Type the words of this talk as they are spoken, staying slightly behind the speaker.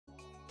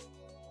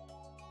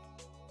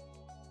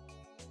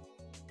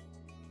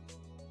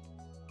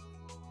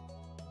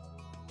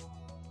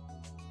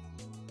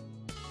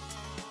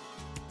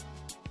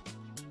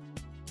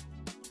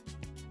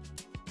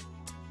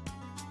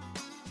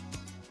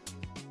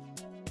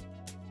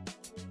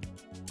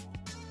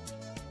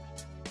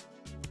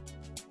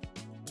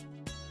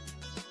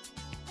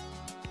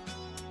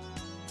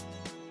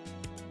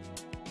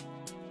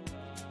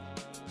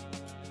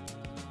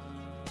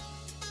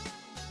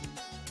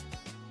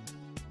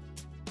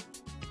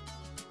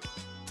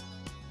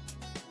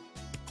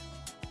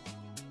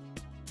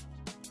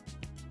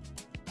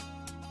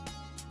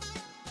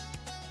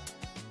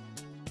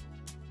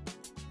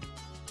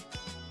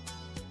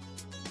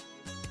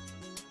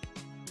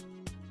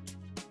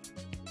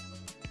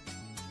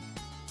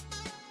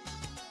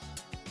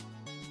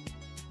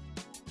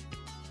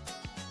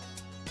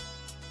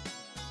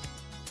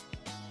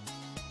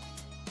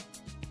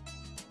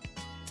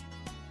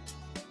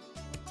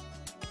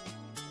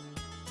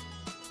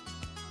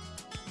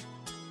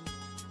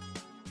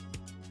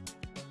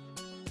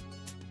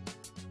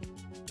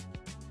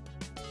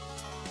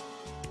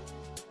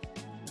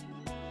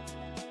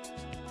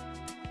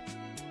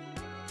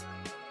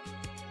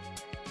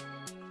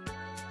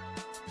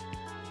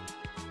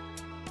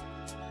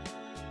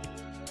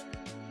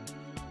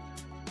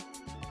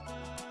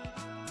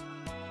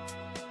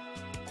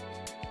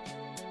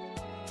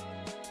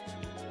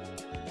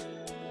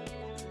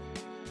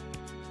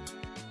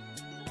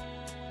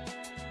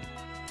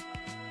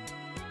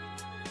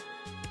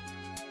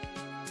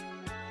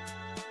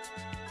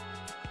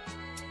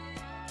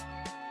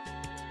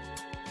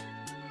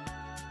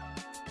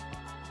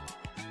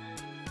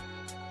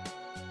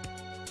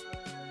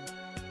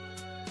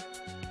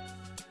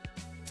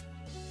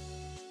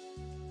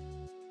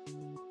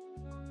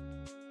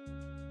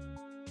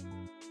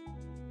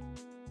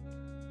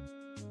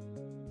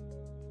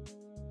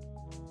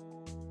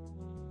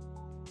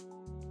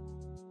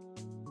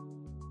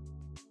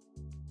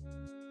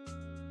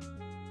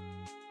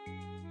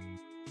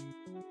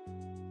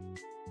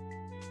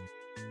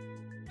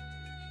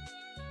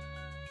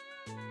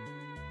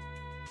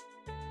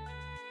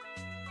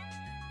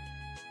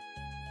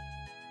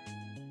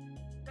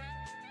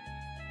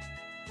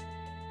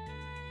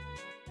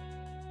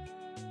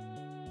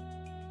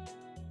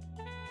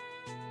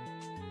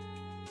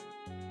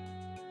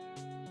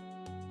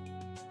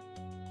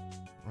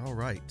All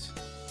right.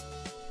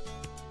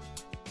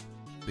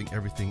 I think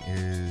everything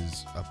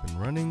is up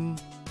and running.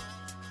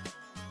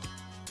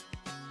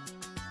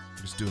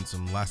 Just doing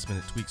some last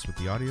minute tweaks with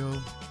the audio.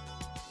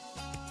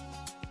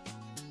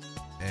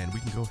 And we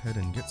can go ahead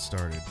and get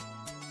started.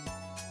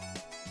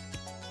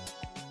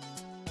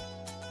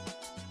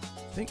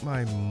 I think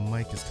my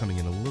mic is coming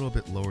in a little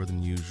bit lower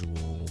than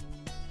usual.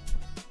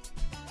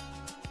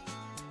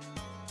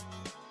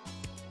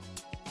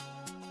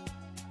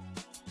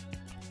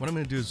 What I'm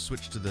going to do is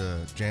switch to the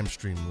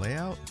Jamstream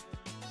layout,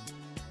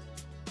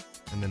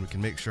 and then we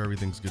can make sure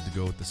everything's good to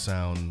go with the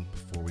sound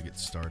before we get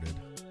started.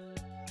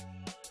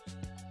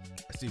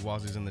 I see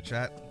Wazzy's in the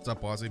chat. What's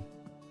up, Wazzy?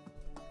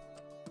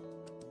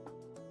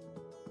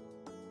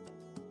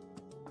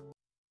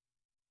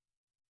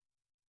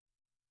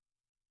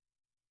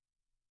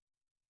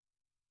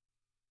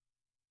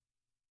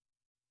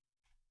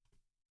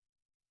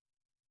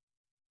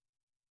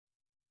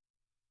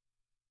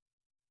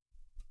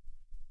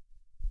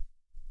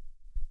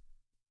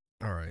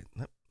 All right.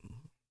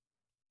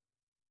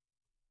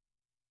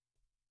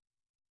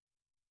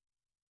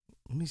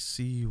 Let me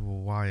see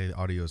why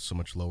audio is so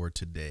much lower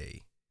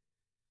today.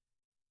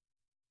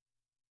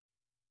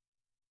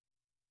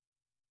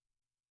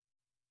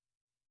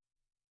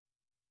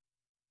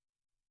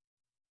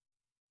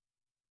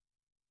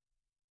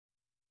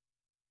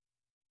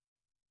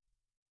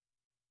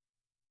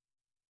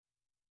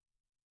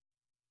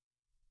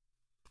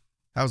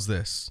 How's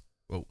this?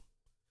 Whoa.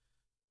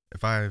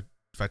 If I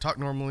talk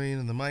normally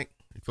in the mic,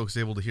 are folks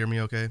able to hear me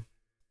okay?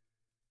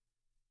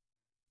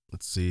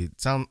 Let's see.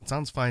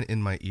 Sounds fine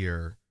in my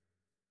ear.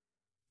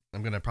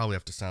 I'm going to probably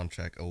have to sound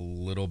check a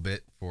little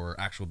bit for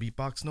actual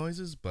beatbox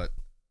noises, but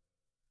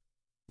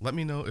let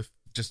me know if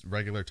just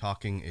regular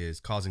talking is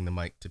causing the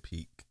mic to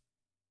peak.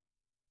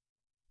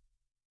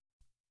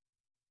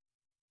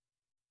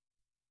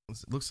 It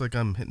looks like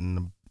I'm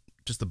hitting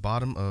just the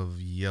bottom of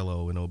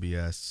yellow in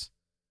OBS,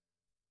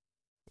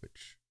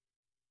 which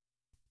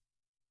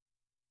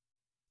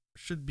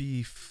should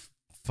be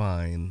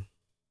fine.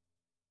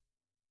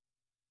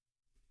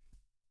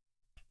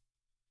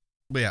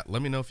 But yeah,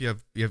 let me know if you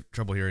have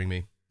trouble hearing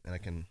me, and I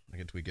can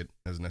tweak it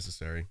as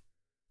necessary.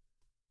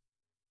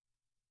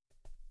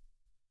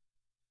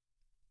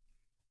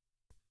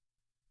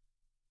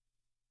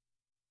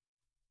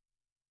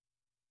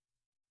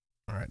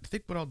 All right, I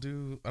think what I'll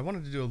do, I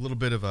wanted to do a little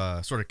bit of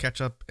a sort of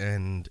catch up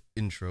and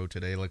intro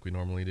today like we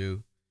normally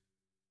do.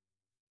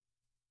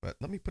 But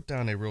let me put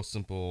down a real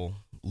simple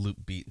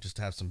loop beat just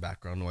to have some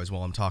background noise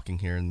while I'm talking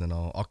here, and then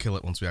I'll kill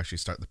it once we actually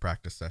start the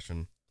practice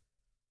session.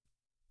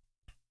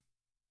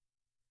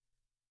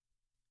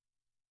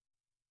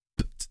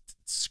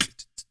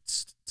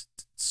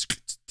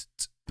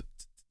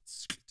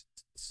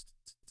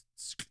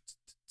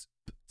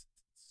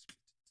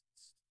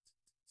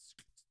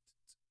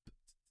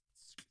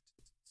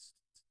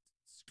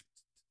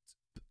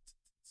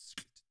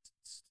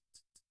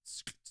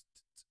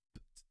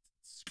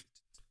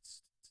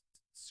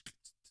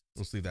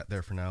 Let's leave that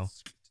there for now.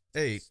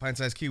 Hey,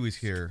 Pint-Sized Kiwi's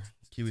here.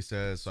 Kiwi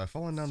says, so I've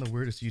fallen down the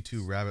weirdest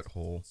YouTube rabbit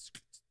hole.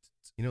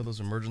 You know those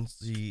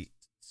emergency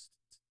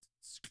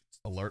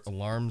alert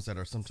alarms that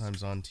are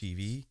sometimes on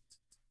TV?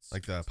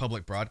 Like the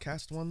public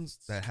broadcast ones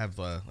that have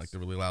like the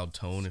really loud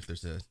tone if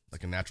there's a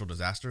natural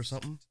disaster or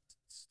something?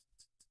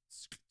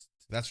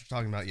 That's what you're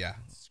talking about? Yeah,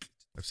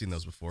 I've seen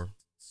those before.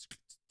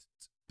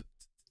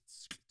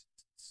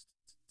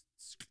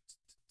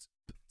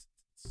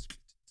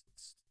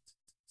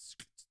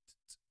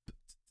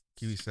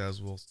 Kiwi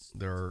says, well,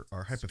 there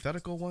are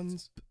hypothetical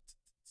ones,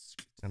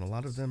 and a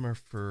lot of them are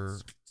for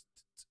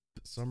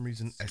some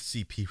reason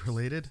SCP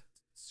related.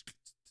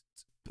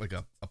 Like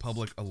a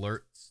public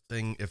alert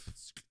thing if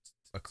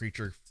a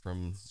creature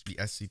from the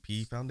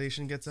SCP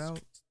Foundation gets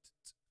out.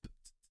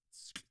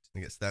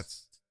 I guess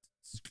that's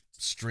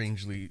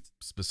strangely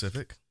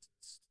specific.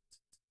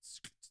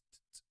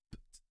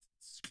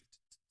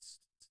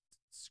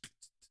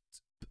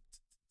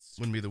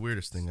 Wouldn't be the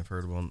weirdest thing I've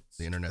heard on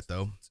the internet,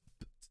 though.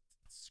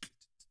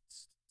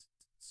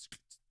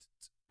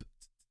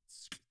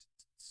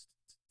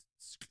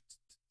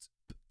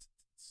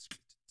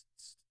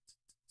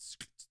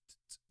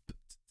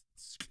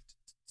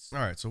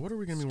 Alright, so what are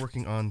we going to be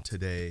working on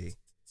today?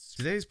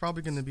 Today's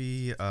probably going to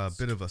be a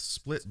bit of a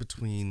split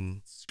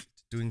between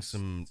doing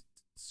some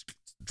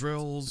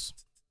drills,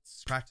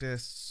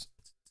 practice,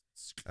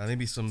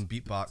 maybe some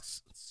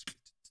beatbox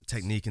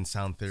technique and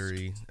sound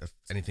theory, if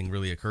anything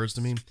really occurs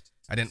to me.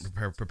 I didn't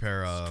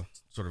prepare a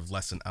sort of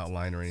lesson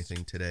outline or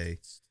anything today.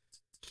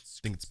 I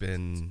think it's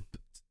been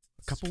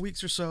a couple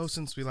weeks or so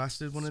since we last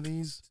did one of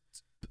these.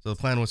 So the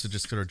plan was to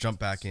just sort of jump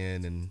back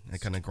in and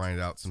kind of grind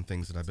out some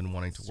things that I've been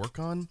wanting to work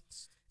on,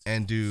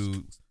 and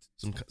do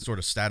some sort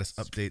of status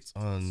updates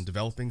on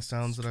developing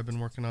sounds that I've been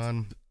working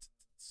on,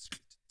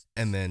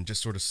 and then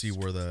just sort of see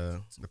where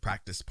the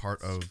practice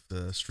part of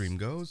the stream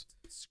goes.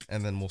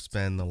 And then we'll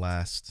spend the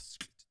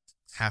last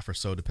half or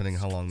so, depending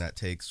on how long that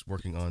takes,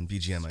 working on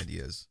BGM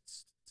ideas.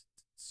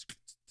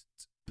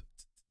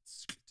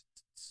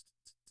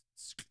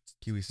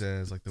 Kiwi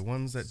says, like the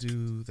ones that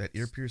do that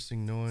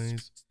ear-piercing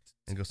noise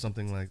and go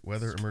something like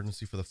weather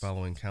emergency for the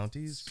following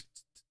counties.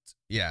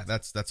 Yeah,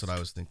 that's what I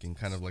was thinking.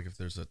 Kind of like if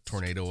there's a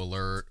tornado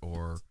alert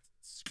or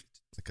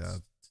like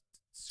a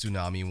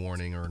tsunami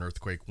warning or an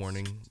earthquake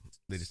warning,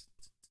 they just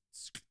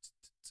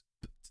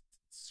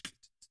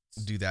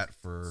do that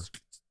for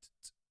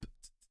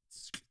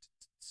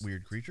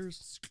weird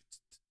creatures.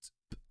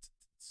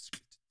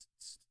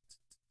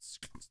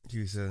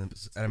 He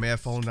says, and I may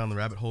have fallen down the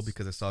rabbit hole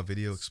because I saw a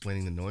video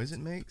explaining the noise it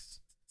makes.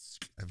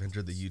 I've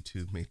entered the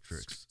YouTube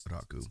matrix,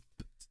 Otaku.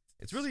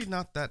 It's really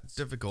not that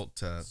difficult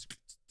to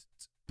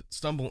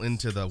stumble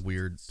into the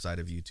weird side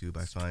of YouTube,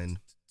 I find.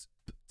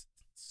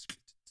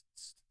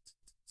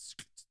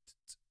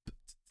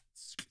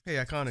 Hey,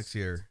 Iconic's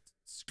here.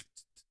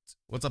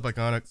 What's up,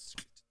 Iconic?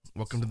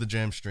 Welcome to the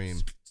jam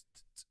stream.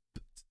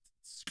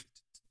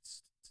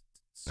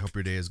 I hope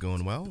your day is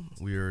going well.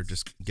 We are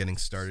just getting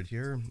started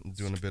here,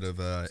 doing a bit of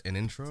an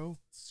intro,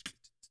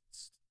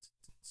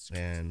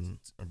 and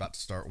we're about to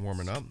start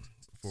warming up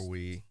before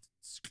we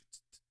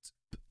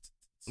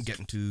get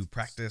into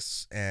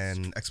practice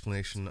and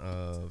explanation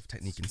of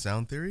technique and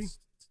sound theory.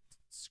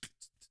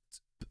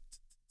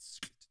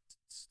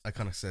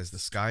 Iconic says the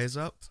sky is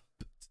up.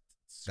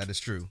 That is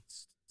true.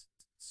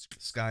 The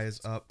sky is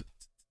up.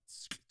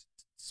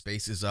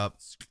 Space is up.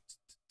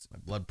 My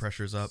blood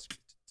pressure's up.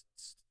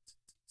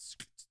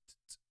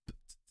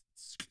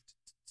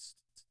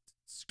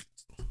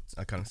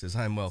 Iconic says,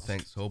 I'm well,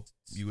 thanks. Hope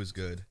you is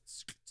good.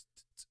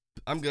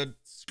 I'm good.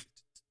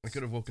 I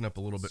could have woken up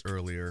a little bit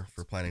earlier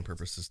for planning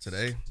purposes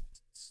today.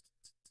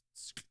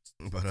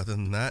 But other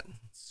than that,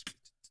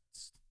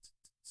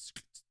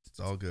 it's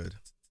all good.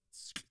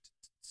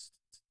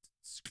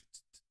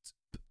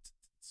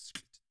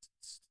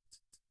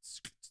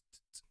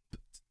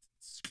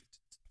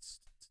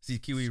 See,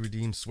 Kiwi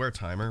redeemed swear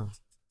timer.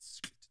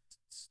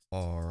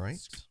 All right.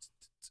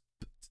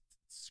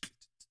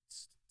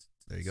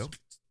 There you go.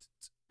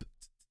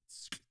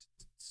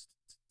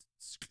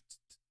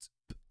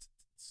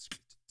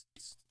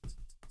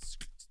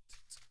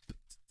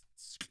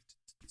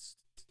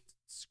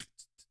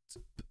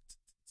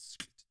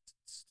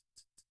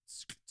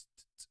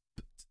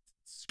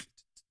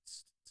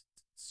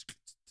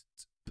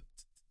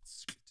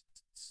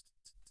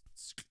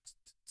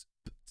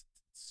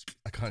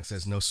 Iconic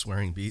says no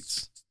swearing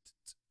beats.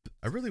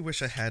 I really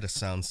wish I had a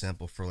sound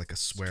sample for like a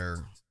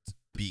swear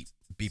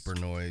beeper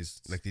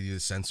noise, like they do to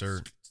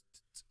censor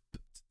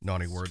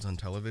naughty words on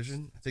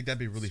television. I think that'd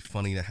be really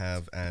funny to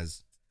have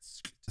as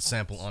a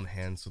sample on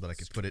hand so that I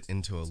could put it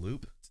into a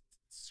loop.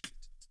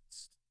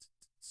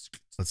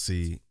 Let's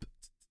see.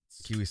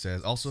 Kiwi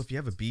says, also, if you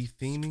have a bee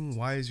theming,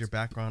 why is your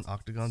background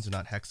octagons and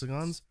not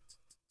hexagons?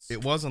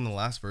 It was on the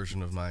last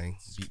version of my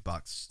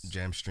Beatbox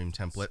jam stream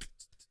template.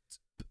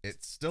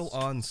 It's still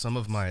on some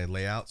of my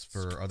layouts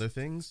for other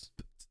things.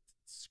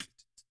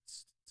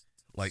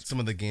 Like some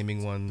of the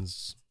gaming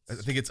ones, I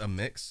think it's a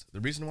mix. The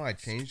reason why I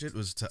changed it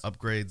was to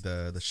upgrade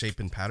the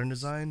shape and pattern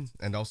design,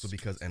 and also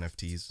because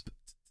NFTs.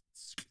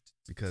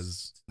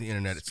 Because the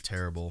internet, it's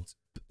terrible.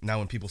 Now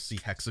when people see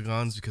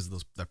hexagons because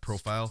of that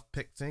profile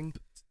pic thing,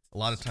 a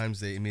lot of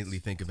times they immediately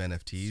think of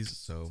NFTs,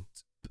 so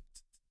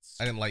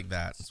I didn't like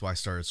that. That's why I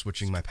started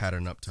switching my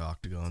pattern up to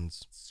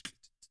octagons.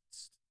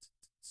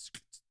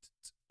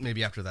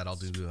 Maybe after that I'll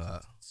do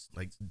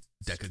like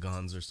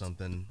decagons or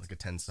something, like a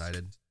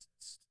 10-sided.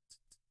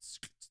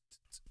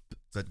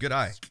 But good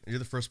eye. You're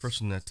the first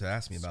person to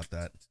ask me about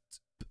that.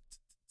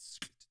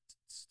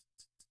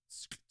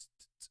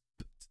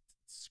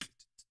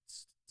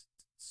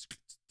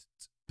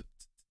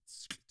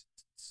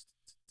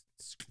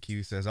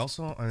 Kiwi says,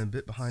 also, I'm a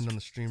bit behind on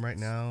the stream right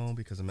now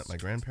because I'm at my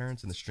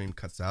grandparents and the stream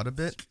cuts out a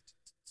bit.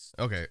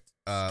 Okay,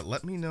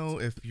 let me know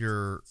if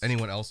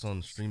anyone else on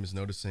the stream is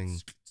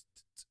noticing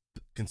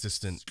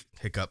consistent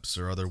hiccups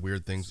or other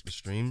weird things with the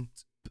stream.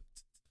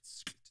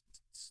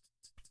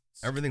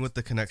 Everything with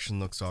the connection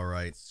looks all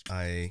right.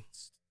 I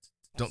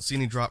don't see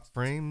any drop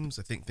frames.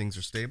 I think things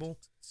are stable.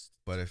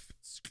 But if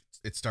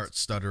it starts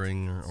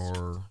stuttering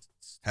or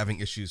having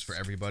issues for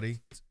everybody,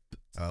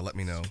 let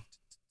me know.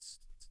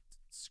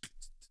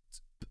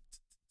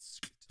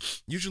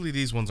 Usually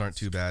these ones aren't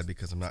too bad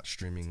because I'm not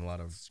streaming a lot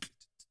of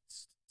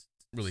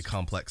really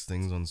complex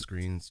things on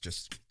screen. It's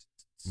just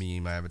me,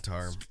 my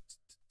avatar,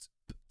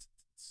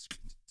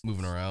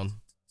 moving around.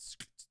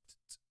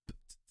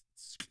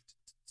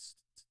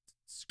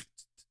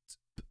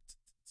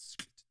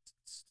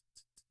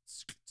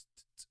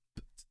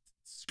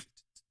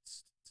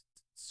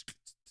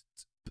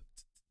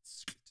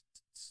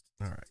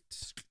 All right.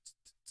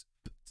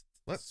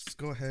 Let's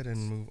go ahead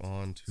and move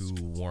on to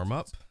warm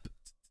up.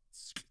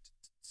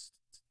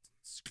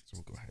 So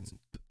we'll go ahead and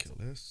kill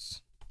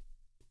this.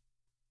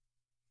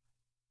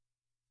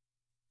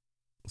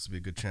 This will be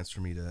a good chance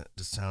for me to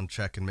sound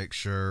check and make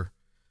sure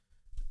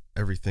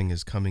everything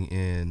is coming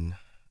in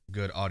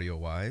good audio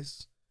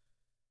wise.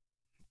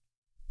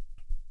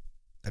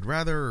 I'd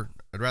rather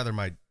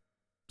my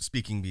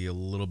speaking be a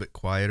little bit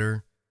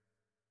quieter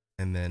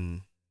and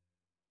then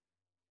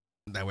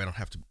That way I don't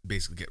have to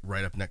basically get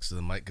right up next to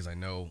the mic because I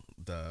know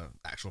the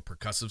actual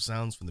percussive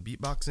sounds from the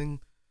beatboxing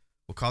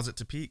will cause it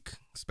to peak,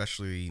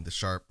 especially the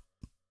sharp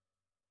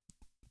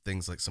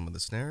things like some of the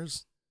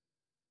snares.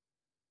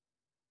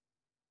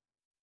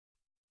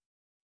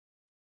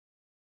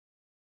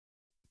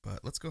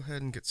 But let's go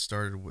ahead and get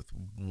started with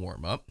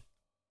warm up.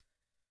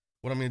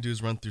 What I'm going to do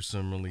is run through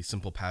some really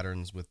simple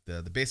patterns with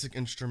the basic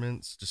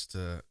instruments just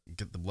to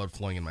get the blood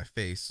flowing in my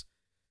face.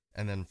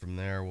 And then from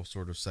there, we'll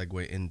sort of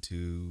segue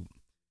into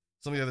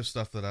some of the other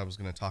stuff that I was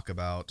going to talk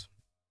about,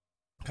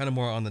 kind of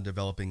more on the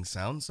developing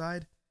sound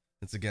side.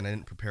 Since again, I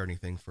didn't prepare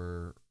anything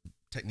for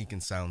technique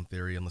and sound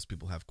theory unless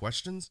people have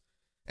questions.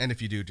 And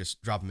if you do,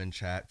 just drop them in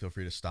chat. Feel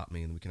free to stop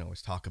me and we can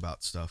always talk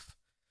about stuff.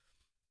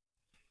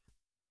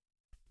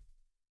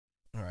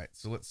 All right,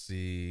 so let's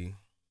see.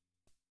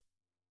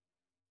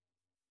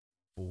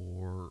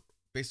 For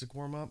basic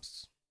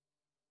warm-ups,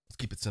 let's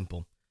keep it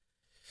simple.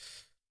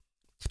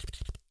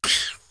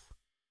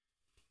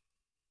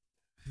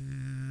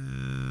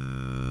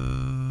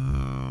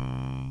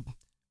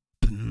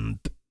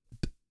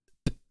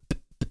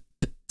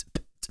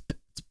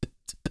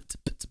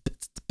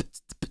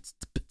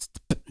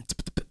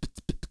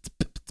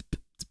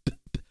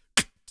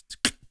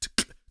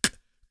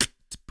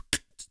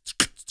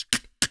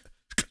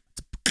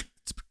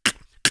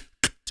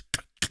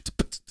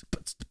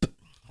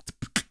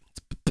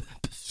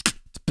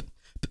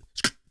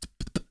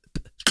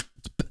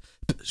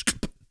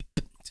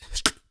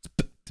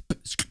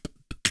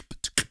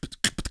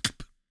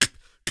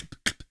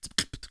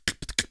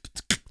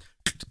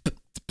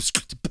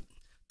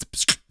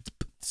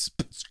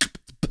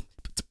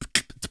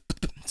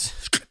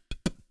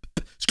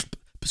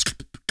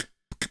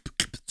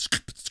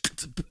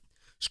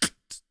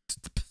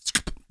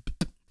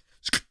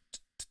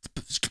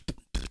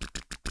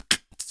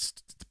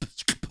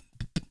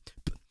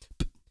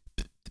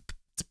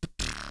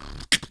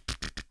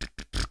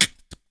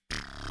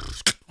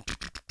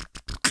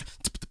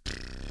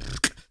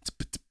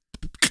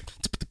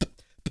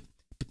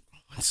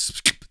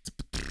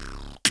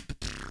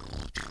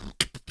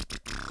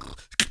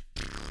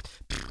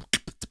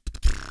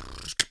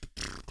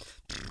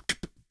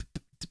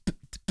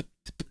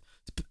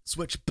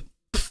 Switch.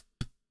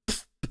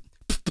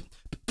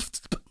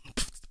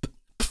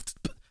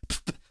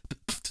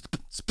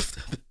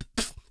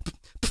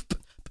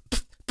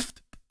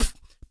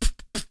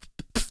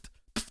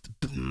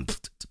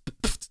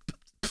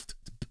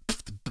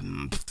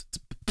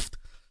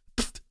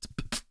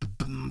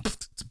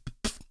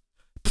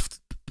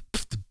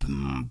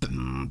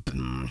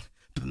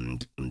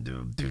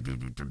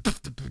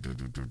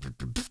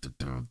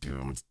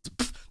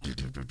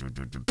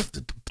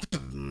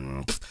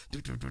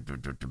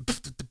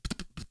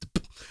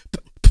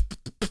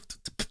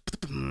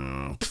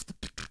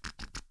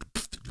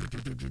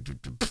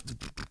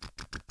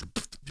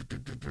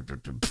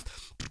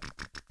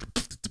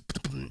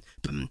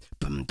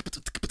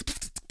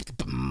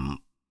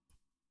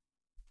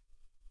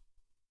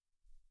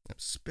 I'm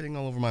spitting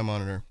all over my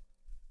monitor.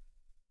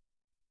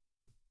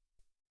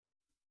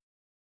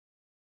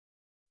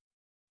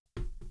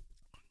 I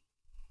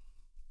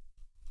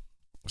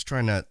was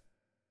trying to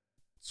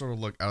sort of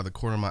look out of the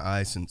corner of my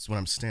eye since when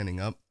I'm standing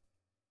up,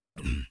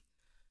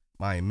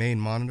 my main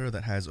monitor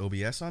that has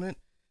OBS on it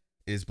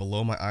is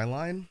below my eye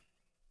line.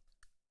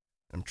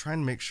 I'm trying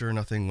to make sure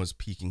nothing was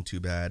peaking too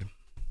bad.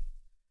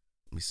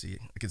 Let me see.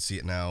 I can see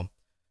it now.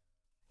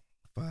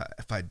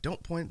 If I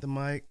don't point at the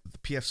mic, the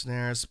PF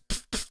snares,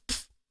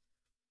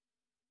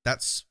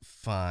 that's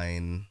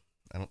fine.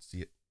 I don't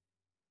see it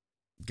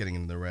getting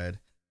into the red.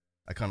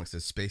 Iconic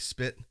says space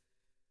spit.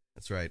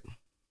 That's right.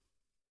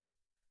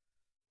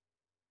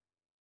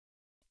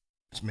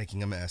 Just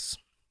making a mess.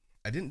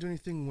 I didn't do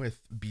anything with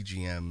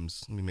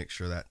BGMs. Let me make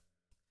sure that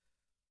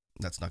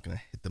that's not going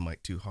to hit the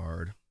mic too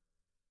hard.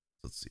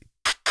 Let's see.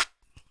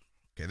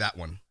 Okay, that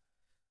one.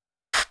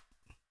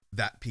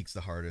 That peaks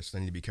the hardest. I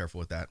need to be careful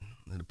with that.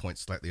 I need to point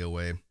slightly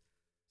away.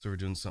 So we're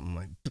doing something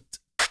like...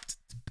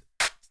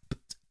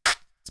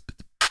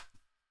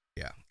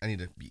 Yeah, I need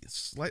to be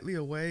slightly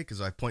away because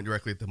if I point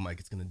directly at the mic,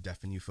 it's going to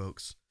deafen you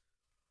folks.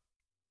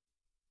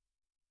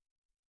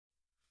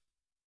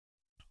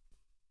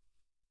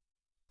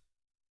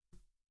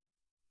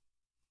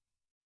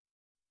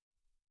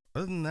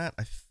 Other than that,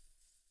 I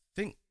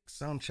think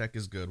sound check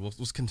is good. We'll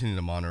just continue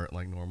to monitor it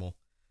like normal.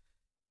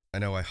 I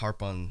know I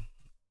harp on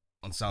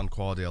sound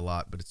quality a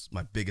lot, but it's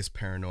my biggest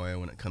paranoia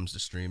when it comes to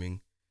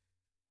streaming.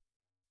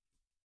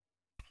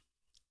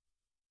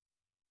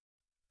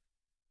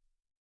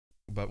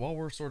 But while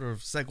we're sort of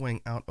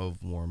segueing out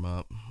of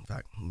warm-up, in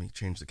fact, let me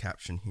change the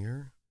caption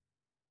here.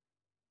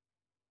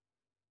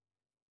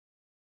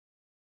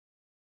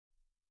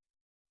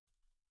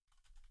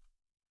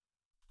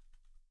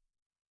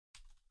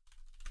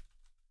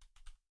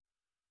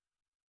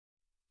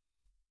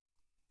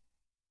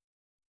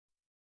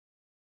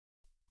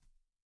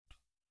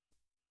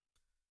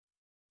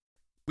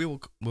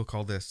 We'll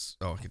call this.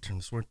 Oh, I can turn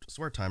the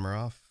swear timer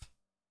off.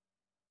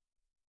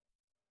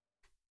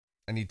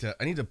 I need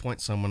to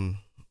point a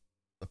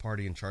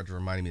party in charge of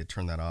reminding me to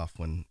turn that off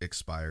when it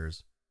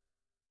expires.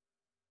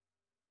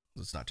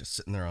 So it's not just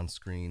sitting there on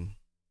screen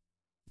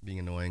being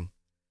annoying.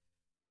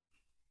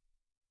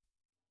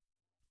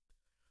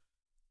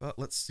 But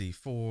let's see,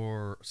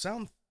 for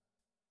sound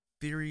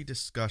theory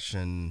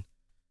discussion,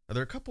 there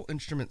are a couple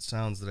instrument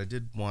sounds that I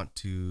did want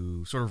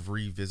to sort of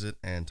revisit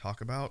and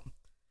talk about.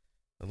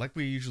 Like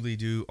we usually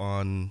do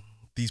on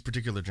these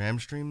particular jam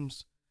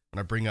streams, when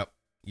I bring up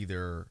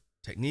either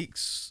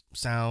techniques,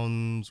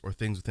 sounds, or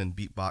things within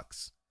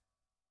Beatbox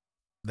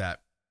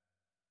that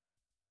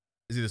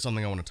is either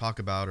something I want to talk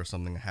about or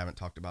something I haven't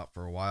talked about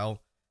for a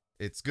while.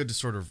 It's good to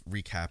sort of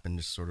recap and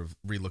just sort of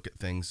relook at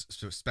things,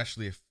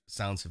 especially if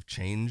sounds have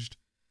changed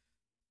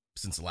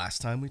since the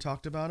last time we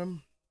talked about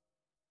them.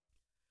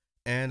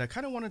 And I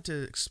kind of wanted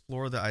to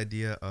explore the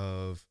idea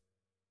of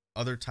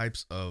other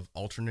types of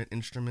alternate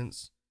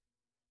instruments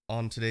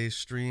on today's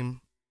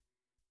stream.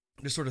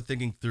 Just sort of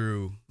thinking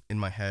through in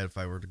my head if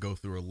I were to go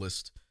through a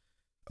list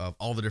of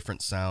all the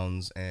different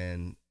sounds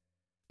and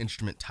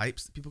instrument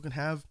types that people can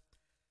have.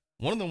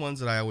 One of the ones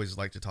that I always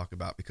like to talk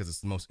about because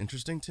it's the most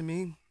interesting to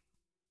me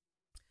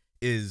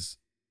is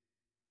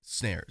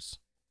snares.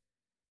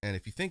 And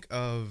if you think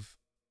of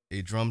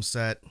a drum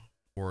set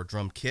or a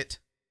drum kit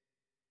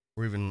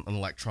or even an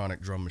electronic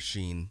drum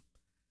machine,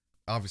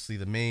 obviously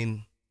the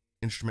main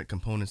instrument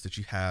components that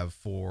you have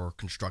for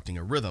constructing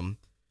a rhythm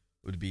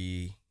would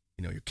be,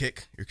 you know, your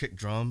kick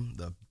drum,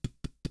 the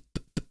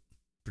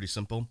pretty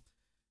simple.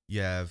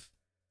 You have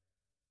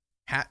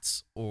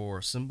hats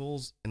or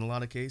cymbals in a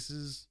lot of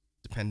cases,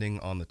 depending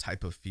on the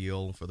type of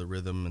feel for the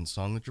rhythm and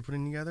song that you're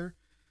putting together.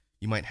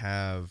 You might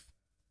have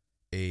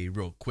a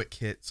real quick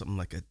hit, something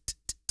like a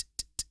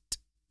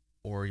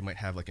or you might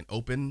have like an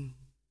open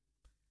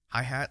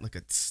hi-hat, like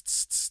a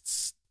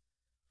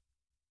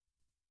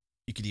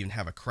You could even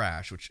have a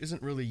crash, which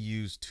isn't really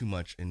used too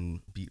much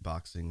in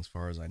beatboxing as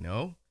far as I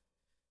know.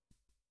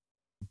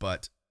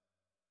 But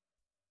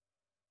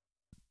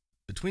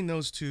between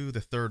those two,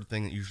 the third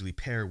thing that usually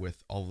pair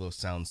with all of those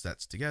sound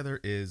sets together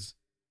is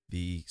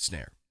the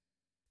snare.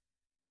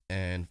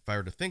 And if I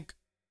were to think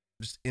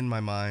just in my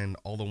mind,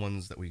 all the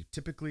ones that we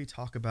typically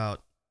talk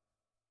about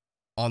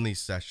on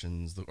these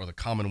sessions, or the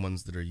common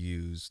ones that are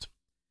used,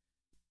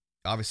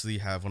 obviously you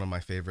have one of my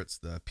favorites,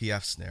 the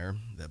PF snare.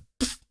 The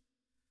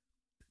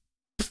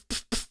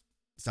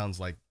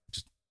sounds like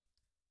just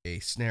a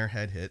snare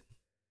head hit.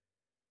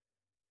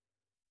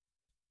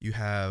 You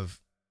have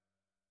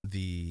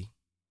the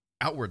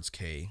outwards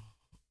K,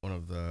 one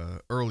of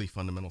the early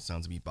fundamental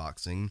sounds of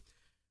beatboxing,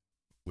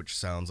 which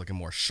sounds like a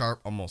more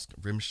sharp, almost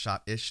rim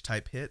shot-ish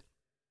type hit.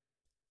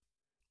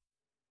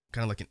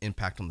 Kind of like an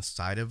impact on the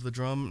side of the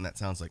drum, and that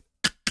sounds like.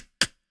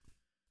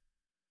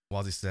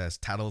 Wazzy says,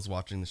 Tattle's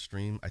watching the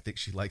stream. I think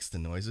she likes the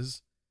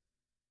noises.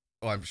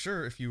 Oh, I'm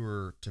sure if you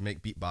were to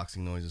make beatboxing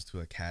noises to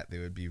a cat, they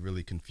would be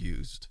really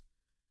confused.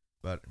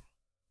 But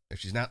if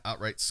she's not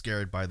outright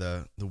scared by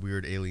the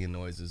weird alien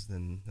noises,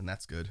 then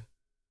that's good.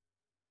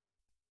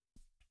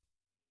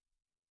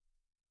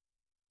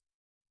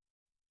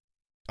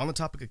 On the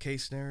topic of K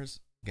snares,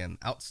 again,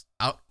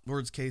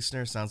 outwards K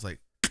snare sounds like.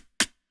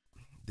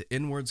 The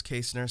inwards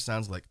K snare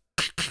sounds like.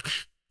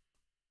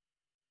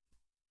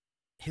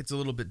 Hits a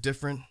little bit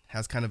different,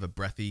 has kind of a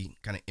breathy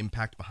kind of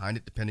impact behind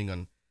it, depending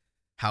on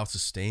how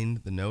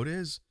sustained the note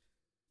is.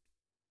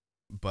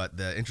 But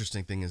the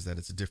interesting thing is that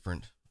it's a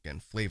different, again,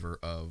 flavor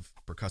of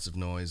percussive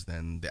noise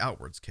than the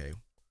outwards K.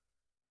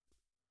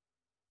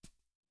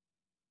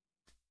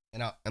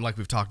 And like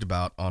we've talked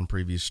about on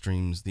previous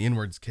streams, the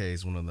inwards K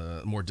is one of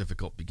the more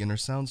difficult beginner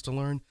sounds to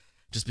learn,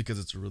 just because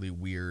it's a really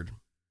weird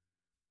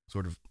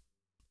sort of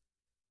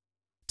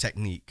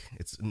technique.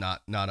 It's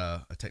not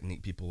a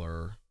technique people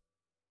are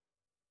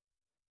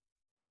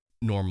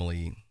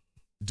normally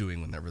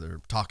doing whenever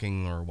they're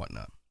talking or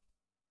whatnot.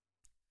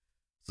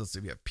 So let's see,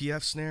 we have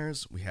PF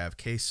snares, we have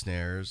K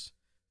snares.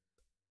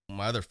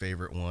 My other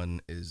favorite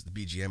one is the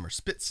BGM or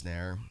spit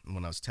snare,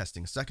 when I was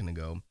testing a second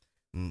ago,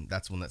 and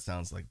that's one that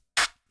sounds like.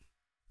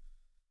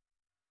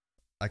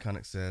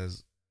 Iconic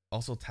says,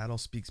 also Tattle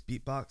speaks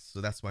beatbox,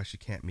 so that's why she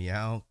can't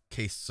meow.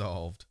 Case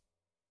solved.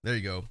 There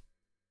you go.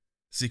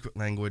 Secret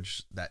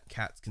language that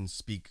cats can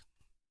speak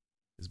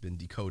has been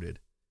decoded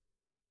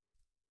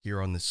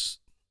here on this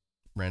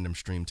random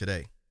stream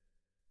today.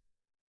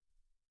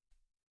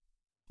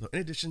 So in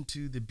addition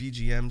to the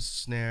BGM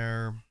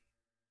snare,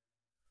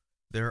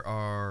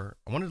 I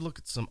wanted to look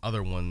at some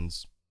other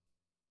ones.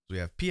 So we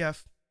have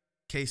PF,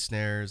 K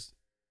snares,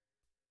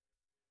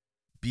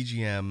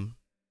 BGM.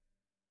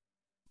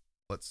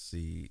 Let's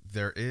see,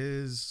 there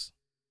is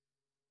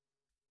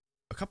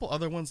a couple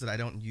other ones that I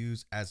don't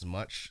use as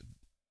much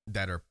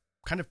that are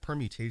kind of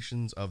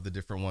permutations of the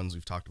different ones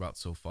we've talked about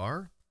so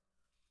far.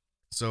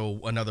 So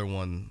another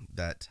one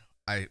that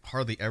I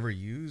hardly ever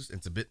use,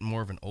 it's a bit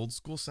more of an old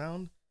school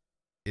sound,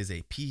 is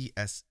a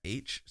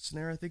PSH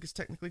snare, I think it's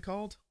technically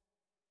called.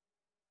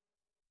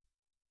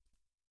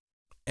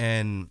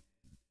 And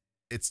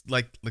it's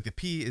like the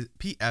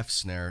PF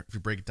snare, if you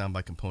break it down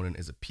by component,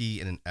 is a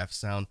P and an F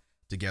sound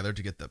together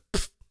to get the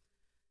pff.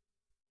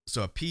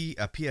 So a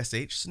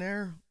PSH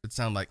snare would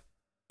sound like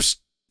psh,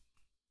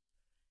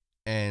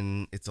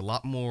 and it's a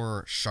lot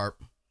more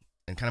sharp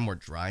and kind of more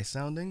dry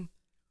sounding.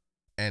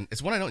 And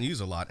it's one I don't use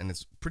a lot, and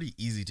it's pretty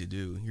easy to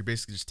do. You're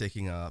basically just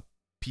taking a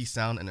P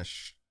sound and a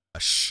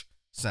sh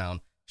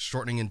sound,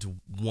 shortening into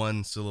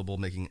one syllable,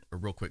 making a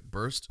real quick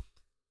burst,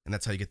 and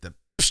that's how you get the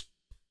psh.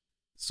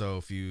 So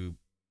if you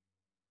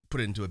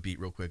put it into a beat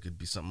real quick, it'd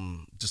be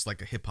something just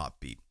like a hip hop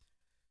beat.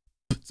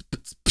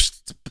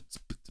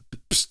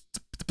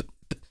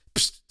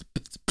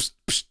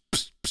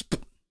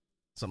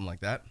 Something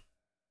like that.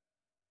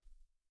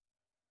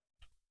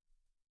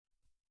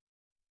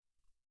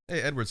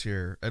 Hey, Edward's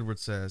here. Edward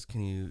says,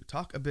 can you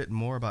talk a bit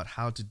more about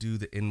how to do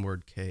the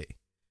inward K?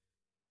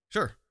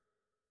 Sure.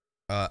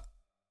 I'll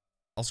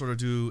sort of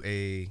do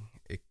a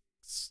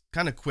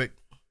kind of quick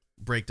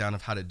breakdown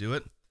of how to do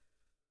it.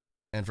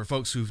 And for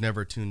folks who've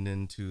never tuned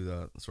into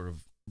the sort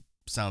of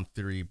sound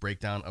theory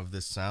breakdown of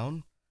this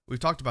sound, we've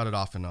talked about it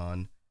off and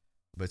on,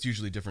 but it's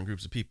usually different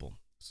groups of people.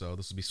 So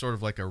this will be sort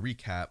of like a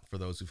recap for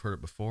those who've heard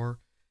it before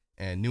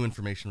and new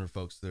information for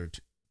folks that are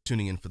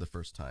tuning in for the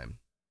first time.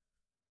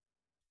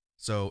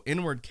 So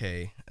inward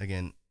K,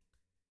 again,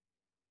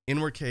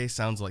 inward K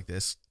sounds like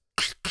this.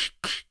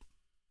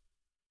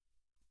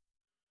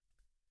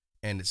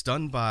 And it's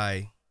done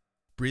by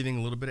breathing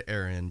a little bit of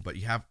air in, but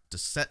you have to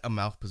set a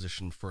mouth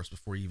position first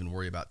before you even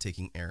worry about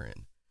taking air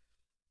in.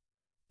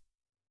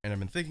 And I've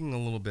been thinking a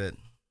little bit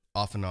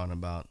off and on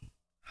about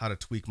how to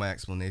tweak my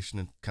explanation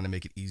and kind of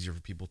make it easier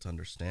for people to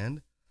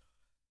understand.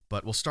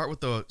 But we'll start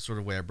with the sort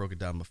of way I broke it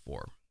down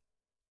before.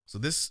 So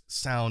this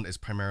sound is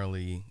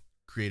primarily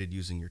created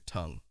using your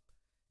tongue.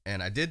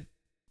 And I did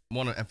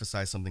want to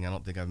emphasize something I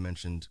don't think I've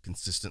mentioned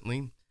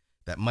consistently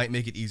that might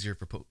make it easier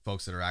for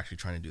folks that are actually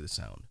trying to do the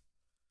sound.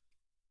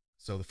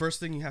 So the first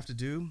thing you have to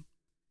do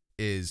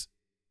is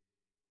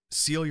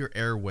seal your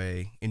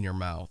airway in your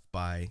mouth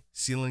by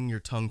sealing your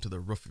tongue to the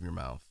roof of your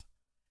mouth.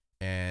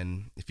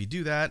 And if you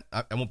do that,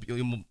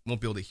 you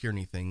won't be able to hear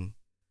anything.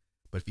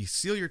 But if you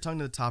seal your tongue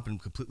to the top and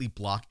completely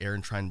block air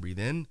and try and breathe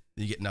in,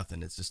 then you get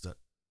nothing. It's just a...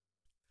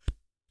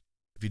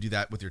 If you do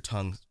that with your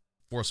tongue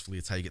forcefully,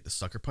 it's how you get the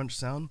sucker punch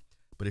sound.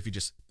 But if you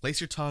just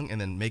place your tongue and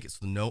then make it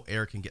so no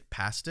air can get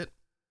past it,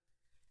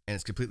 and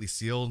it's completely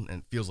sealed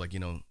and it feels like,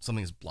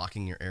 something is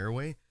blocking your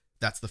airway,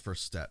 that's the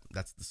first step.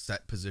 That's the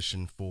set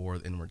position for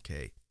the inward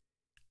K.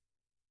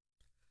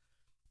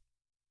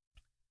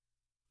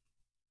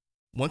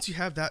 Once you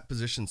have that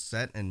position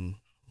set and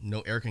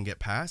no air can get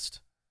past,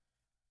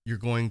 you're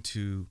going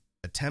to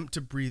attempt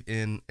to breathe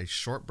in a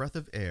short breath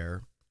of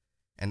air,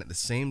 and at the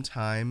same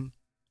time,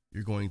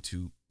 you're going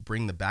to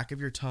bring the back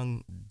of your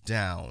tongue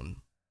down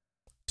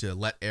to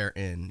let air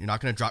in. You're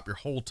not going to drop your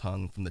whole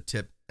tongue from the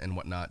tip and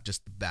whatnot,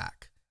 just the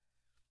back.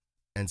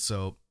 And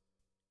so,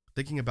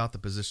 thinking about the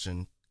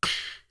position,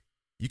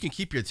 you can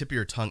keep your tip of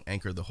your tongue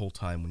anchored the whole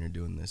time when you're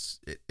doing this,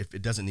 if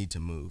it doesn't need to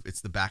move.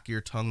 It's the back of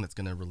your tongue that's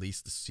going to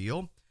release the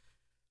seal.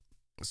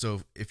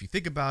 So if you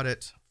think about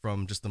it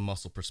from just the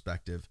muscle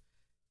perspective,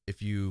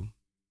 if you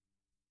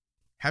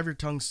have your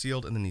tongue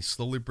sealed and then you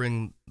slowly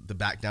bring the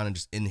back down and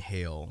just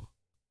inhale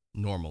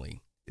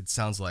normally, it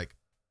sounds like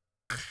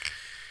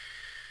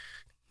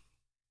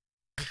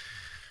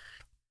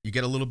you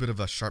get a little bit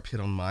of a sharp hit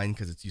on mine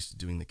because it's used to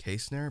doing the K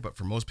snare, but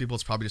for most people,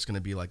 it's probably just going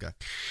to be like a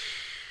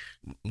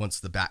once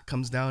the back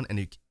comes down,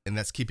 and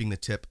that's keeping the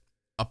tip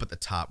up at the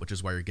top, which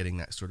is why you're getting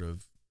that sort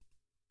of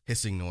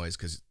hissing noise,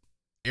 because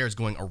air is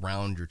going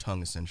around your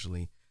tongue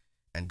essentially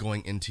and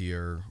going into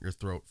your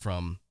throat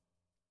from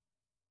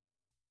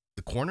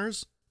the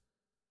corners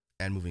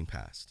and moving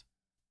past.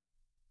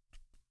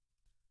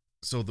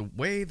 So the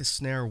way the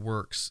snare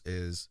works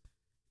is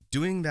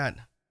doing that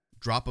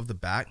drop of the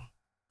back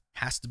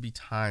has to be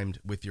timed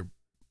with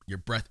your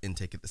breath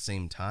intake at the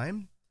same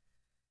time.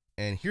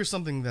 And here's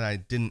something that I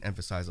didn't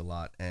emphasize a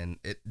lot, and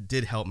it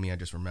did help me, I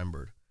just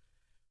remembered.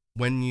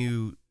 When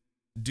you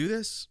do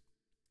this,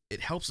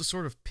 it helps to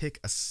sort of pick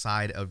a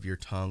side of your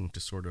tongue to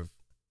sort of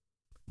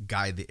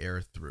guide the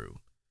air through.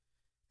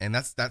 And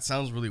that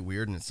sounds really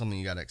weird, and it's something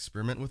you got to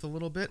experiment with a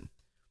little bit.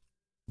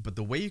 But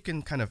the way you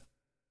can kind of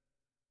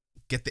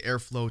get the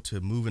airflow to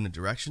move in a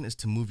direction is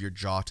to move your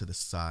jaw to the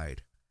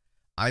side.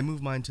 I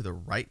move mine to the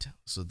right,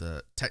 so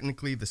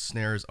technically the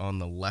snare is on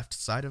the left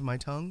side of my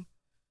tongue.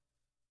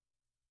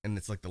 And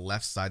it's like the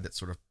left side that's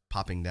sort of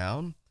popping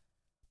down.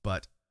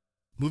 But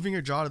moving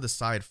your jaw to the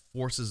side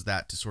forces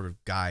that to sort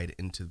of guide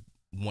into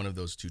one of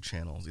those two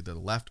channels, either the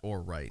left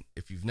or right.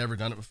 If you've never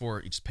done it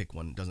before, you just pick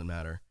one, it doesn't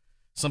matter.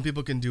 Some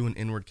people can do an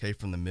inward K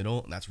from the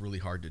middle, and that's really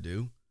hard to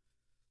do.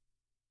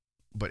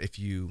 But if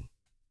you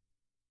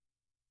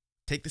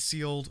take the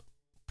sealed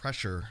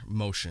pressure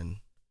motion,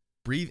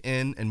 breathe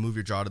in and move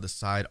your jaw to the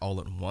side all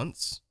at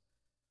once,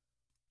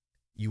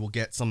 you will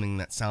get something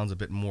that sounds a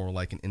bit more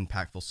like an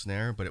impactful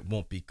snare, but it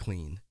won't be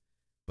clean.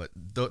 But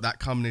that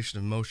combination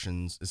of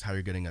motions is how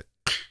you're getting a...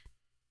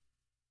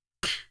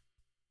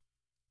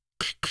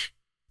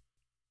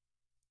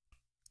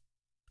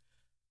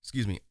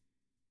 Excuse me.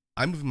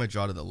 I'm moving my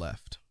jaw to the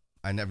left.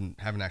 I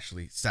haven't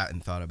actually sat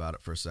and thought about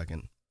it for a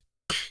second.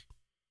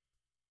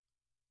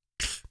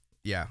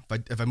 yeah,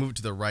 if I move it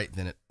to the right,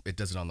 then it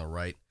does it on the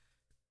right.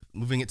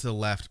 Moving it to the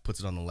left puts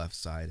it on the left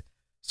side.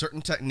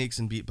 Certain techniques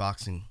in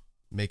beatboxing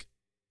make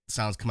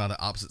sounds come out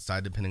the opposite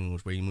side depending on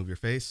which way you move your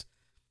face.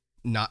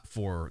 Not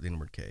for the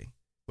inward K.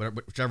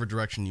 Whichever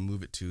direction you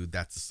move it to,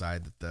 that's the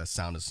side that the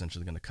sound is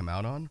essentially going to come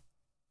out on.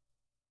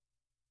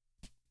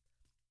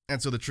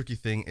 And so the tricky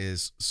thing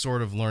is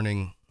sort of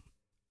learning,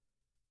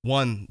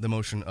 one, the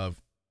motion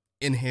of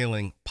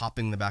inhaling,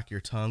 popping the back of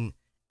your tongue,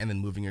 and then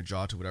moving your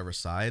jaw to whatever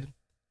side.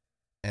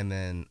 And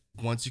then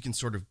once you can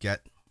sort of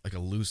get like a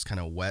loose, kind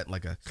of wet,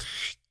 like a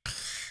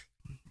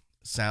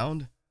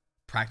sound,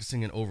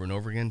 practicing it over and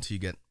over again until you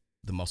get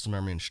the muscle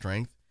memory and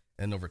strength.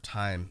 And over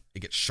time, it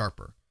gets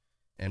sharper.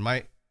 And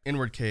my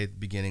inward K at the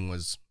beginning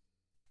was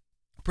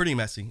pretty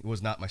messy. It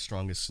was not my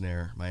strongest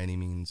snare by any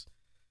means.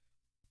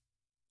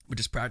 But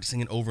just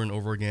practicing it over and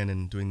over again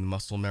and doing the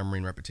muscle memory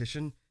and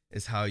repetition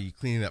is how you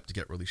clean it up to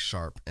get really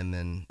sharp. And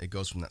then it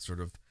goes from that sort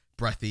of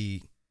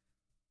breathy,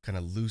 kind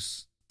of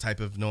loose type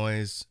of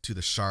noise to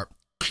the sharp.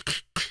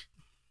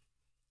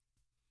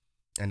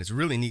 And it's a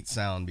really neat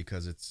sound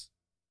because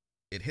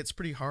it hits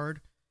pretty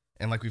hard.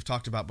 And like we've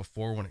talked about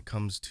before, when it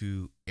comes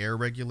to air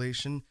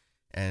regulation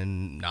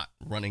and not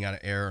running out of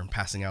air and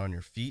passing out on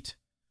your feet,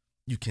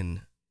 you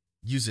can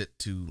use it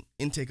to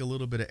intake a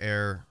little bit of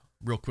air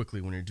real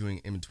quickly when you're doing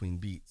in between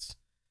beats.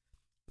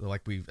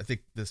 Like I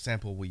think the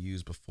sample we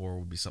used before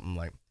would be something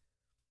like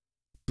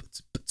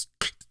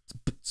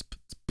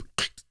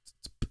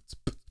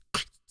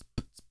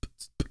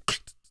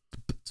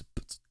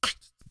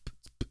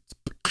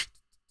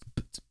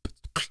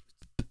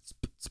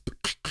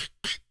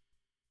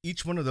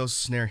each one of those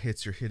snare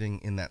hits you're hitting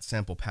in that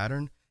sample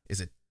pattern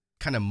is a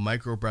kind of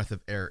micro breath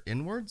of air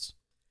inwards.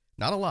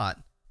 Not a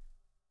lot.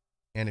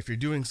 And if you're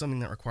doing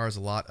something that requires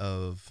a lot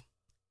of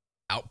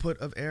output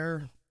of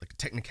air, like a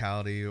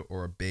technicality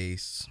or a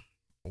bass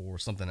or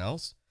something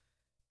else,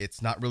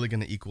 it's not really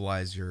going to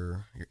equalize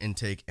your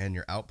intake and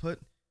your output.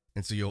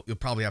 And so you'll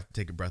probably have to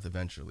take a breath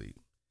eventually.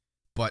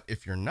 But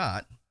if you're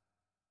not,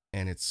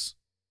 and it's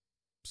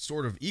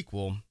sort of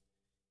equal,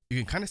 you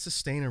can kind of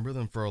sustain a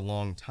rhythm for a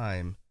long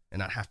time and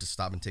not have to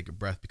stop and take a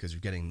breath because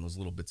you're getting those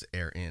little bits of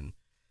air in.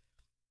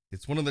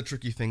 It's one of the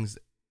tricky things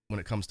when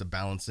it comes to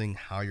balancing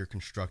how you're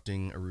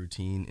constructing a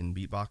routine in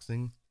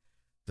beatboxing.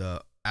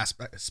 The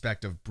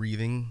aspect of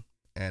breathing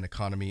and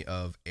economy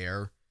of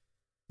air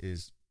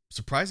is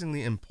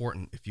surprisingly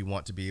important if you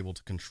want to be able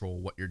to control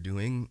what you're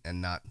doing and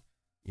not,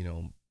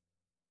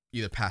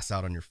 either pass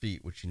out on your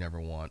feet, which you never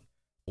want,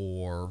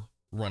 or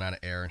run out of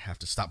air and have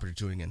to stop what you're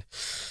doing and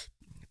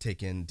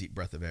take in deep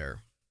breath of air.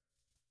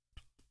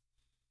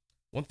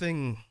 One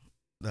thing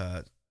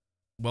the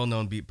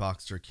well-known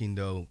beatboxer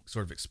Kindo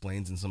sort of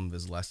explains in some of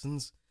his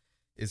lessons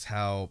is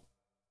how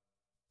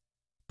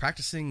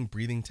practicing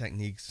breathing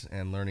techniques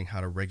and learning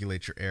how to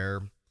regulate your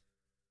air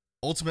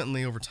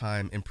ultimately over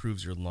time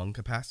improves your lung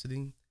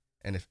capacity.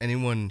 And if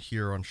anyone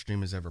here on stream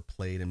has ever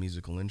played a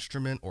musical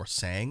instrument or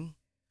sang,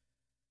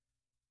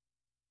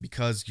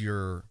 because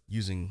you're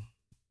using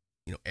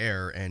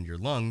air and your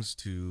lungs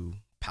to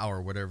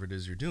power whatever it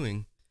is you're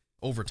doing,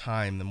 over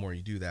time, the more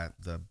you do that,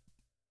 the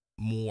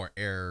more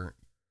air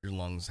your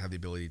lungs have the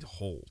ability to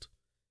hold.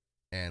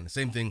 And the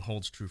same thing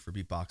holds true for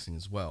beatboxing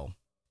as well.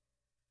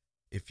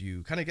 If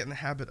you kind of get in the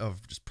habit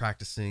of just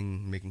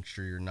practicing, making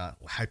sure you're not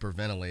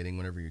hyperventilating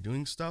whenever you're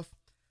doing stuff,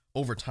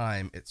 over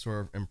time, it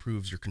sort of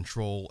improves your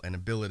control and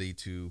ability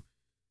to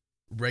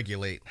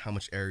regulate how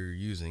much air you're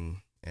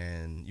using,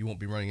 and you won't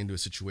be running into a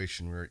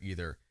situation where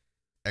either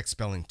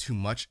expelling too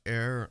much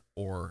air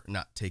or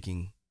not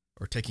taking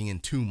in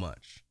too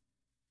much,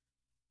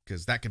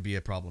 because that could be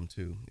a problem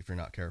too if you're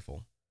not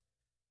careful.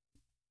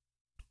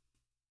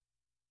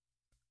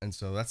 And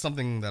so that's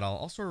something that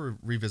I'll sort of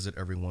revisit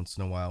every once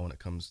in a while when it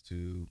comes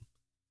to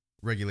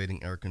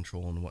regulating air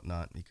control and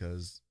whatnot,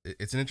 because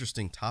it's an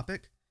interesting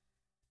topic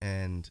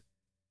and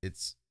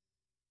it's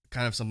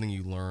kind of something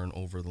you learn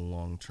over the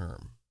long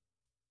term.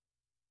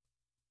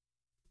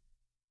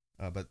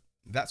 But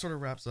that sort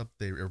of wraps up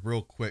a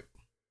real quick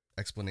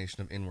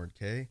explanation of inward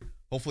K.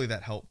 Hopefully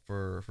that helped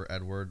for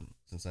Edward,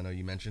 since I know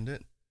you mentioned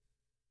it.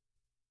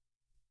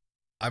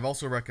 I've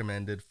also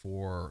recommended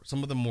for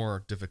some of the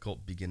more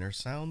difficult beginner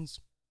sounds,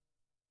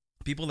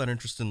 people that are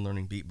interested in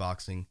learning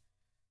beatboxing,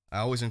 I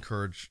always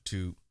encourage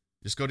to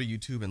just go to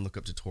YouTube and look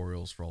up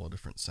tutorials for all the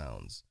different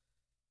sounds.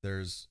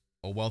 There's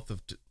a wealth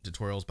of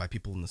tutorials by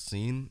people in the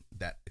scene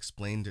that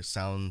explain the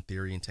sound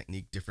theory and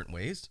technique different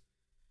ways.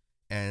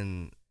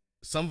 And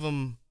some of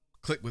them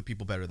click with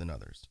people better than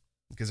others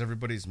because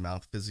everybody's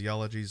mouth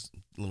physiology is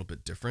a little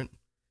bit different.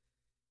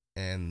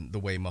 And the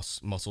way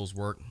muscles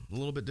work a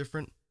little bit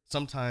different.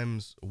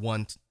 Sometimes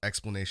one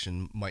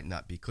explanation might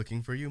not be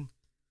clicking for you.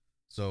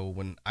 So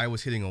when I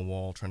was hitting a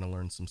wall trying to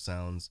learn some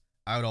sounds,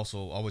 I would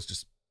also always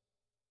just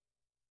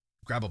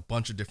grab a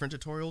bunch of different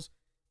tutorials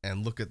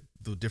and look at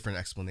the different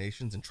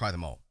explanations and try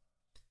them all.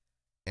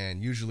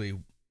 And usually,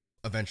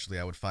 eventually,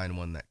 I would find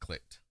one that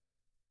clicked.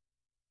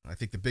 I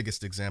think the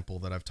biggest example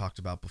that I've talked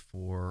about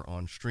before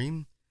on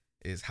stream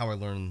is how I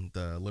learned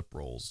the lip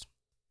rolls.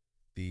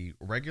 The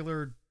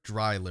regular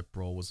dry lip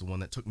roll was the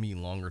one that took me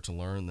longer to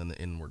learn than the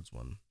inwards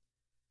one.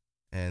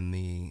 And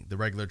the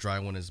regular dry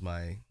one is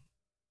my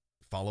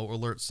follow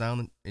alert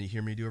sound, and you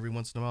hear me do every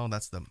once in a while.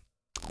 That's the...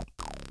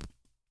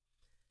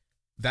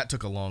 That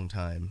took a long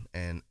time,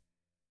 and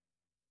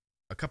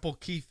a couple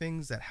key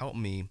things that helped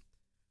me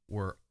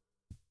were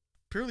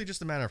purely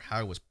just a matter of how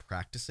I was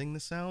practicing the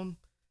sound.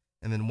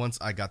 And then once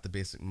I got the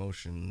basic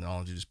motion,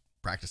 I'll just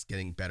practice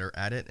getting better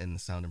at it, and the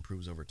sound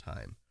improves over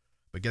time.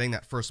 But getting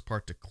that first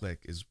part to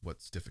click is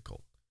what's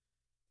difficult.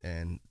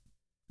 And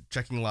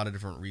checking a lot of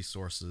different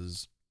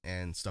resources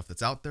and stuff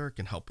that's out there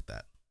can help with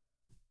that.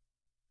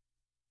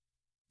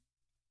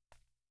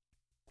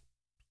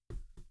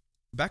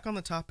 Back on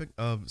the topic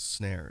of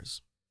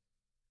snares.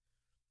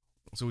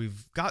 So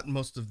we've got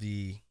most of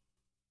the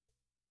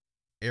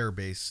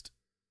air-based,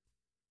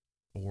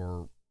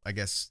 or I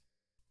guess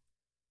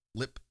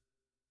lip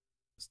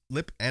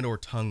and or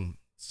tongue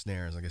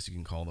snares, I guess you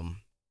can call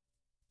them.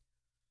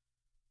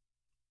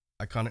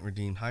 Iconic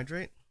Redeemed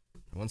Hydrate.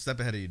 One step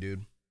ahead of you,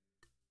 dude.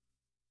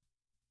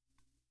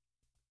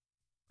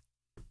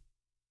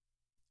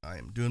 I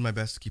am doing my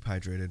best to keep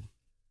hydrated.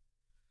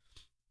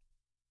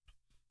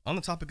 On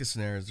the topic of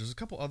snares, there's a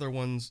couple other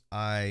ones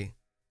I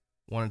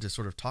wanted to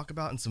sort of talk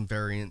about, and some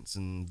variants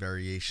and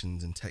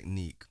variations in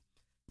technique.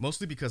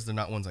 Mostly because they're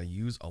not ones I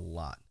use a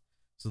lot.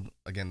 So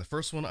again, the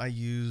first one I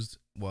used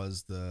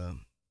was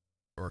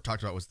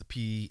talked about was the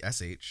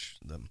PSH,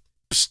 the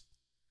psst.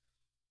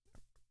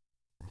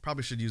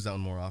 Probably should use that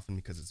one more often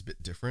because it's a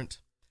bit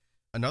different.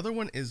 Another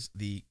one is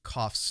the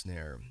cough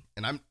snare,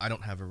 and I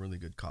don't have a really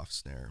good cough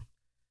snare.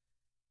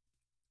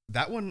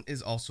 That one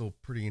is also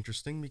pretty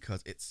interesting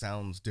because it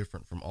sounds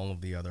different from all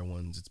of the other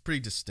ones. It's pretty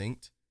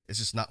distinct. It's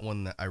just not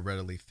one that I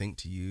readily think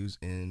to use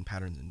in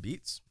patterns and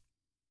beats.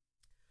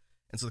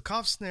 And so the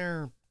cough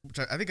snare, which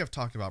I think I've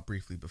talked about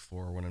briefly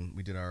before when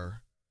we did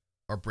our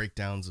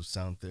breakdowns of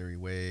sound theory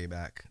way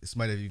back. This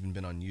might have even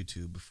been on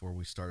YouTube before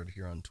we started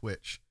here on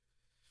Twitch.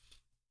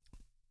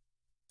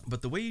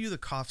 But the way you do the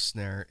cough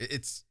snare,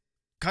 it's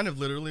kind of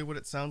literally what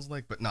it sounds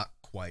like, but not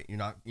quite. You're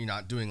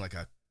not doing like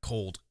I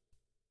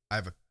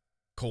have a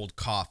cold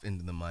cough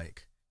into the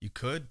mic. You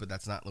could, but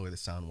that's not the way the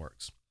sound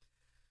works.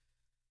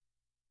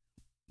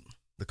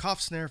 The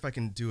cough snare, if I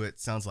can do it,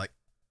 sounds like,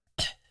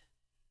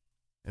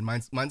 and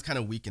mine's kind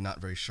of weak and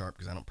not very sharp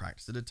because I don't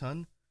practice it a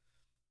ton.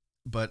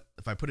 But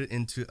if I put it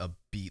into a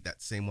beat,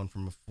 that same one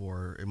from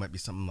before, it might be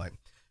something like,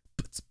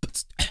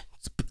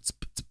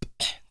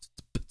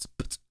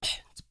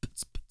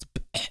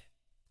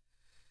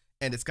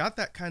 and it's got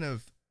that kind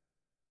of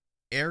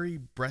airy,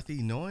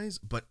 breathy noise,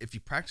 but if you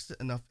practice it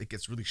enough, it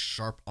gets really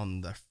sharp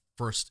on the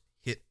first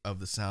hit of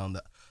the sound.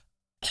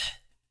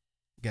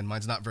 Again,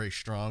 mine's not very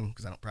strong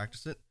because I don't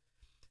practice it,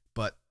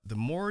 but the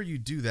more you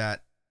do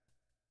that,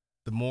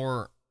 the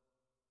more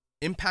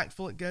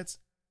impactful it gets,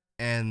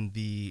 and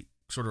the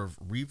sort of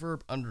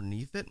reverb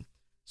underneath it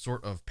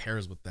sort of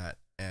pairs with that.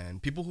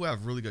 And people who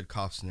have really good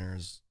cough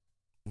snares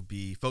would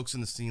be folks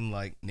in the scene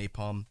like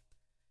Napalm,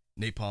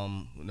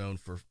 known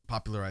for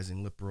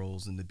popularizing lip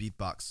rolls in the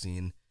beatbox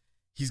scene.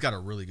 He's got a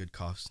really good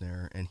cough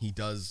snare, and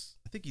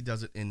I think he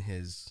does it in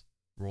his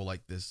Roll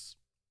Like This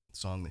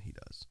song that he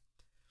does.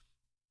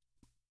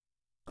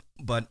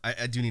 But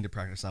I do need to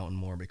practice that one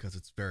more because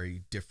it's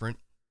very different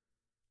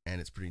and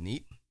it's pretty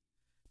neat.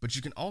 But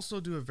you can also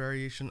do a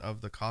variation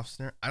of the cough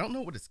snare. I don't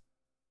know what it's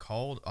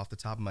called off the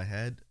top of my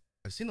head.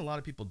 I've seen a lot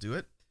of people do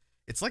it.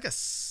 It's like a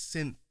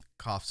synth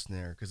cough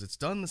snare because it's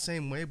done the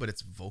same way, but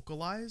it's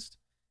vocalized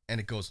and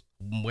it goes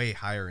way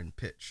higher in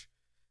pitch.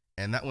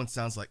 And that one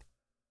sounds like,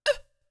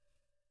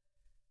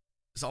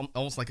 it's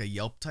almost like a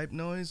yelp type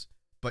noise,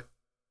 but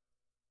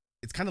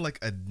it's kind of like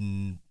a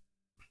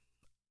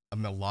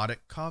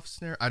melodic cough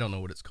snare. I don't know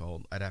what it's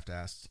called. I'd have to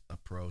ask a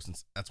pro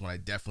since that's one I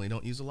definitely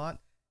don't use a lot.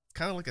 It's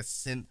kind of like a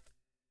synth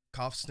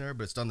cough snare,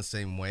 but it's done the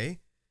same way.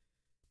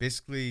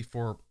 Basically,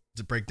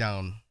 to break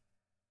down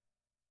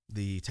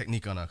the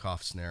technique on a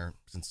cough snare,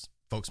 since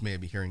folks may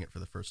be hearing it for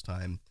the first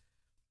time,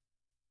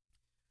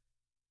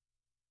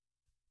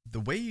 the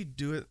way you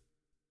do it,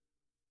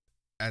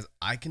 as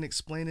I can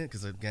explain it,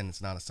 because again,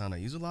 it's not a sound I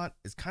use a lot,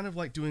 is kind of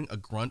like doing a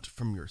grunt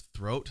from your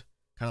throat,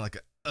 kind of like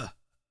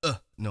a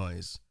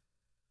noise.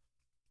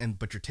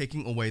 But you're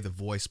taking away the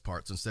voice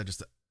parts. So instead of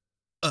just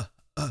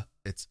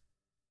it's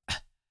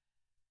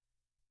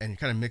and you're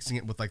kind of mixing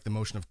it with like the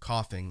motion of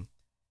coughing.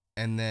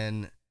 And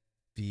then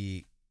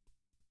the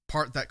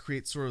part that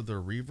creates sort of the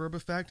reverb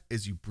effect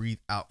is you breathe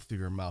out through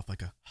your mouth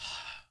like a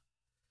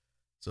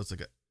so it's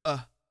like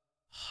a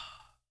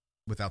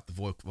without the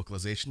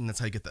vocalization. And that's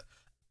how you get the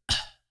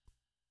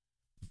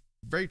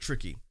very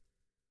tricky.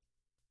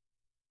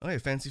 Oh, hey,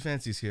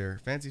 Fancy's here.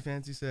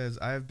 Fancy says,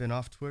 I have been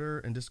off Twitter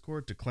and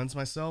Discord to cleanse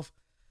myself.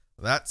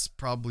 That's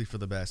probably for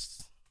the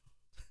best.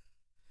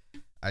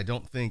 I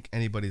don't think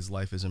anybody's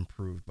life is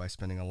improved by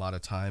spending a lot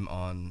of time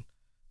on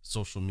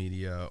social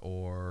media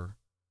or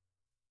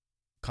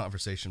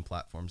conversation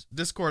platforms.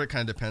 Discord, it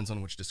kind of depends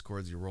on which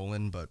Discords you roll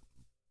in, but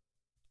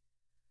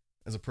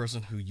as a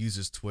person who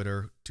uses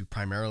Twitter to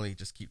primarily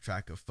just keep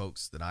track of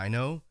folks that I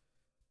know,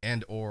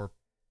 and or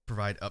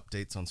provide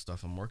updates on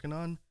stuff I'm working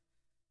on.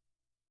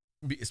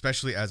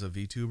 Especially as a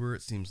VTuber,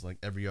 it seems like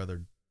every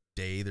other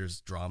day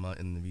there's drama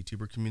in the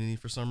VTuber community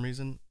for some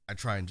reason. I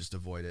try and just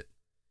avoid it.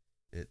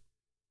 It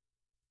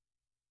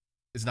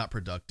is not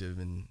productive,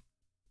 and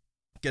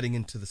getting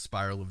into the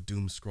spiral of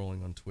doom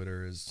scrolling on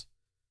Twitter is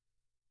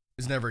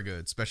never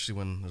good, especially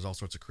when there's all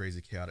sorts of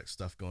crazy chaotic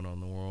stuff going on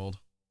in the world.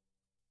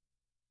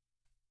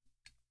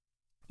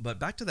 But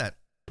back to that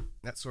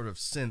sort of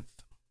synth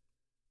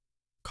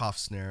cough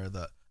snare,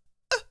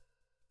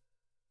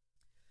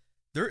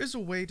 there is a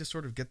way to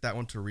sort of get that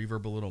one to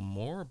reverb a little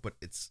more, but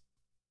it's,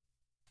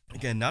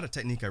 again, not a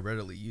technique I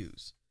readily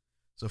use.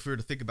 So if we were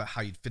to think about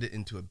how you'd fit it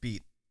into a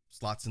beat,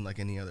 slots in like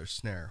any other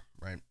snare,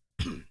 right?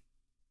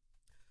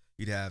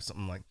 You'd have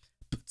something like,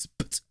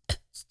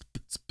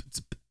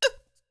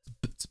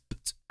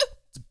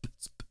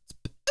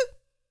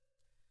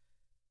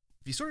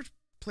 if you sort of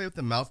play with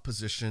the mouth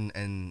position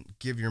and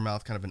give your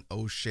mouth kind of an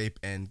O shape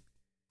and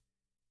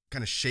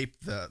kind of shape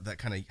that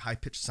kind of high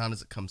pitched sound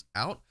as it comes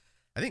out,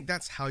 I think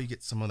that's how you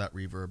get some of that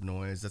reverb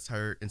noise. That's how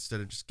you're,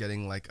 instead of just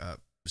getting like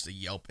just a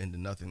yelp into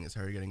nothing, that's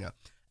how you're getting a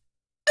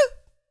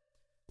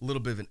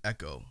little bit of an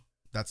echo.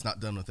 That's not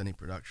done with any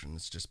production.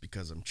 It's just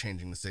because I'm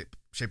changing the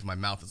shape of my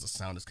mouth as the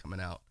sound is coming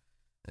out.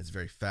 It's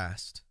very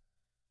fast.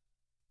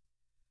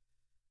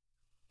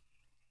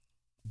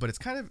 But it's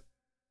kind of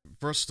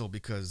versatile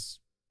because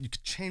you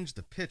could change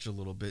the pitch a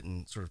little bit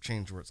and sort of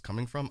change where it's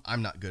coming from.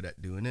 I'm not good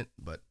at doing it,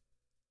 but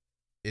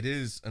it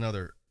is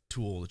another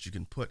tool that you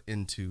can put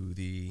into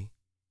the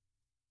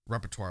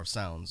repertoire of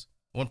sounds.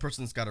 One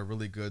person that's got a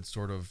really good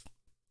sort of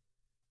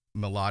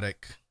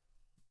melodic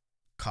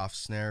cough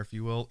snare, if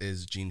you will,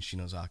 is Jin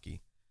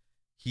Shinozaki.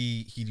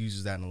 He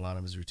uses that in a lot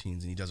of his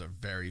routines, and he does it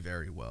very,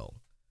 very well.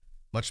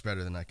 Much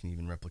better than I can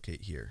even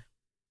replicate here.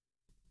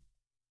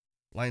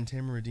 Lion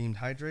Tamer redeemed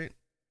Hydrate.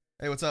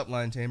 Hey, what's up,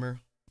 Lion Tamer?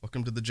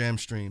 Welcome to the jam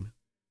stream.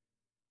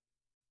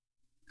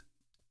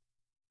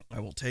 I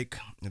will take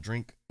a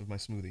drink of my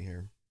smoothie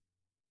here.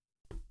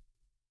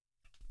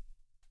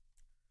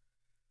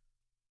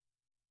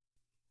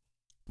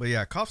 But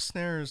yeah, cough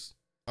snares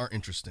are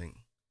interesting.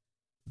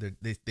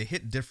 They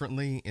hit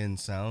differently in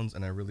sounds,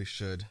 and I really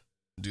should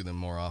do them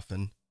more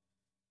often.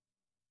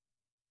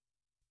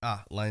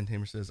 Lion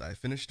Tamer says, I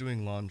finished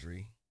doing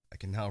laundry. I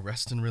can now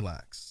rest and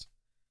relax.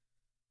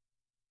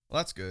 Well,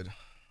 that's good.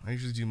 I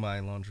usually do my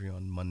laundry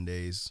on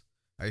Mondays.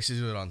 I used to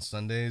do it on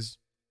Sundays,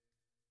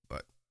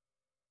 but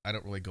I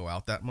don't really go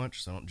out that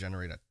much, so I don't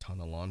generate a ton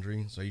of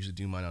laundry. So I usually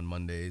do mine on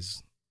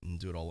Mondays and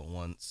do it all at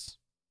once.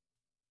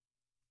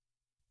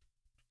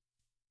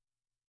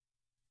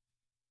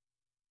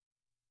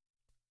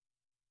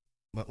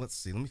 But let's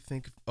see, let me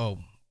think. Oh,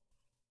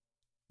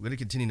 we're going to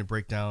continue to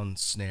break down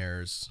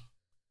snares.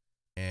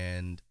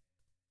 And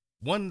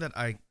one that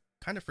I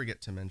kind of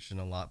forget to mention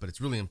a lot, but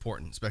it's really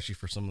important, especially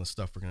for some of the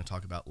stuff we're going to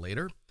talk about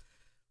later.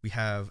 We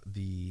have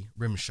the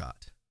rim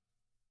shot,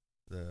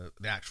 the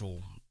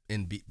actual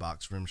in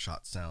Beatbox rim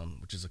shot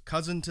sound, which is a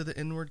cousin to the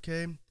inward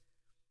K.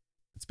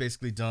 It's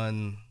basically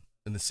done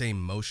in the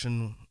same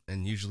motion,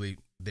 and usually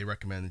they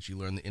recommend that you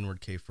learn the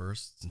inward K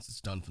first, since it's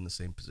done from the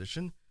same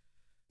position.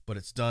 But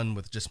it's done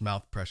with just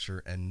mouth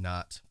pressure and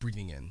not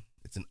breathing in.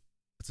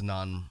 It's a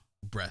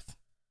non-breath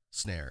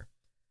snare.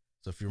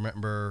 So if you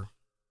remember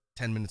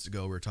 10 minutes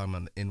ago, we were talking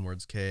about the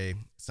inwards K. It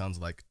sounds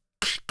like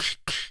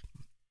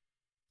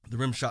the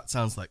rim shot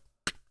sounds like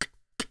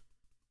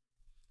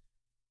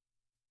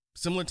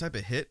similar type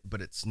of hit,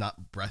 but it's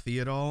not breathy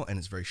at all, and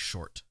it's very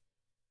short.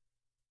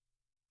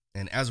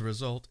 And as a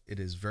result, it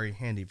is very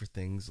handy for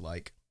things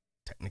like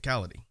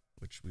technicality,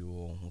 which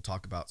we'll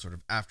talk about sort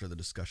of after the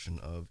discussion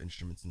of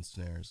instruments and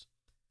snares.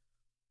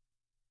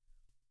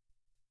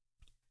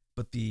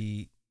 But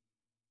the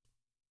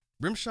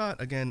rim shot,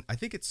 again, I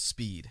think its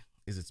speed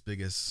is its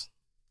biggest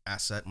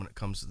asset when it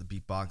comes to the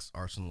Beatbox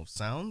arsenal of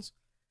sounds.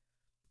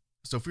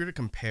 So if we were to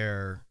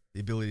compare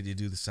the ability to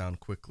do the sound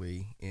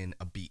quickly in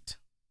a beat,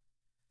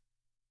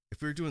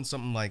 if we were doing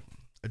something like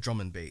a drum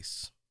and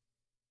bass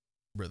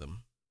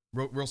rhythm,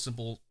 real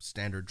simple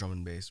standard drum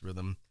and bass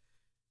rhythm,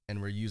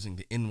 and we're using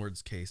the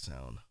inwards K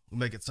sound, we'll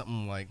make it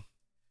something like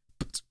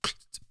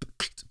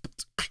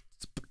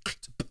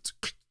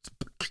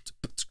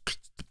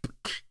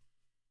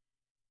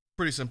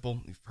pretty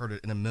simple. You've heard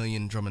it in a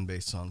million drum and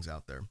bass songs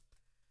out there.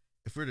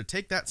 If we were to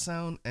take that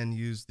sound and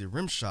use the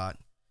rim shot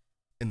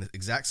in the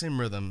exact same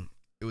rhythm,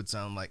 it would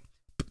sound like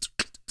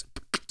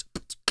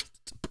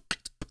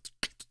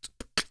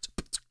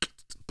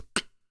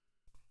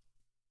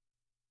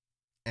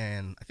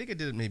and I think I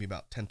did it maybe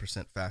about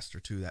 10% faster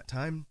too that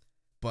time.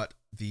 But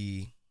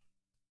the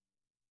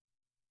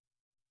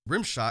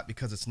rim shot,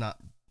 because it's not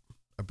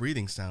a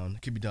breathing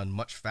sound, could be done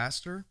much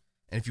faster.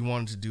 And if you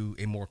wanted to do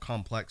a more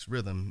complex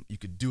rhythm, you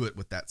could do it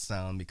with that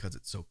sound because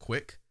it's so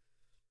quick.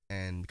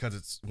 And because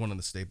it's one of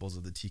the staples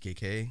of the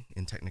TKK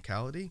in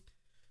technicality,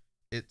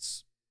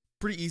 it's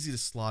pretty easy to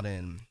slot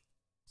in.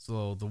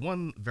 So the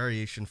one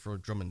variation for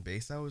drum and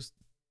bass I was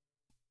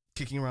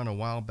kicking around a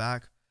while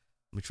back,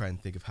 let me try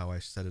and think of how I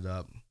set it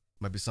up.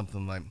 Might be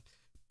something like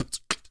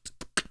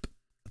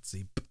Let's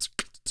see.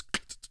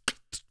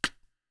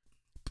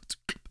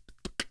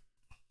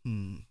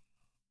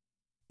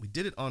 We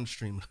did it on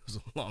stream. It was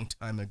a long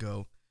time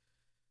ago.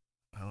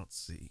 Let's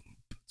see.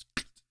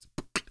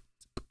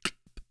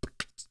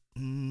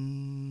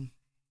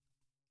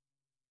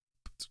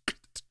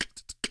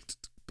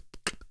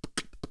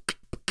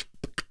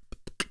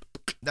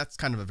 That's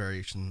kind of a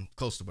variation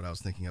close to what I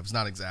was thinking of. It's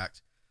not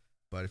exact,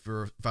 but if I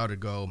were to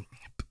go,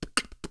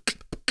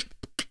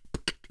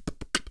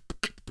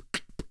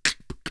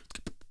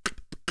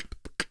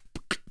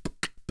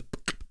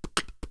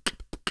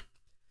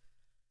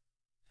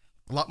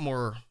 a lot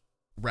more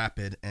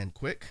rapid and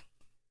quick,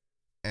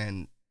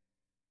 and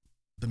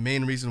the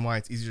main reason why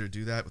it's easier to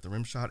do that with the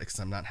rim shot is because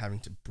I'm not having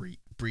to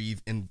breathe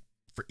in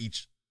for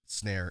each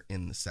snare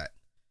in the set.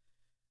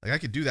 Like I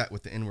could do that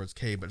with the inwards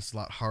K, but it's a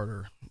lot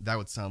harder. That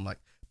would sound like,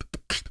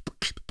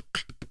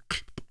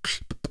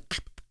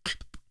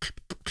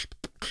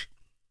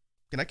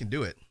 and I can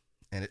do it,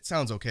 and it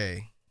sounds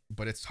okay,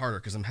 but it's harder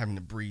because I'm having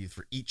to breathe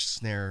for each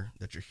snare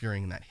that you're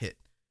hearing in that hit,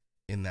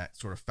 in that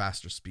sort of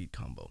faster speed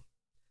combo.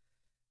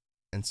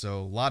 And so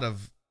a lot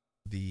of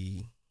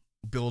the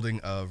building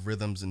of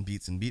rhythms and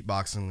beats and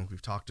beatboxing, like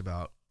we've talked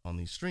about on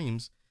these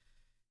streams,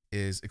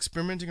 is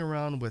experimenting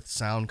around with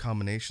sound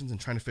combinations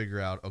and trying to figure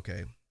out,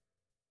 okay,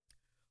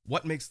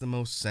 what makes the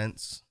most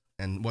sense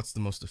and what's the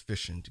most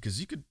efficient? Because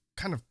you could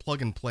kind of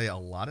plug and play a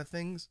lot of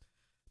things,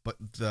 but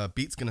the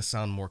beat's going to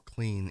sound more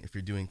clean if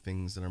you're doing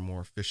things that are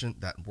more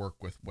efficient, that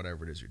work with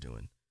whatever it is you're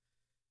doing.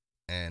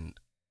 And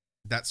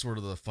that's sort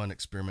of the fun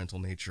experimental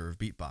nature of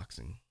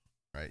beatboxing,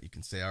 right? You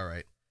can say, all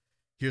right,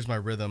 here's my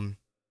rhythm.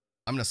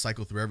 I'm going to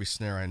cycle through every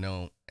snare I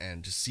know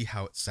and just see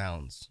how it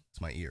sounds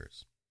to my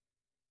ears.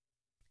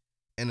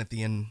 And at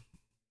the end,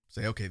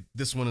 say, okay,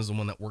 this one is the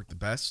one that worked the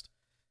best.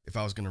 If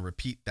I was going to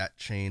repeat that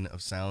chain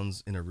of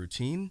sounds in a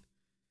routine,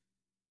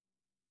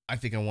 I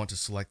think I want to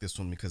select this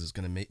one because it's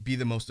going to be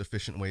the most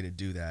efficient way to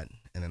do that.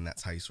 And then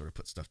that's how you sort of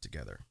put stuff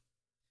together.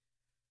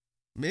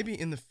 Maybe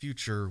in the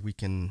future, we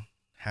can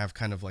have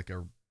kind of like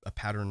a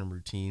pattern and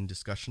routine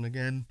discussion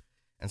again,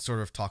 and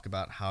sort of talk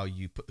about how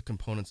you put the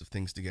components of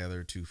things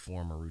together to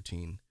form a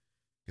routine.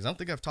 Because I don't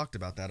think I've talked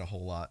about that a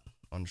whole lot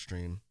on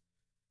stream.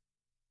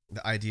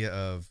 The idea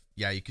of,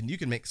 yeah, you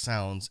can make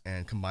sounds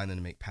and combine them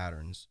to make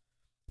patterns.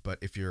 But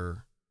if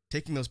you're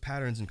taking those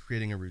patterns and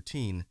creating a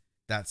routine,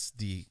 that's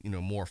the,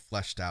 more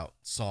fleshed out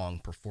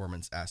song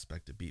performance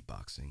aspect of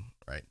beatboxing,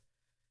 right?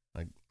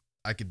 Like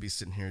I could be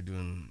sitting here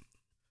doing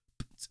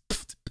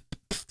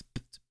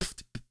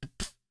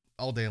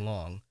all day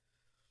long,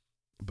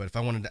 but if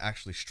I wanted to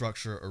actually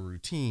structure a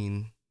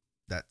routine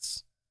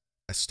that's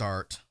a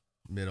start,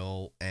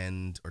 middle,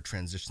 end, or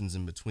transitions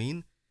in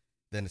between,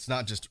 then it's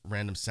not just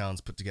random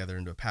sounds put together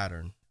into a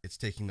pattern. It's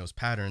taking those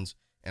patterns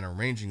and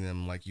arranging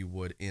them like you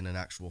would in an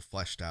actual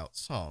fleshed out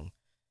song.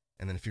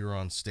 And then if you're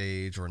on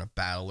stage or in a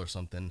battle or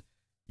something,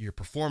 you're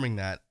performing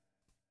that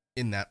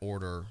in that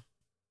order,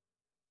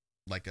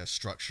 like a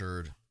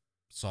structured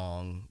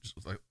song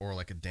or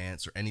like a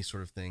dance or any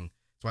sort of thing.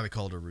 That's why they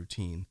call it a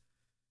routine.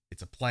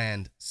 It's a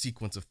planned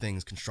sequence of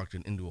things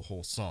constructed into a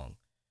whole song.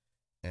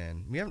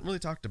 And we haven't really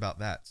talked about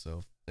that.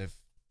 So if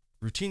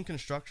routine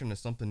construction is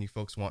something you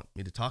folks want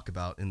me to talk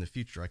about in the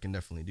future, I can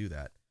definitely do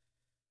that.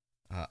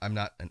 I'm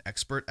not an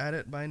expert at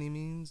it by any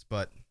means,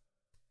 but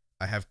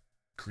I have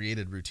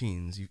created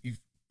routines. You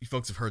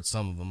folks have heard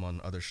some of them on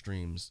other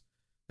streams.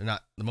 They're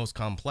not the most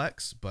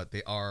complex, but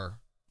they are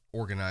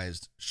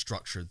organized,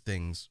 structured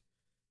things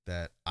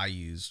that I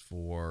use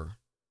for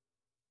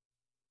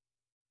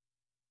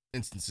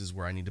instances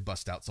where I need to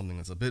bust out something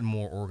that's a bit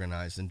more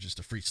organized than just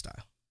a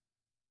freestyle.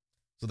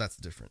 So that's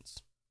the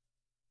difference.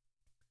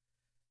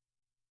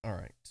 All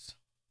right.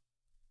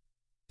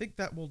 I think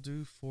that will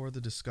do for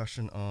the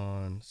discussion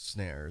on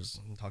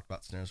snares. We talked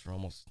about snares for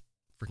almost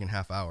freaking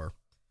half hour.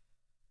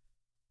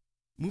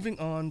 Moving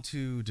on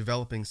to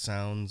developing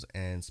sounds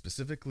and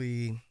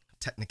specifically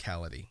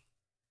technicality.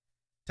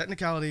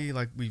 Technicality,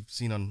 like we've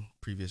seen on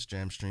previous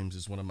jam streams,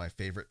 is one of my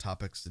favorite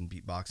topics in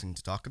beatboxing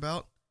to talk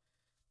about.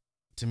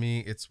 To me,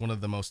 it's one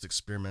of the most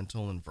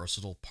experimental and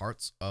versatile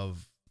parts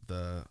of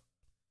the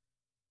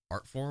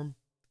art form,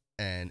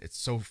 and it's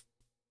so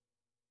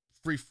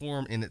free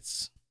form in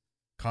its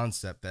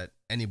concept that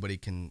anybody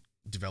can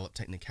develop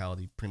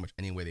technicality pretty much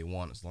any way they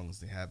want as long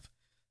as they have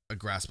a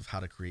grasp of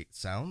how to create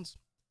sounds.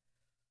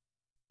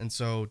 And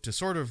so to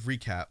sort of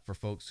recap for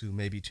folks who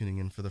may be tuning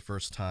in for the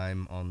first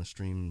time on the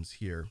streams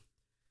here,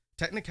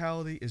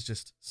 technicality is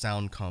just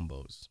sound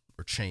combos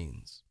or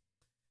chains.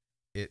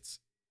 It's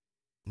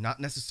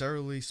not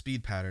necessarily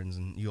speed patterns,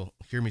 and you'll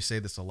hear me say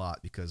this a lot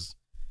because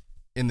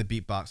in the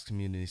beatbox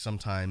community,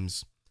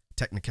 sometimes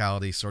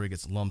technicality sort of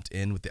gets lumped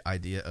in with the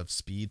idea of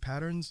speed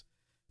patterns,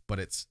 but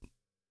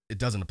it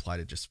doesn't apply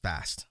to just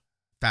fast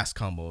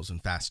combos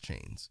and fast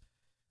chains.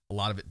 A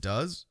lot of it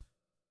does,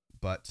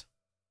 but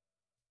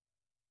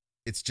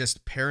it's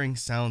just pairing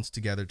sounds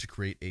together to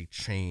create a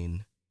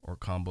chain or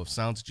combo of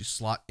sounds that you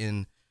slot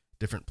in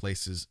different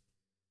places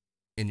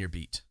in your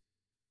beat.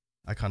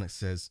 Iconic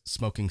says,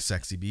 smoking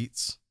sexy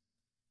beats.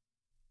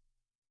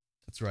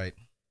 That's right.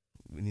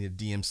 we need a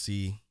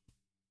DMC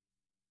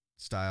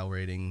style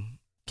rating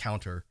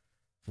counter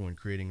for when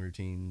creating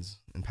routines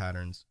and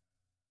patterns.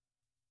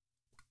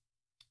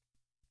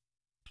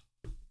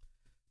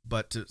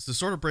 But to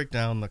sort of break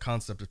down the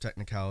concept of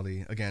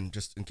technicality, again,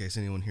 just in case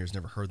anyone here has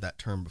never heard that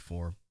term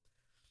before,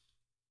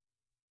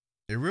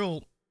 a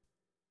real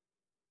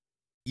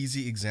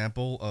easy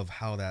example of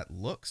how that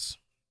looks,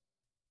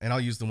 and I'll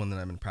use the one that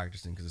I've been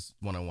practicing because it's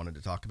one I wanted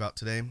to talk about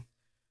today.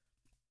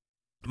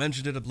 I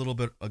mentioned it a little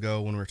bit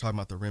ago when we were talking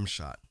about the rim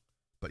shot,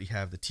 but you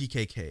have the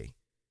TKK,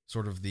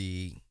 sort of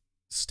the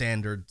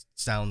standard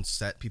sound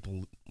set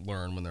people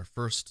learn when they're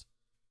first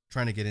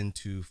trying to get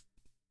into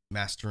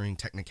mastering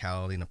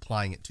technicality and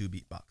applying it to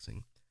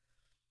beatboxing.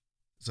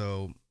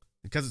 So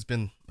because it's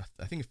been,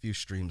 I think, a few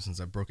streams since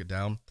I broke it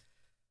down,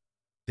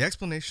 the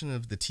explanation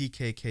of the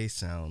TKK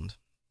sound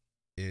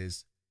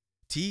is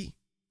T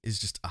is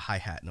just a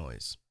hi-hat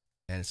noise,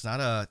 and it's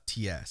not a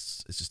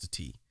TS, it's just a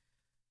T.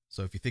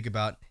 So if you think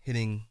about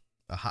hitting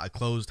a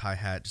closed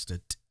hi-hat, just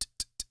a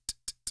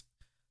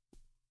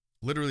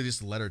literally just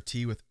the letter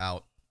T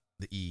without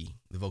the E,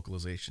 the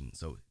vocalization.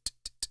 So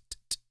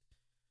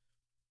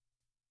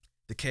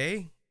the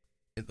K,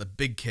 the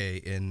big K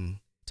in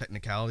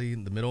technicality,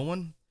 the middle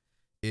one,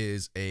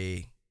 is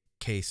a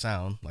K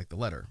sound, like the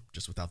letter,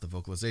 just without the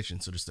vocalization.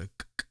 So just a.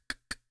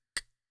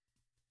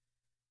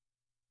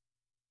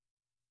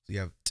 So you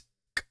have.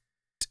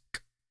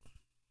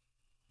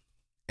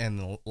 And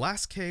the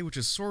last K, which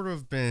has sort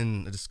of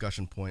been a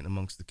discussion point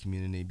amongst the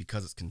community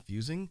because it's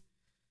confusing,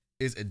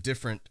 is a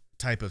different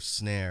type of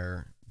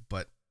snare,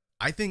 but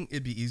I think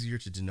it'd be easier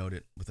to denote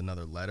it with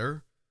another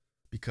letter,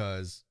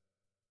 because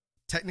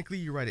technically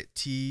you write it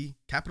T,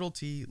 capital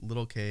T,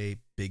 little k,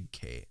 big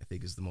K, I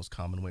think is the most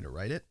common way to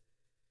write it,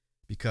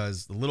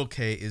 because the little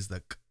k is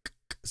the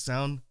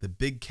sound, the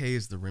big K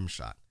is the rim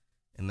shot,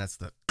 and that's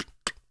the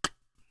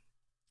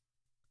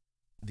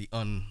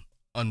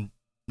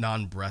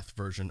non-breath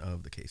version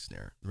of the K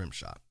snare, the rim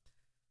shot.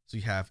 So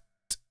you have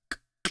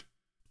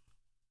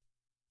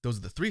those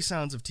are the three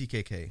sounds of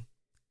TKK.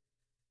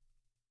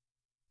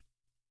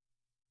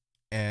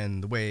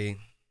 And the way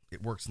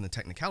it works in the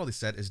technicality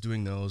set is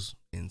doing those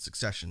in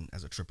succession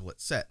as a triplet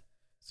set.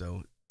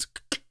 So,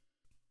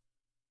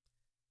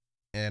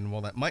 and while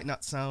that might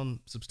not sound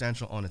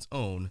substantial on its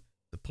own,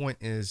 the point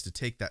is to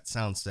take that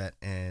sound set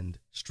and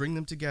string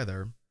them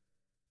together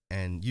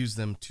and use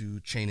them to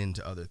chain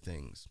into other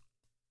things.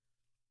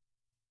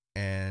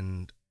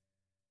 And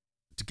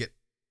to get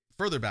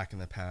further back in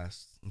the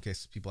past, in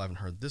case people haven't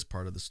heard this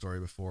part of the story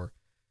before,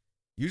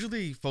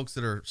 usually folks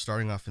that are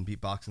starting off in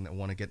beatboxing that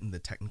want to get into the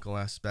technical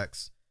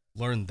aspects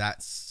learn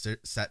that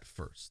set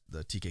first,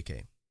 the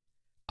TKK.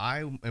 I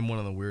am one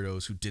of the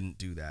weirdos who didn't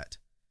do that.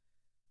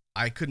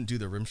 I couldn't do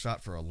the rim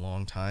shot for a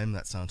long time.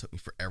 That sound took me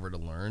forever to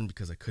learn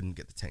because I couldn't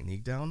get the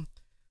technique down.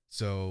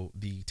 So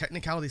the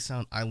technicality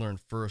sound I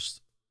learned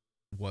first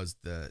was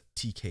the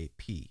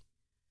TKP,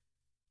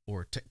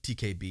 or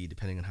TKB,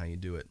 depending on how you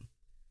do it.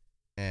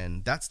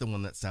 And that's the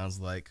one that sounds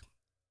like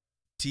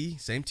T,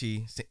 same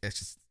T, it's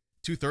just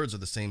 2/3 are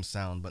the same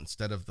sound, but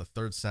instead of the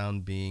third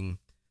sound being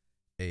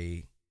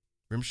a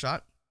rim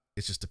shot,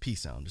 it's just a P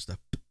sound, just a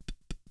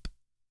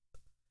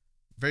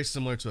very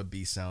similar to a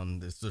B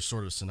sound. They're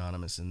sort of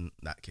synonymous in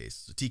that case.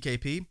 So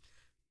TKP,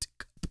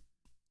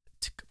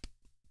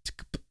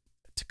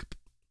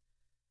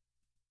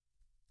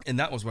 and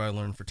that was what I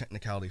learned for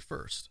technicality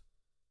first.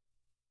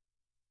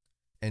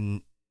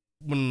 And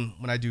when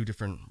I do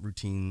different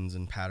routines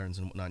and patterns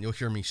and whatnot, you'll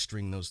hear me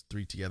string those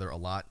three together a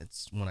lot.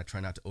 It's one I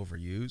try not to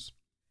overuse.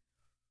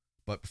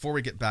 But before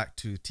we get back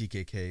to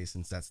TKK,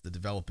 since that's the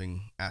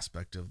developing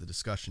aspect of the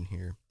discussion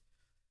here,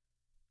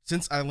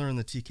 since I learned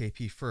the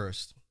TKP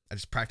first, I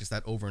just practice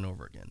that over and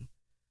over again.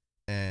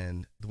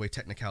 And the way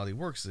technicality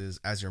works is,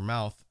 as your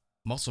mouth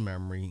muscle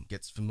memory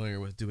gets familiar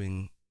with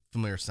doing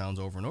familiar sounds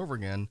over and over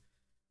again,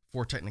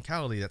 for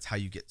technicality, that's how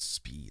you get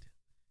speed.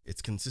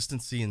 It's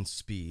consistency and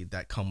speed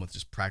that come with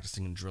just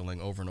practicing and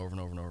drilling over and over and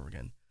over and over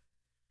again.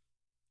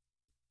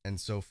 And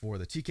so for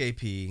the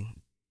TKP,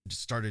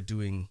 just started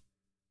doing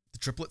the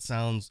triplet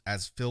sounds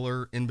as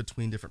filler in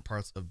between different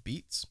parts of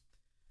beats.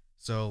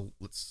 So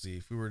let's see,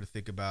 if we were to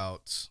think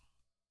about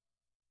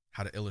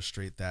how to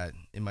illustrate that,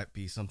 it might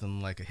be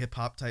something like a hip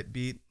hop type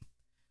beat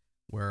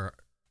where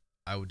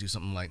I would do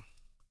something like,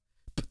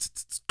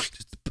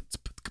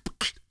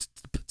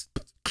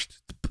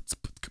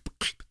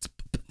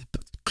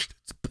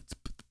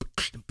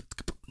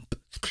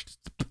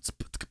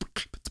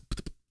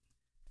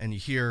 and you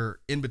hear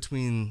in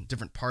between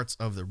different parts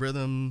of the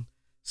rhythm,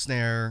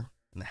 snare,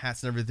 and the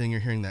hats and everything, you're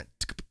hearing that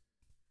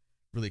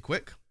really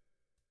quick.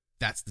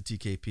 That's the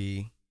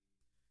TKP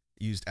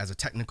used as a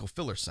technical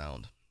filler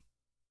sound.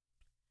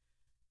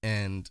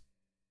 And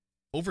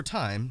over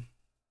time,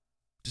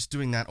 just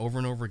doing that over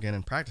and over again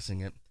and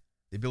practicing it,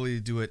 the ability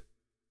to do it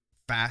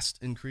fast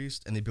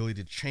increased, and the ability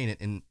to chain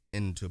it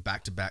into a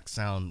back-to-back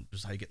sound,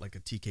 just how you get like a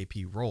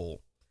TKP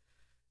roll.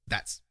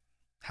 That's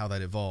how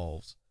that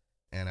evolves.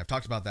 And I've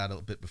talked about that a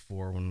little bit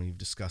before when we've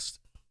discussed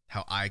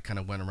how I kind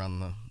of went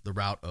around the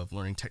route of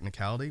learning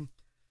technicality.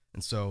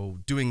 And so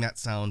doing that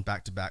sound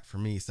back to back for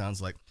me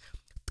sounds like,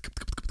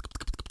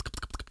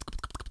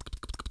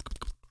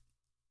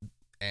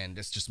 and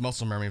it's just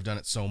muscle memory. I've done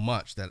it so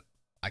much that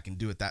I can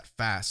do it that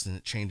fast, and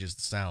it changes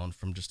the sound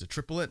from just a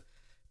triplet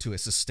to a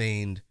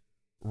sustained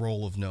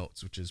roll of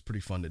notes, which is pretty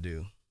fun to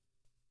do.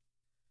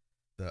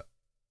 The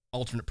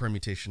alternate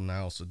permutation I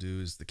also do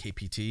is the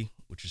KPT,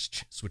 which is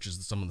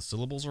switches some of the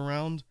syllables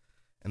around,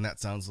 and that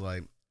sounds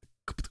like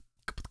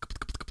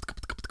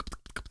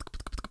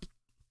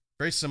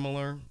very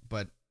similar,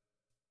 but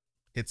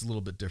it's a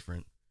little bit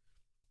different.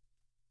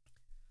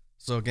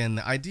 So again,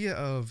 the idea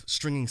of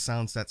stringing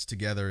sound sets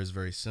together is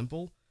very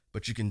simple,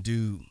 but you can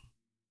do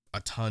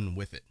a ton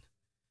with it.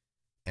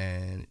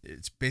 And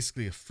it's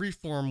basically a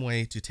free-form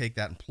way to take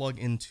that and plug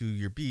into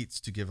your beats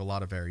to give a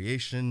lot of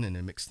variation and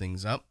to mix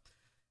things up,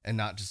 and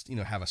not just,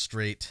 have a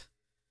straight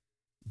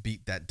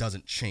beat that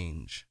doesn't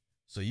change.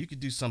 So you could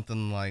do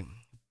something like,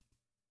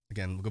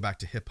 again, we'll go back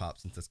to hip hop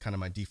since that's kind of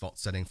my default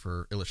setting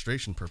for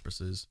illustration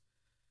purposes.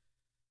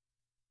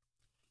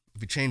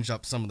 If we change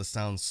up some of the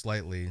sounds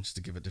slightly just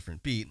to give a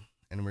different beat,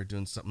 and we're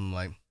doing something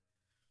like,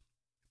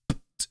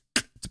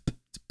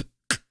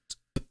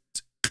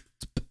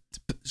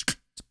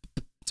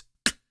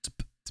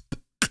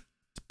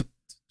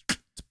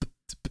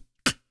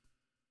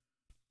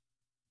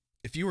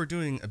 if you were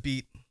doing a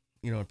beat,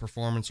 a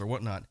performance or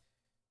whatnot,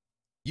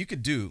 you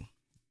could do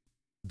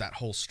that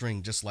whole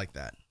string just like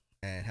that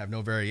and have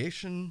no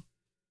variation.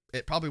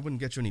 It probably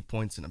wouldn't get you any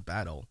points in a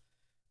battle,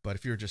 but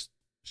if you're just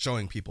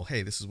showing people,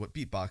 hey, this is what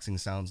beatboxing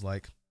sounds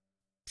like,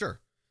 sure.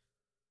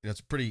 It's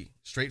a pretty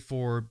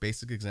straightforward,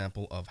 basic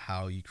example of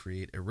how you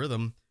create a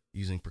rhythm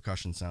using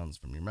percussion sounds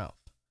from your mouth.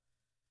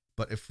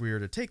 But if we were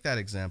to take that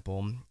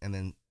example and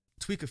then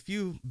tweak a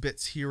few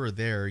bits here or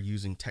there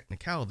using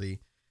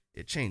technicality,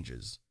 it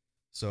changes.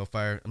 So if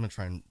I'm going to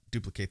try and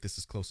duplicate this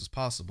as close as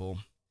possible.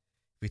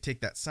 If we take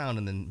that sound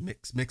and then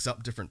mix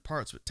up different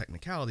parts with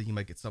technicality, you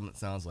might get something that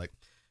sounds like,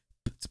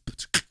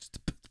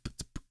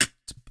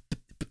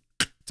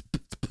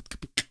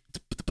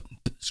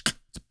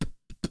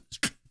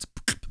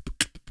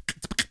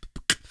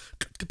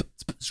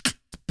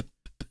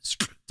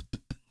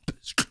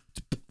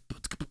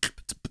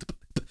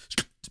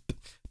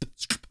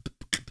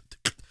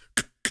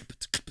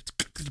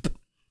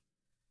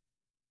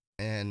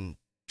 and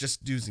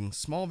just using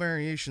small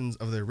variations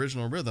of the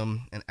original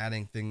rhythm and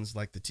adding things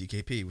like the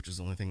TKP, which is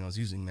the only thing I was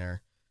using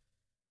there,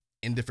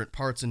 in different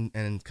parts and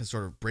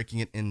sort of breaking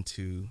it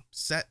into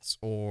sets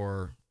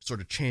or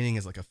sort of chaining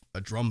as like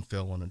a drum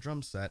fill on a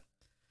drum set.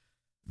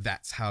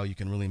 That's how you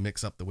can really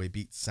mix up the way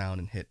beats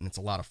sound and hit, and it's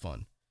a lot of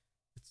fun.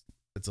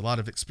 It's a lot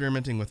of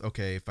experimenting with,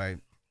 okay, if I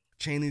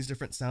chain these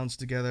different sounds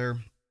together,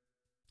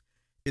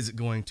 is it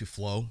going to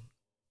flow?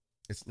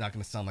 It's not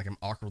going to sound like I'm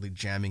awkwardly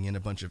jamming in a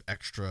bunch of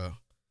extra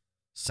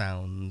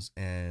sounds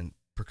and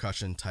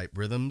percussion type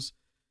rhythms.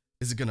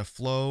 Is it going to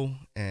flow,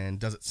 and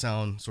does it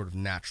sound sort of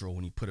natural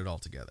when you put it all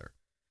together?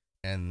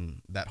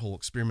 And that whole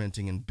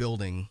experimenting and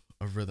building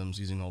of rhythms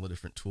using all the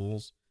different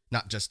tools,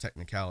 not just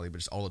technicality, but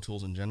just all the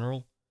tools in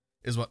general,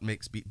 is what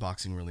makes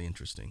beatboxing really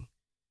interesting.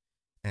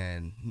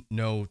 And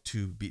no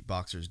two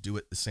beatboxers do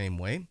it the same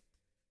way.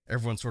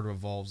 Everyone sort of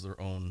evolves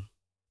their own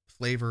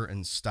flavor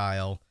and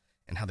style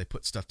and how they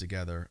put stuff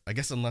together. I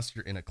guess unless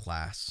you're in a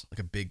class, like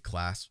a big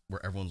class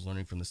where everyone's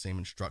learning from the same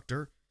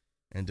instructor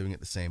and doing it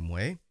the same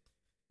way.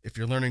 If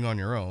you're learning on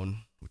your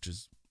own, which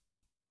is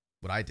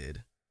what I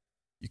did,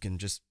 you can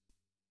just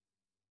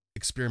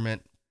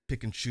experiment,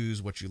 pick and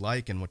choose what you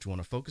like and what you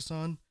want to focus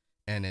on,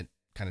 and it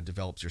kind of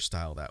develops your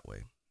style that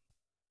way.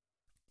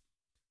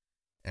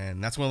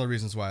 And that's one of the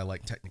reasons why I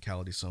like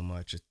technicality so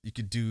much. You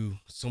could do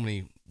so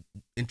many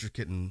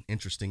intricate and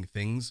interesting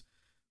things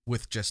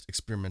with just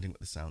experimenting with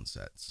the sound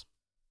sets.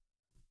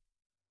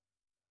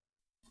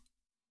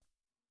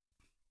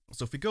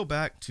 So if we go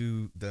back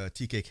to the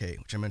TKK,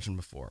 which I mentioned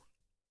before,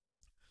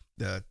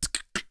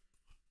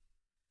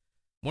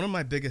 one of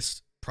my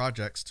biggest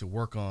projects to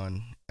work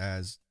on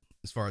as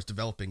far as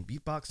developing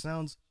beatbox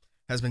sounds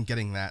has been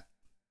getting that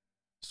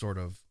sort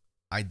of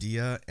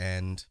idea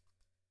and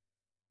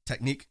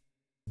technique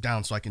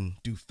down so I can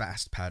do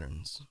fast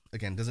patterns.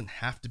 Again, it doesn't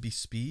have to be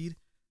speed,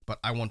 but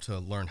I want to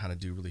learn how to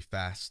do really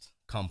fast,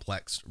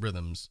 complex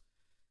rhythms.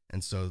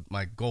 And so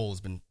my goal has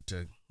been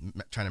to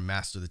try to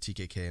master the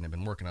TKK, and I've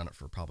been working on it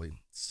for probably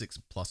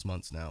 6+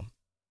 months now.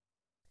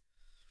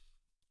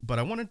 But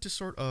I wanted to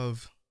sort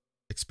of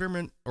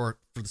experiment, or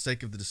for the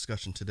sake of the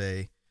discussion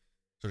today,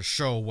 sort of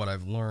show what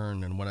I've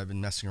learned and what I've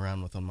been messing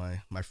around with on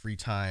my free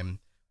time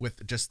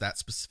with just that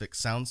specific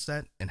sound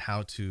set and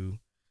how to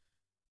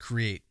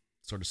create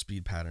sort of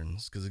speed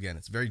patterns. Because again,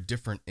 it's very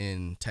different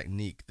in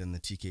technique than the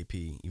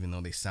TKP, even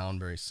though they sound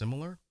very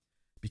similar.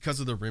 Because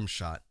of the rim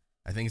shot,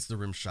 I think it's the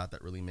rim shot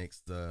that really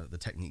makes the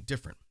technique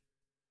different.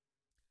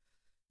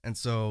 And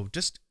so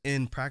just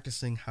in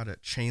practicing how to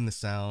chain the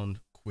sound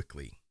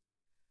quickly,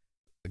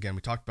 again,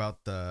 we talked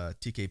about the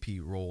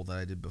TKP roll that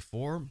I did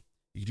before.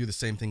 You can do the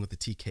same thing with the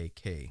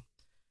TKK.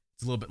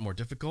 It's a little bit more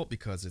difficult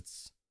because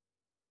it's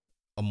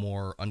a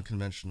more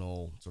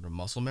unconventional sort of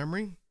muscle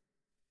memory.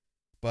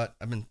 but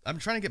I'm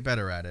trying to get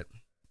better at it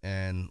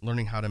and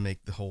learning how to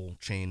make the whole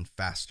chain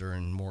faster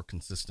and more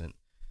consistent.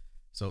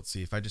 So let's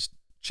see, if I just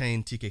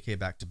chain TKK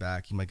back to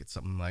back, you might get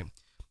something like,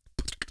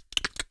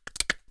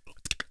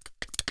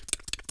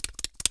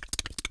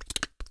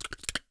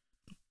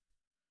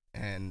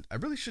 and I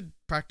really should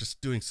practice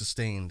doing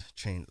sustained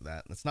chains of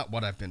that. That's not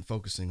what I've been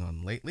focusing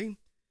on lately,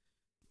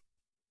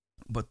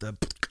 but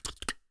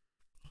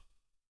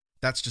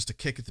that's just a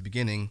kick at the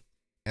beginning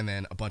and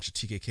then a bunch of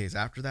TKKs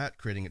after that,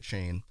 creating a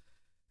chain.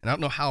 And I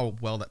don't know how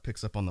well that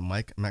picks up on the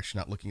mic. I'm actually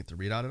not looking at the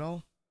readout at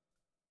all.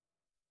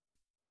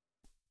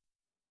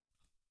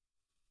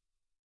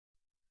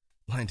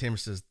 Lion Tamer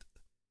says,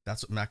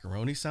 that's what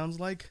macaroni sounds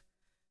like?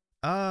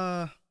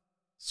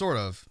 Sort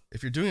of.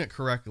 If you're doing it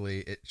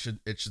correctly, it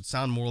should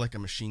sound more like a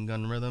machine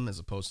gun rhythm as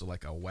opposed to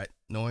like a wet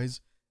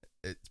noise.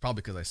 It's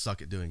probably because I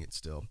suck at doing it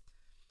still.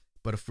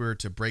 But if we were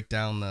to break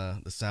down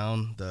the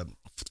sound,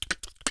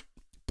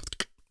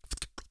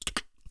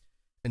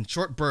 in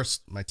short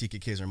bursts, my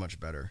TKKs are much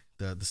better.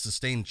 The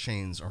sustained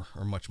chains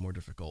are much more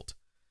difficult.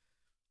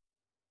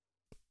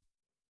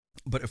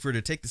 But if we were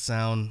to take the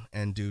sound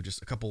and do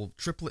just a couple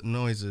triplet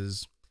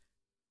noises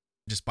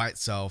just by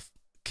itself,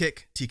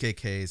 kick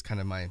TKK is kind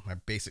of my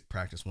basic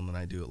practice one that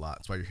I do a lot.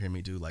 That's why you're hearing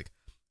me do like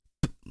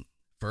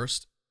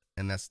first,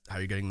 and that's how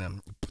you're getting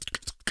them.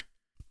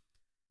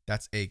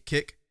 That's a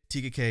kick,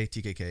 TKK,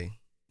 TKK.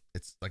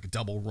 It's like a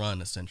double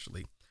run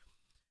essentially.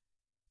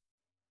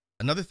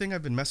 Another thing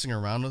I've been messing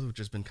around with, which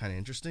has been kind of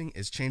interesting,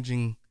 is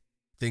changing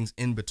things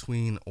in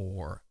between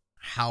or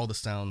how the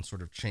sound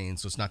sort of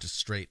chains. So it's not just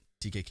straight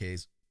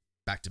TKKs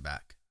back to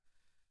back.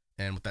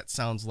 And what that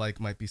sounds like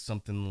might be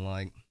something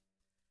like,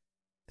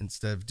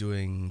 instead of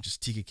doing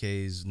just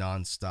TKKs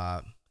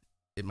nonstop,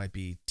 it might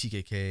be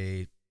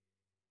TKK,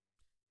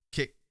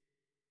 kick,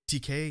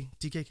 TK,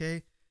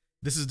 TKK.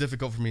 This is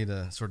difficult for me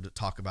to sort of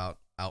talk about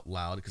out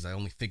loud because I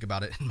only think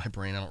about it in my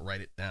brain. I don't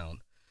write it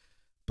down.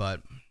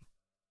 But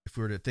if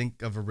we were to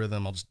think of a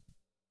rhythm, I'll just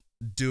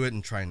do it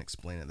and try and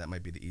explain it. That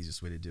might be the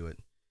easiest way to do it.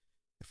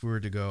 If we were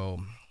to go,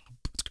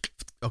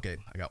 okay,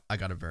 I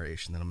got a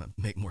variation that'll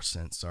make more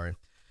sense. Sorry.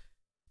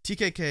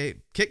 TKK,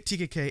 kick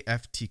TKK,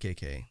 F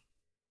TKK,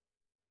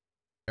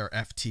 or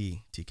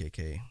FT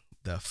TKK.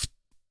 The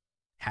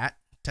hat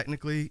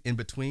technically in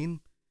between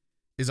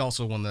is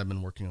also one that I've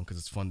been working on because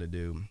it's fun to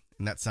do,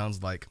 and that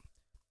sounds like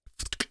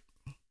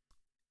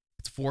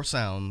it's 4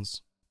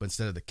 sounds, but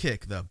instead of the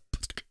kick,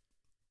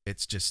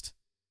 it's just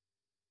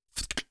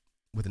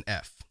with an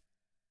F.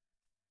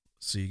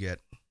 So you get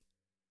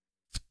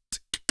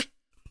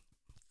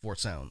 4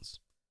 sounds.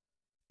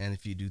 And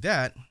if you do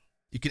that,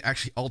 you can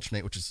actually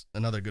alternate, which is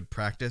another good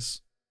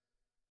practice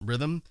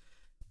rhythm.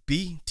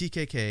 B,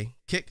 TKK,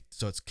 kick.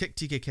 So it's kick,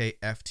 TKK,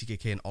 F,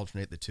 TKK, and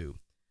alternate the 2.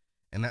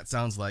 And that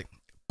sounds like,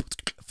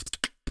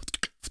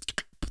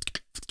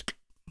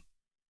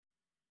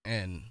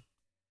 and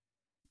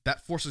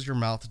that forces your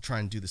mouth to try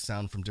and do the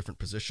sound from different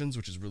positions,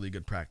 which is really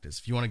good practice.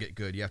 If you want to get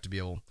good, you have to be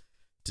able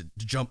to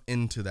jump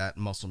into that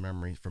muscle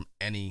memory from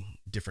any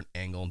different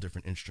angle and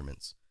different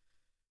instruments.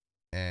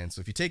 And so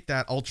if you take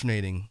that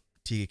alternating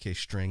TKK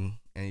string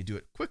and you do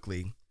it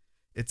quickly,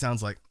 it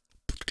sounds like,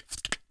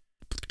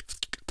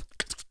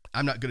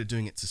 I'm not good at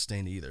doing it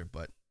sustained either,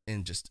 but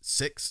in just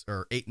 6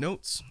 or 8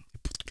 notes,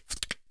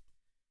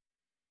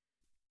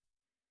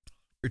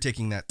 you're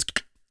taking that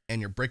and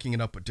you're breaking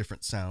it up with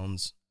different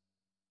sounds,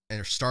 and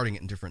you're starting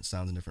it in different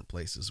sounds in different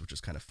places, which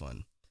is kind of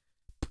fun.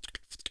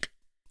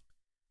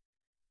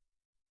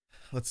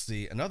 Let's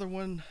see, another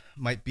one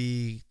might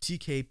be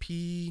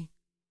TKP,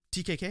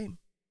 TKK.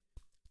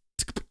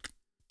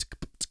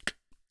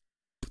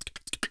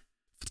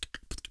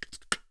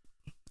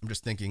 I'm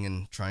just thinking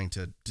and trying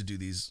to do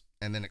these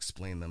and then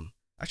explain them.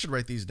 I should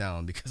write these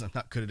down because I'm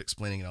not good at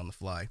explaining it on the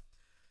fly.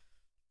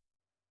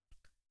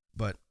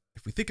 But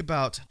if we think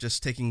about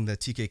just taking the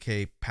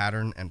TKK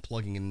pattern and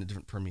plugging it into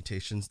different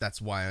permutations, that's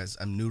why as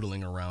I'm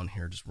noodling around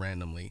here just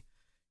randomly,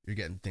 you're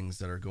getting things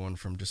that are going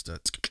from just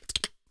a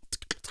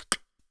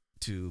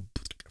to,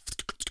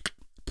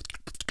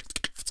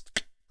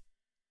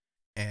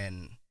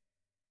 and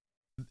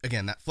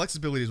again, that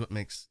flexibility is what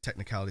makes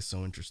technicality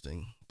so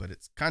interesting, but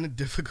it's kind of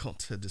difficult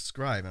to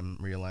describe, I'm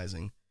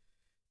realizing.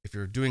 If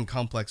you're doing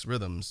complex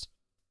rhythms,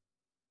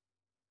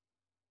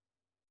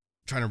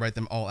 trying to write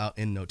them all out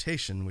in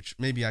notation, which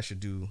maybe I should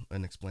do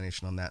an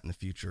explanation on that in the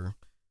future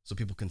so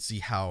people can see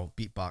how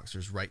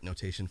beatboxers write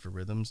notation for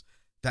rhythms.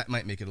 That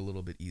might make it a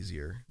little bit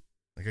easier.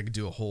 Like I could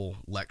do a whole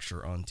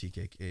lecture on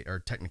TKK or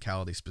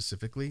technicality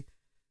specifically.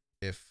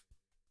 If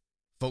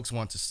folks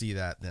want to see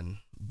that, then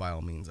by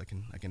all means, I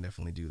can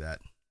definitely do that.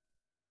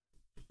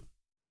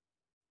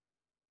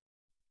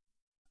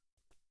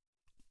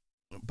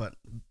 But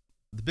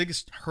the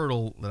biggest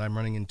hurdle that I'm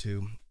running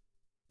into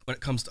when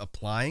it comes to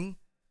applying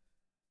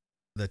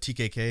the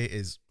TKK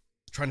is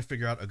trying to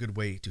figure out a good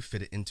way to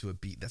fit it into a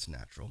beat that's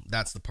natural.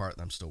 That's the part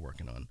that I'm still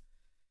working on.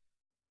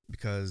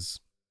 Because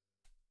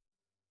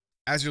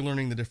as you're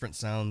learning the different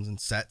sounds and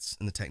sets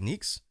and the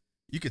techniques,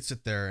 you could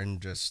sit there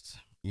and just,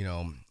 you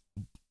know,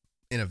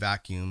 in a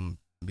vacuum,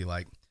 be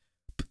like,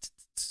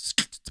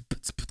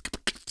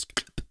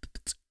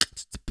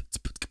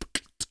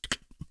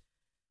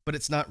 but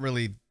it's not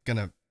really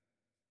gonna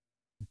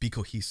be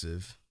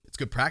cohesive. It's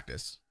good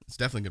practice. It's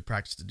definitely good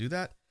practice to do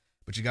that,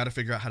 but you got to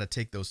figure out how to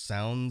take those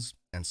sounds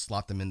and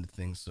slot them into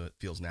things so it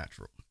feels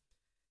natural.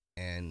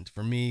 And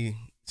for me,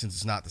 since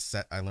it's not the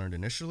set I learned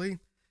initially,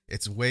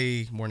 it's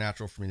way more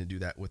natural for me to do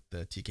that with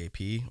the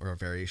TKP or a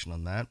variation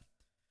on that.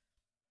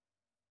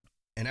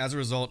 And as a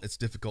result, it's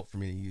difficult for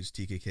me to use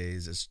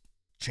TKKs as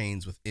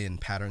chains within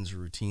patterns or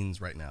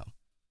routines right now.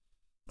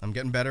 I'm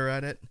getting better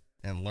at it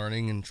and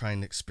learning and trying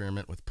to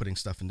experiment with putting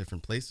stuff in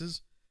different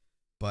places,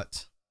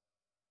 but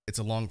it's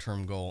a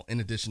long-term goal. In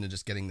addition to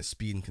just getting the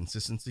speed and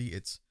consistency,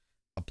 it's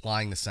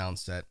applying the sound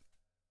set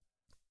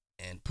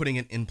and putting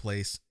it in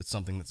place. It's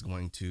something that's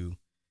going to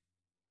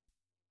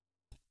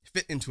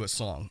fit into a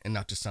song and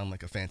not just sound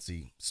like a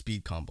fancy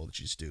speed combo that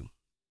you just do.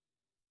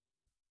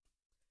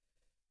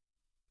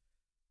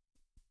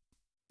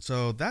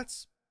 So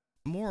that's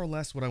more or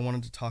less what I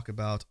wanted to talk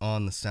about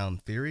on the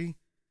sound theory.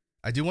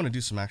 I do want to do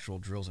some actual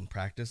drills in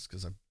practice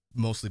because I've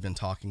mostly been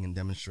talking and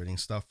demonstrating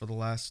stuff for the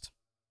last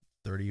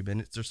 30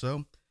 minutes or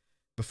so.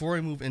 Before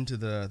I move into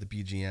the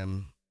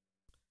BGM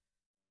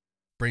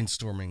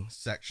brainstorming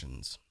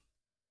sections,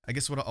 I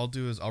guess what I'll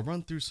do is I'll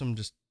run through some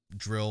just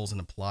drills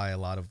and apply a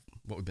lot of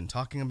what we've been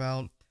talking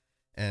about,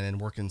 and then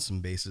work in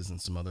some basses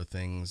and some other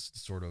things to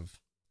sort of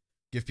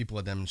give people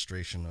a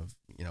demonstration of,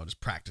 you know,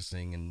 just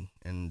practicing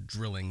and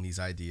drilling these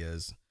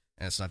ideas,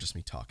 and it's not just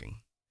me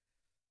talking.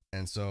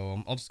 And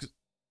so I'll just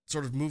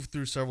sort of move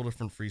through several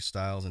different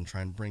freestyles and try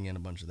and bring in a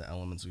bunch of the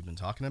elements we've been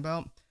talking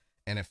about.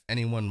 And if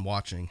anyone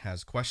watching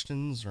has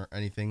questions or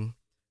anything,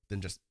 then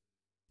just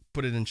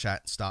put it in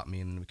chat, stop me,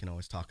 and we can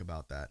always talk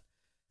about that.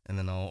 And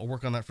then I'll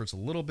work on that for just a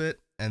little bit,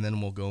 and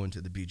then we'll go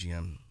into the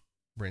BGM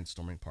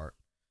brainstorming part.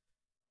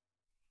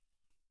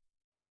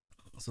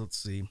 So let's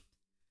see.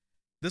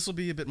 This will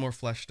be a bit more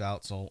fleshed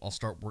out, so I'll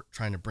start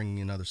trying to bring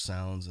in other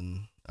sounds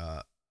and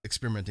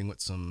experimenting with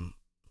some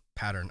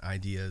pattern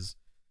ideas.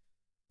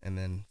 And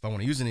then if I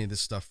want to use any of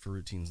this stuff for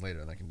routines later,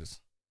 then I can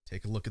just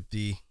take a look at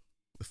the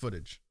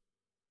footage.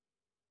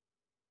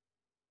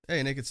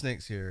 Hey, Naked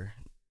Snake's here.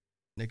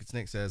 Naked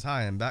Snake says,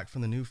 "Hi, I'm back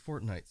from the new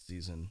Fortnite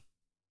season."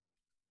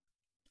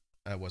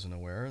 I wasn't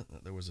aware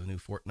that there was a new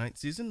Fortnite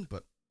season,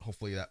 but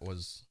hopefully that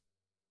was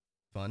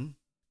fun.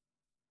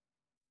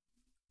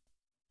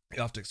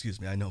 You'll have to excuse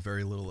me, I know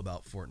very little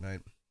about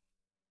Fortnite.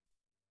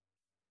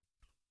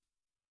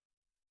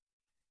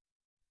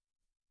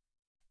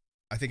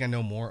 I think I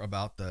know more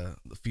about the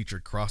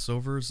featured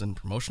crossovers and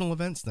promotional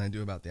events than I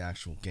do about the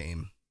actual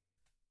game.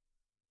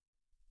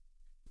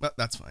 But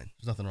that's fine.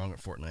 There's nothing wrong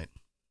with Fortnite.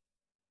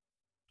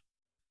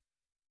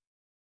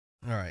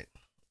 Alright.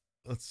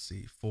 Let's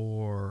see.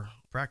 For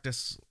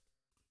practice,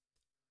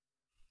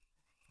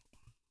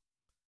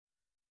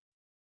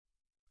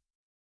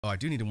 oh, I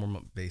do need to warm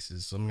up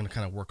basses, so I'm going to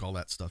kind of work all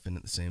that stuff in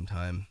at the same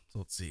time. So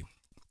let's see.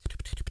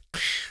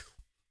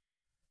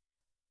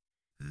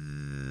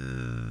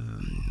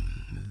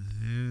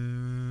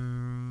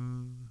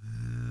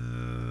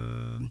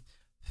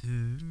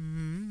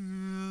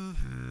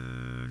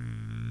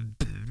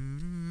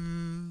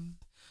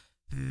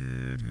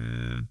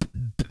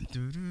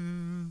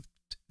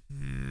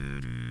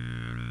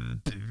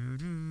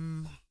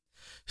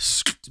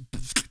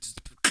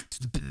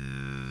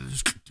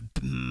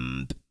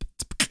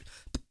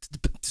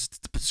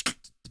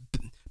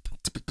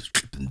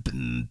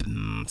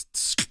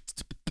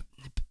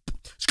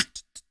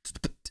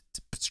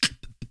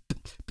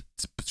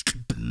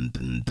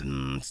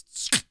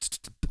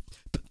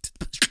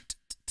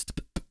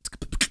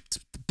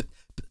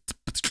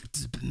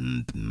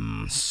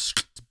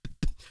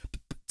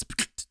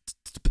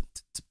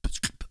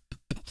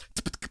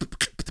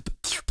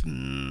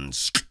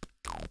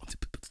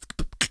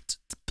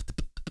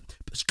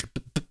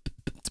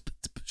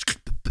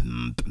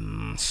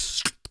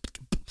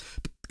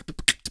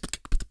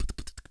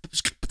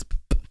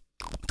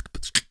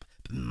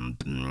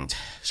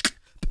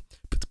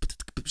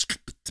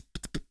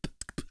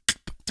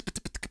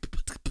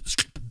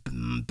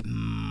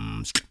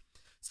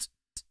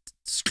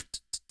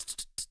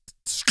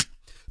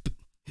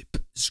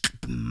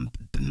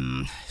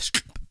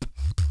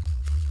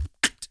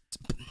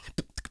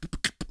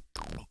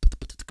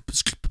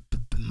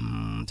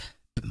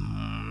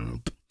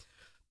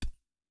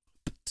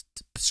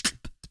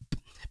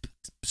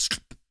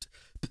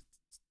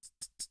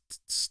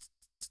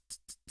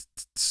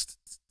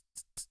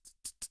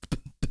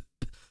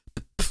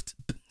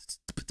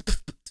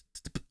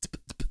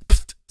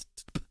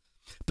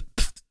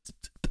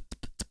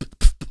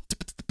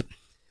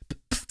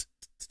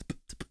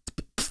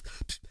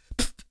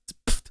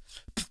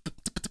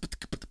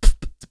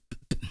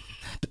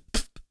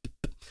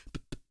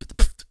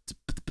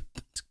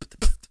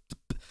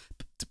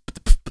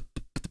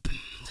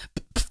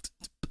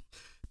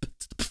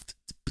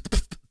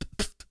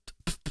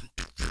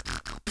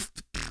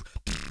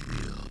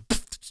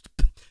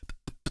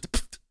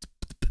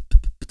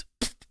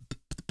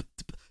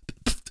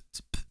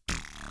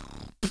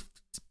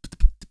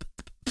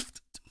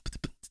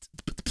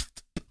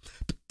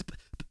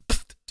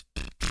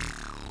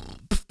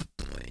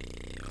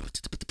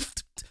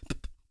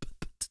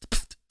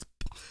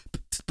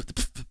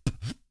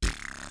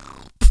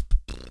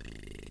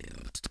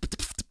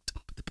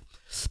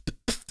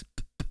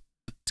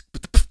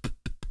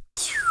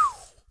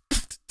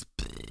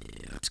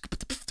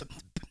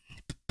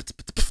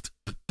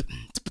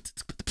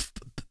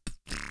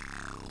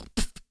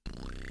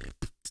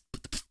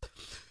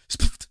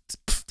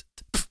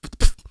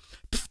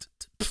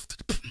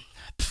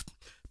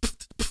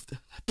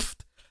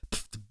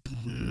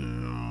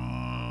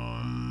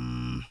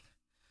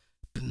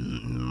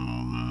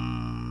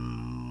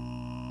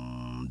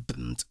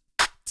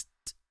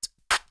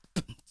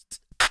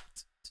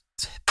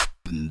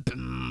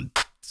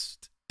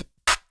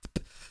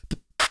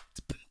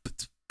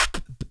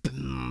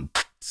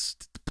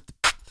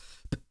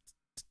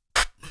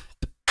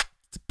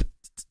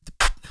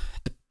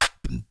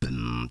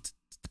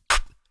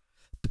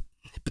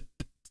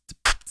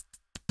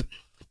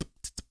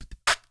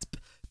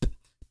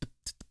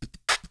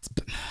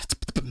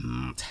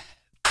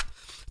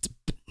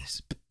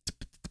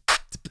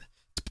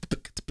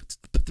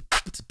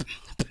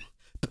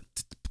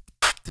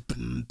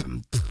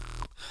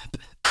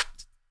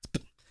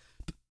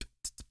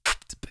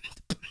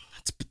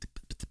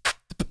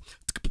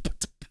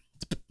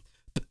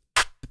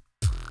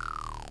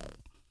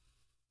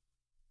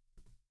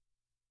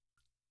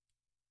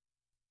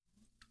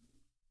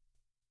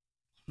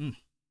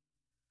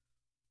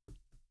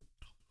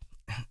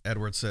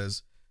 Edward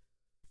says,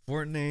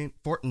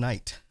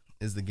 Fortnite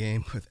is the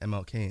game with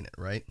MLK in it,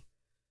 right?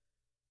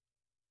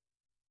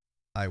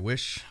 I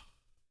wish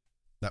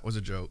that was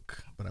a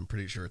joke, but I'm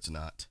pretty sure it's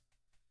not.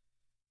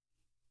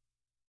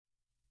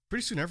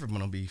 Pretty soon everyone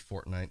will be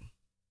Fortnite.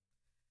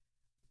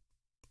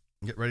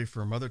 Get ready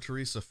for Mother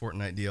Teresa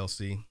Fortnite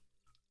DLC.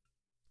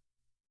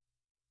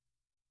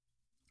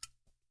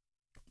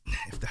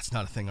 If that's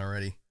not a thing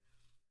already.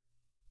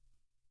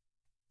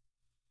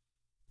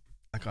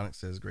 Iconic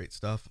says, great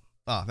stuff.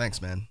 Ah,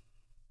 thanks, man.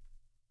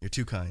 You're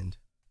too kind.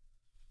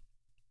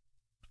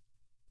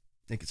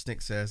 Naked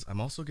Snake says,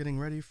 I'm also getting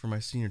ready for my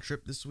senior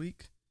trip this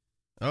week.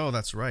 Oh,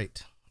 that's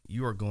right.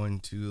 You are going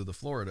to the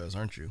Floridas,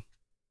 aren't you?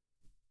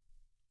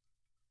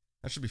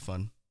 That should be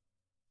fun.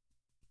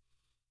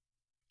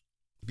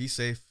 Be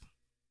safe.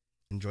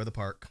 Enjoy the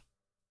park.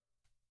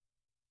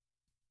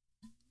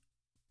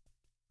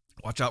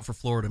 Watch out for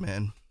Florida,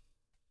 man.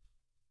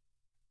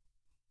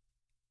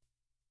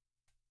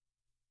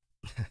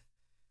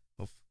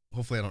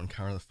 Hopefully I don't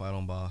encounter the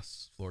final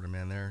boss, Florida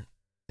man there.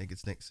 Naked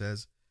Snake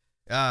says,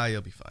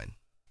 you'll be fine.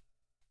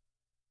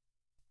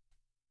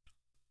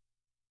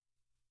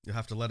 You'll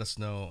have to let us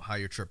know how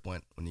your trip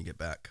went when you get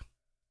back.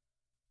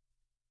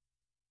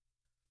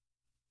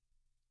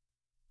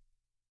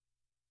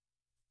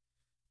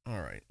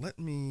 All right, let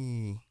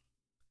me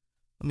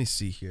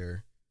see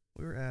here.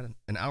 We're at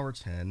an hour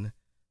 10.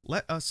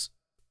 Let us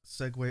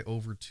segue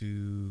over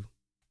to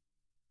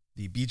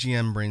the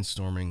BGM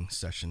brainstorming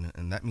session,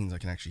 and that means I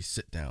can actually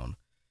sit down.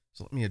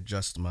 So let me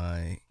adjust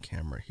my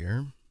camera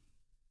here.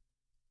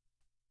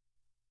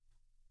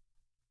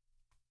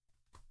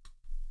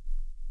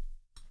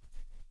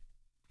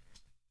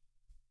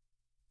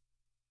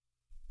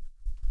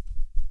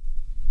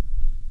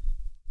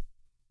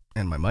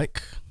 And my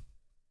mic.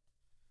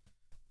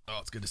 Oh,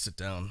 it's good to sit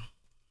down.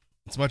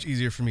 It's much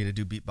easier for me to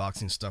do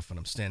beatboxing stuff when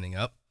I'm standing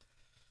up.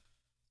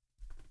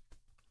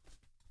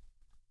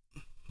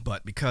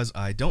 But because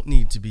I don't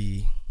need to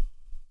be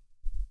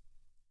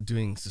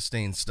doing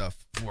sustained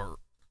stuff for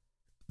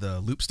the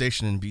loop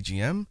station in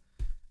BGM,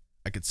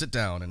 I could sit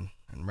down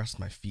and rest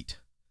my feet.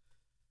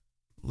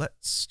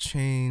 Let's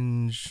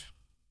change.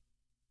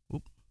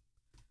 Whoop.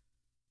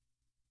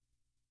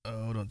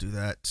 Oh, don't do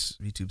that.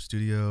 YouTube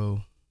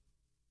Studio.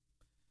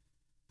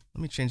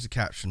 Let me change the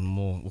caption.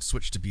 We'll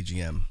switch to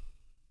BGM.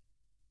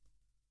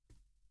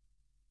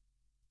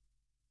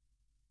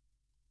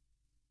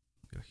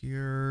 Go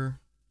here.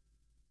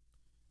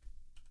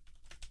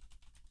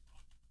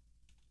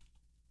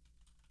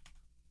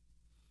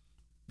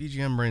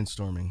 BGM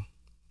brainstorming.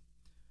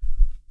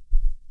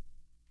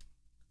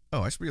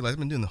 Oh, I just realized I've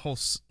been doing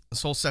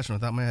this whole session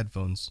without my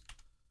headphones.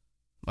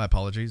 My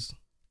apologies.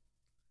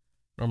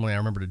 Normally I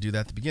remember to do that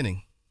at the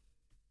beginning.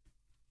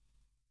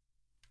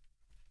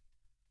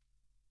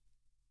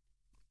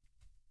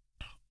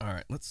 All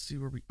right, let's see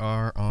where we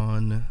are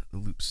on the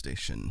loop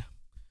station.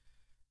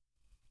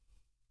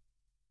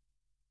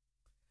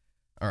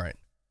 All right,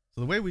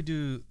 so the way we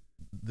do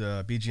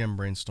the BGM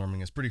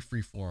brainstorming is pretty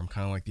freeform,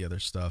 kind of like the other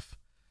stuff.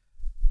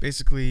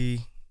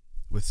 Basically,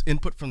 with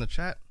input from the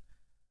chat,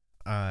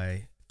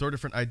 I throw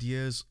different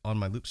ideas on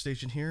my loop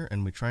station here,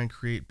 and we try and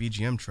create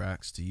BGM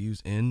tracks to use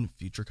in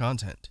future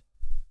content.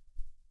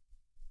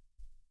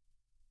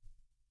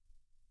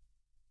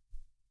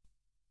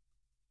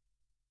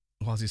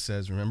 Wazzy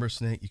says, remember,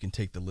 Snake, you can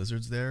take the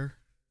lizards there?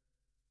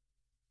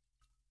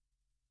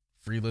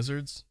 Free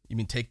lizards? You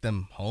mean take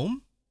them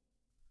home?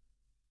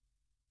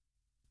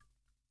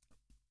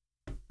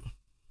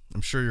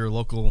 I'm sure your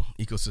local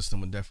ecosystem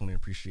would definitely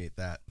appreciate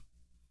that.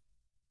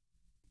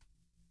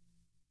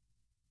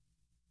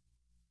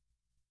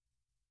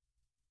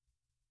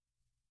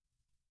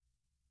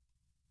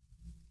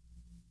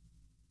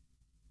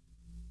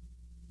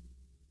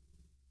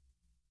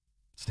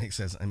 Snake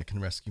says, I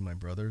can rescue my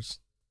brothers.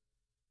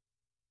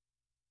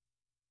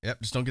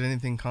 Yep, just don't get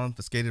anything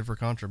confiscated for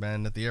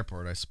contraband at the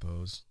airport, I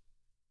suppose.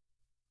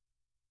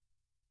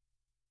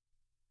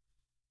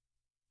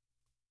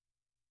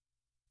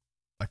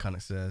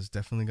 Iconic says,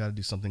 definitely got to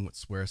do something with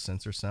swear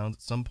sensor sounds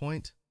at some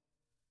point.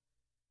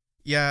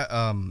 Yeah,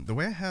 the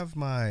way I have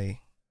my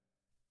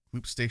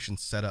loop station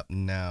set up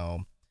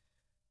now,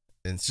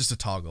 and it's just a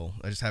toggle.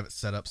 I just have it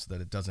set up so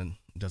that it doesn't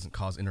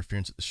cause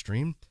interference with the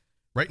stream.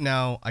 Right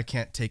now, I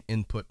can't take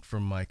input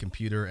from my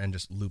computer and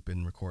just loop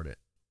and record it.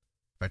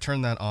 If I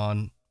turn that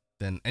on,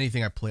 then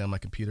anything I play on my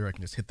computer, I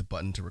can just hit the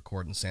button to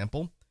record and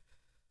sample.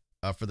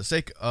 For the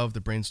sake of the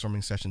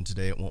brainstorming session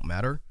today, it won't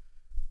matter,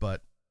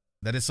 but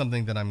that is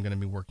something that I'm going to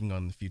be working on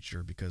in the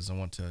future because I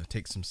want to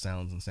take some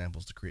sounds and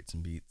samples to create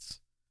some beats.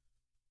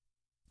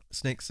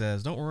 Snake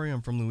says, "Don't worry,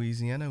 I'm from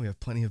Louisiana. We have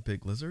plenty of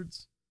big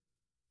lizards."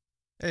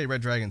 Hey,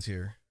 Red Dragon's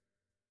here.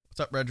 What's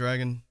up, Red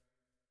Dragon?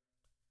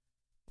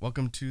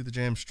 Welcome to the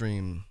jam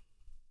stream.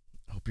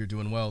 I hope you're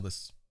doing well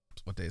this,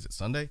 what day is it,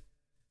 Sunday?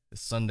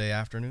 This Sunday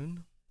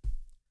afternoon.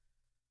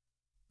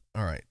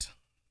 All right.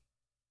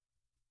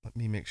 Let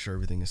me make sure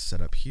everything is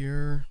set up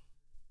here.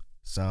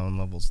 Sound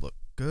levels look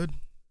good.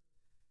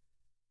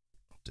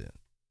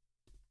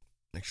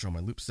 Make sure my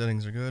loop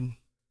settings are good.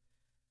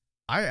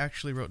 I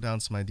actually wrote down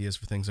some ideas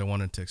for things I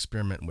wanted to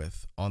experiment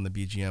with on the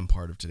BGM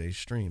part of today's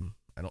stream.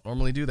 I don't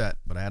normally do that,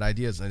 but I had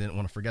ideas and I didn't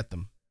want to forget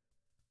them.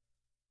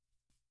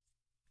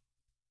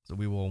 So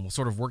we'll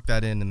sort of work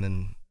that in and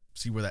then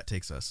see where that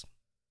takes us.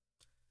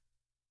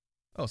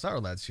 Oh,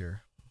 Sour Lad's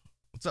here.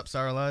 What's up,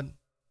 Sour Lad?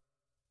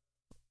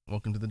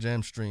 Welcome to the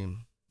jam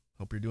stream.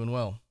 Hope you're doing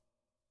well.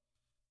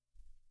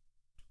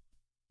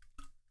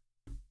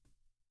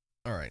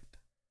 All right.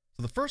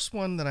 So the first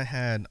one that I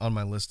had on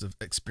my list of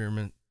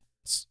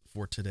experiments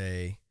for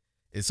today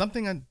is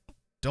something I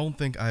don't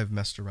think I've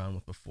messed around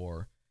with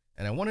before.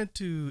 And I wanted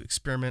to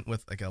experiment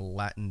with like a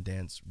Latin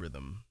dance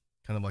rhythm,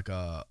 kind of like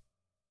a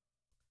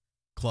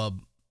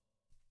club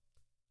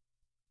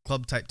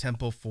type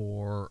tempo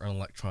for an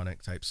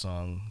electronic type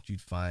song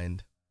you'd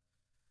find.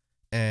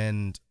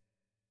 And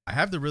I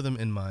have the rhythm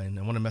in mind.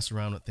 I want to mess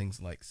around with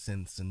things like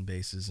synths and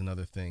basses and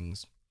other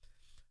things.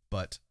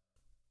 But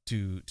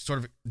to sort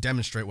of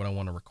demonstrate what I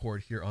want to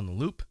record here on the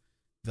loop,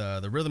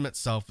 the rhythm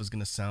itself is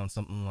going to sound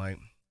something like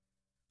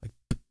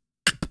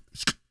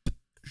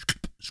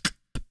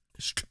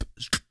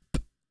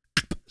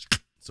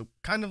so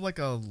kind of like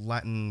a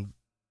Latin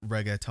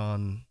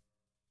reggaeton-ish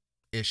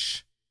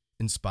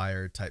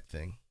inspired type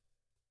thing.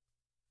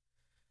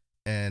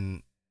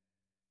 And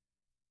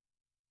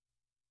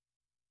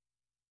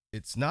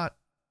it's not,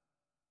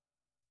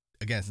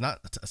 again, it's not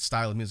a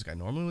style of music I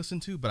normally listen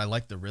to, but I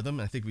like the rhythm,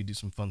 and I think we do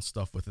some fun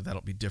stuff with it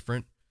that'll be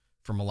different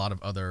from a lot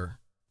of other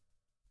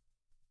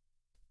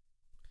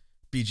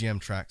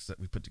BGM tracks that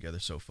we put together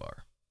so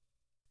far.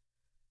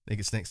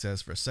 Naked Snake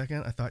says, "For a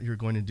second, I thought you're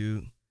going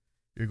to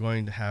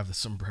have the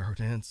sombrero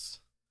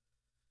dance."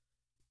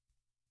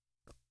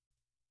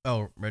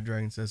 Oh, Red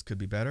Dragon says, "Could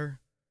be better."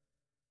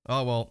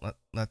 Oh, well,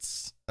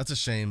 that's a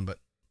shame, but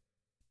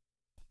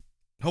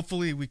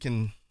hopefully we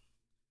can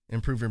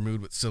improve your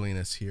mood with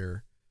silliness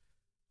here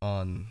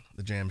on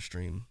the jam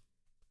stream.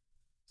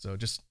 So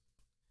just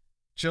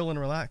chill and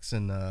relax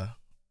and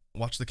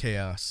watch the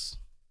chaos.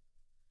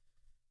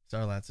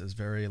 Starlat says,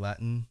 "Very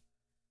Latin."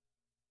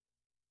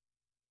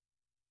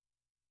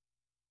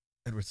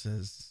 Edward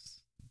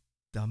says,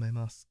 "Dame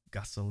más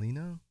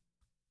gasolina."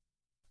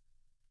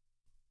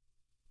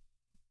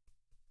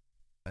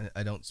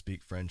 I don't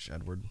speak French,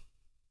 Edward.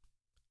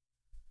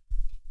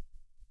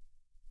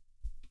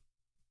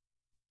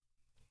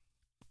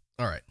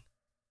 All right.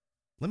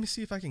 Let me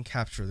see if I can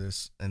capture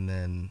this, and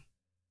then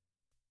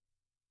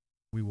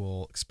we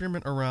will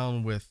experiment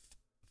around with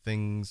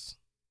things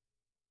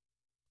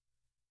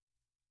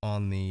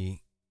on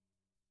the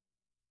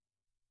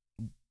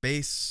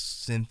bass,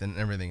 synth, and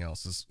everything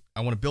else.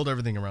 I want to build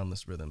everything around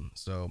this rhythm.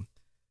 So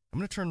I'm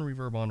going to turn the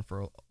reverb on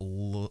for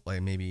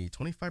like maybe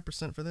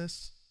 25% for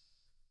this.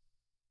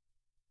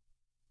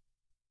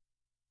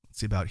 Let's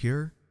see about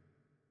here.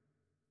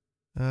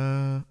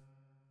 I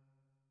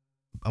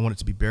want it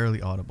to be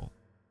barely audible.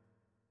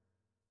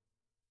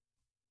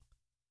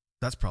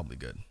 That's probably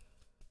good.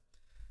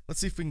 Let's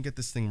see if we can get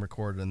this thing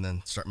recorded and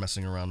then start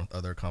messing around with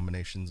other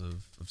combinations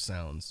of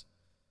sounds.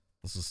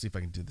 Let's see if I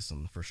can do this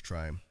on the first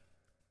try.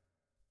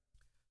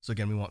 So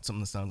again, we want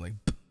something that sounds like,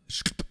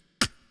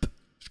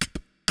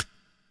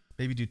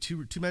 maybe do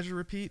two measure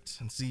repeat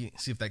and see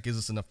if that gives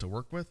us enough to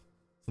work with.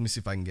 Let me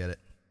see if I can get it.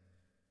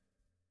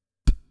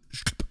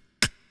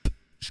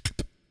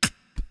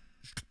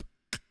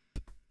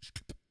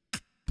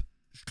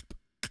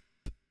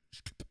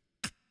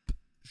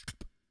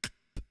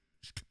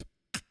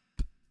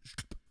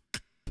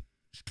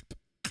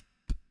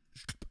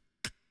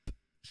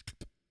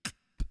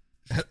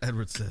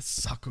 Edward says,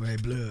 "Sacre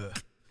bleu."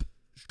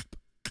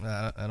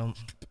 I don't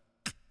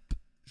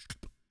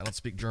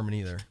speak German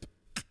either.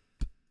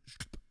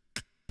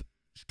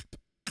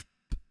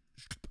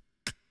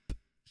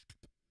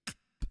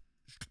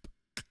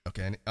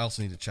 Okay, I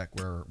also need to check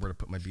where to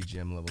put my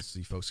BGM levels so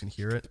you folks can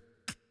hear it.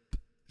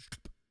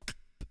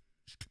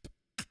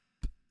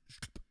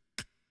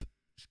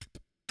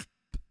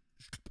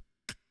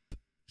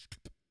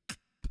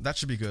 That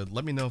should be good.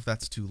 Let me know if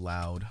that's too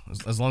loud.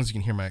 As long as you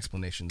can hear my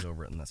explanations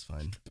over it, and that's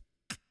fine.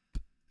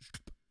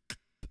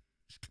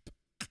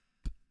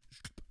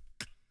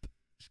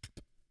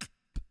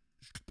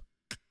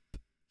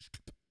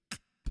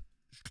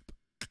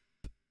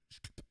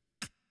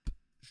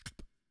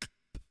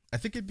 I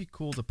think it'd be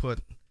cool to put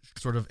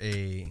sort of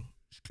a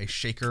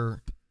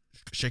shaker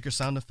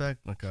sound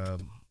effect, like a,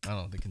 I don't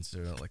know if they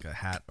consider it like a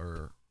hat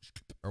or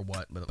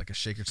what, but like a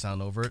shaker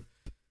sound over it.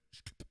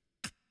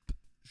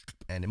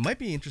 And it might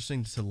be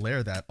interesting to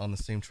layer that on the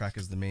same track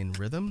as the main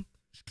rhythm,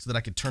 so that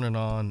I could turn it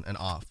on and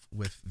off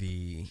with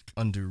the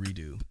undo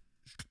redo.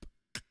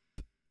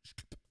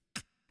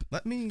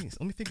 Let me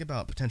think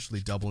about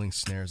potentially doubling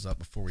snares up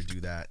before we do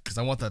that, because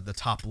I want the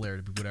top layer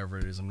to be whatever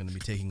it is I'm going to be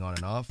taking on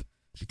and off,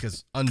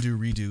 because undo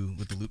redo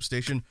with the loop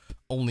station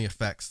only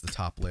affects the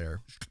top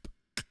layer.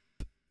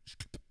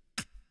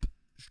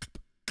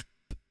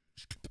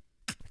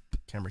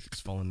 Camera keeps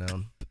falling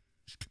down.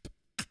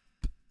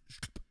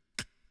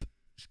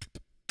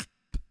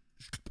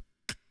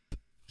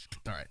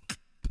 All right,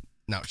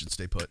 now it should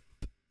stay put.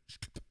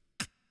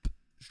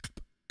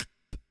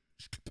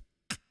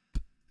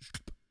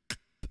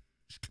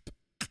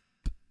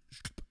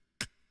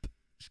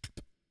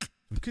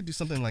 We could do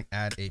something like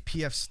add a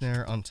PF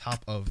snare on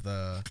top of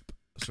the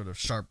sort of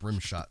sharp rim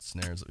shot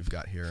snares that we've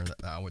got here,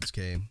 the Owens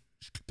K.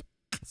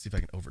 Let's see if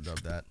I can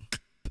overdub that.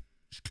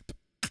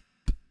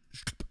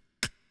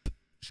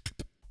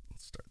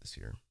 Let's start this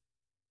here.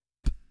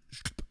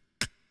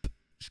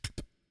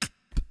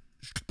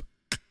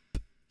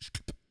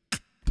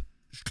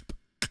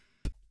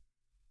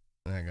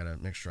 And I gotta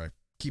make sure I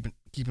keep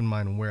in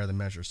mind where the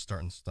measures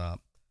start and stop.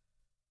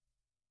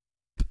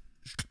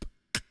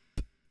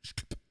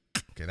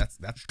 Okay,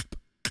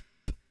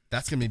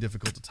 that's gonna be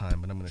difficult to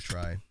time, but I'm gonna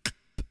try.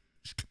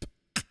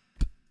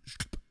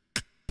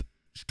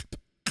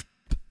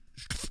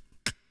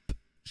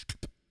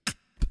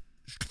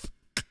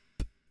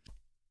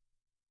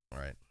 All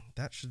right,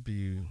 that should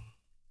be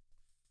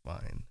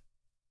fine.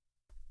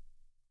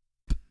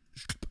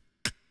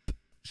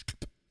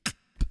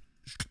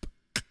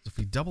 So if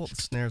we double up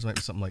the snares, it might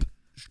be something like.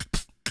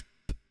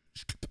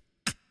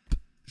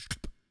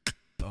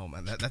 Oh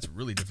man, that's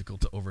really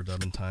difficult to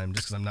overdub in time,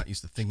 just because I'm not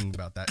used to thinking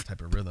about that type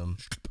of rhythm.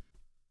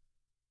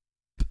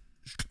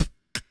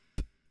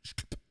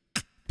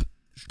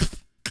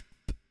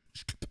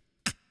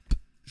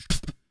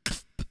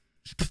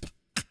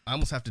 I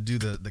almost have to do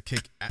the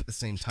kick at the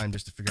same time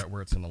just to figure out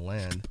where it's going to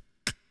land.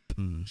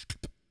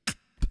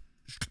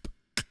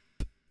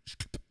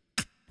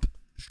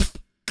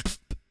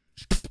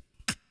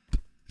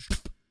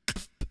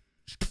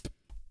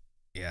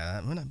 Yeah,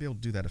 I might not be able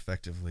to do that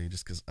effectively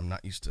just because I'm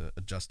not used to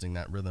adjusting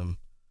that rhythm.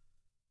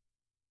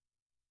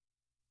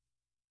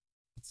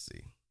 Let's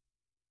see.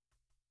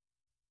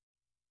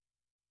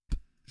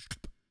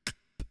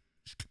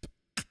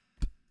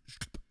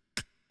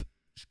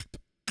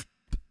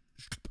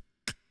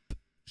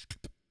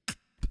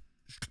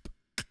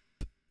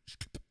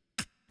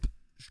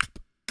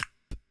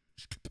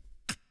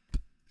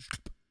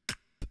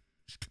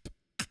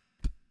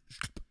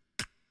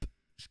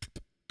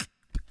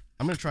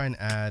 I'm going to try and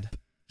add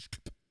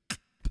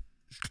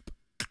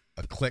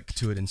a click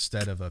to it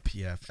instead of a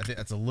PF. I think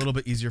that's a little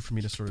bit easier for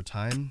me to sort of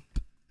time.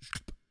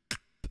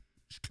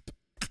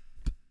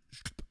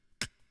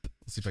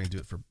 Let's see if I can do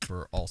it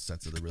for all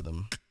sets of the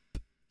rhythm.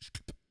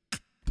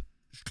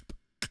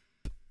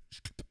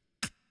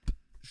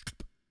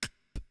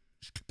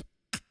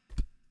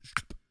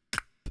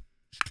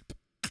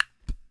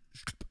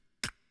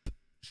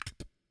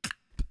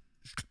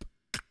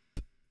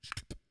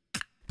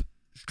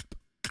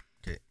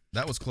 Okay,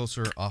 that was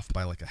closer, off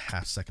by like a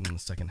half second in the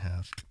second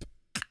half.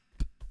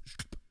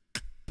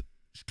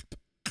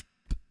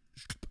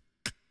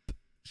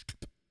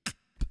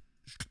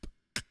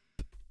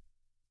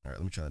 All right,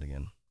 let me try that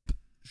again.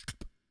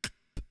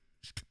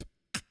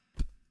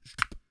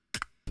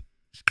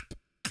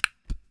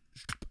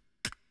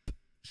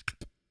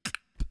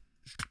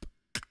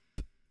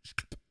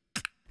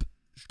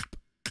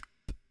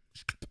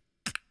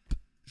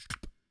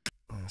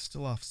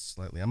 Still off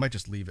slightly. I might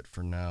just leave it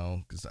for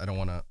now because I don't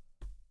want to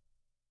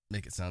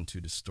make it sound too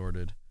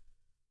distorted.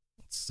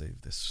 Let's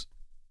save this.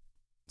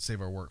 Save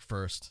our work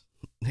first.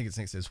 Nigga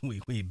Snake says, oui,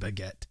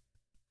 baguette.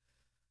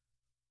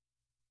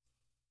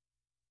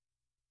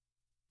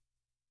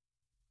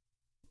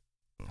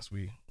 Yes,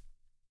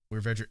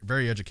 we're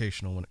very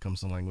educational when it comes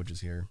to languages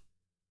here.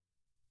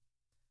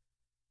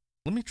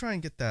 Let me try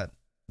and get that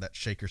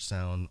shaker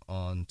sound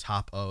on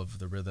top of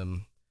the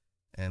rhythm,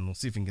 and we'll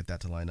see if we can get that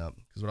to line up.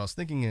 Because what I was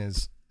thinking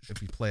is, if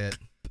we play it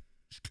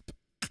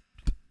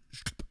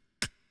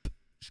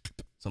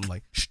something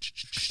like,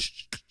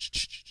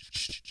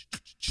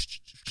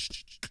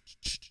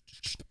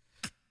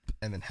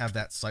 and then have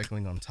that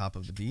cycling on top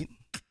of the beat.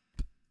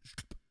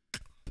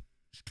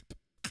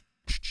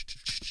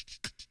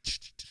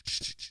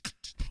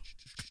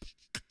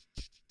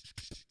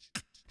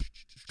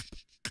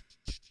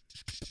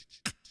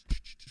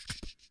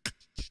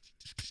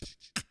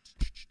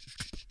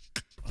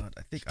 But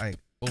I think I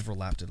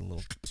overlapped it a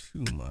little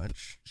too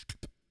much.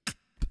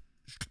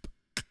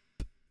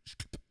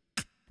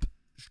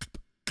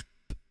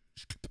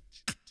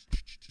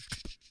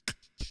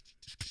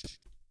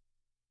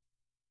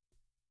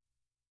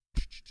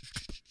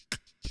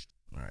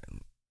 All right,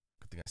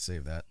 good thing I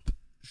saved that.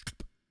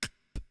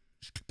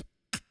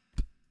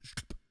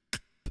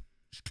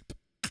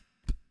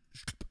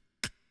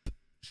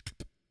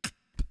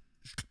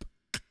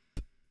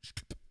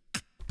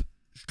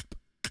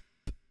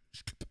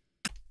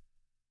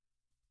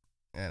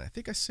 And I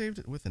think I saved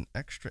it with an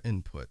extra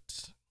input.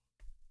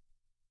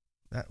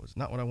 That was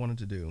not what I wanted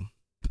to do.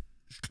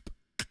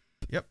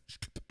 Yep.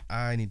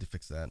 I need to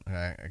fix that.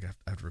 I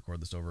have to record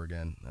this over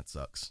again. That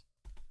sucks.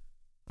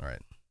 All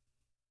right.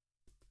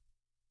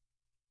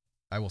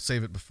 I will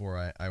save it before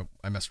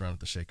I mess around with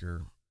the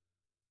shaker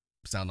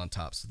sound on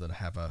top so that I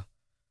have a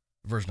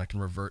version I can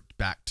revert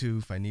back to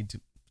if I need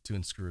to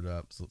and screw it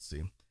up. So let's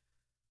see. I'll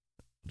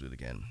do it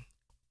again.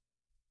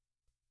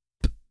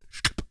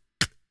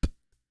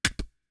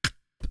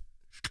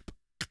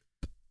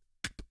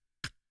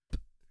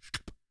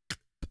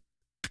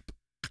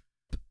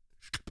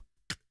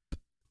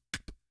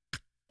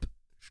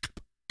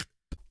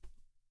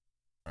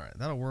 All right,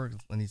 that'll work.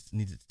 I need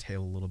it to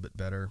tail a little bit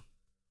better.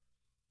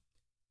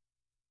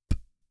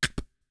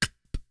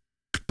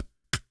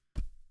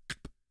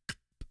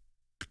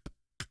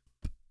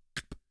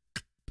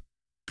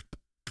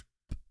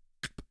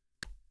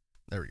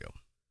 There we go.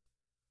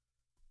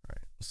 All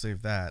right, we'll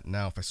save that.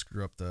 Now if I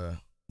screw up the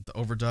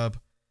overdub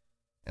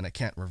and I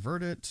can't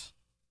revert it,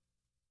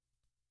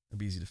 it'll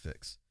be easy to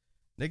fix.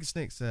 Naked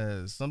Snake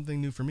says,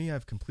 something new for me,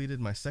 I've completed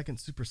my second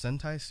Super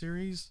Sentai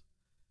series.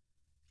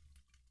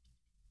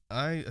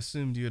 I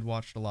assumed you had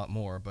watched a lot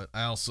more, but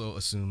I also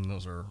assume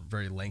those are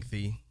very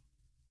lengthy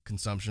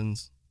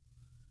consumptions.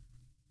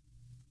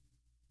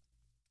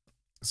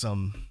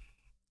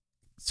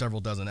 Several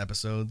dozen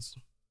episodes.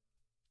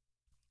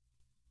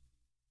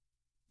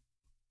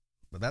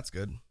 But that's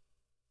good.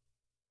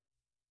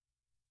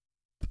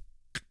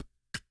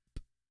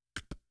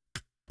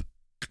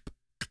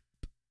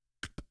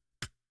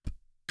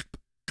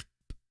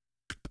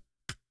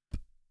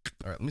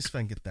 All right, let me see if I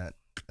can get that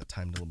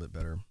timed a little bit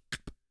better.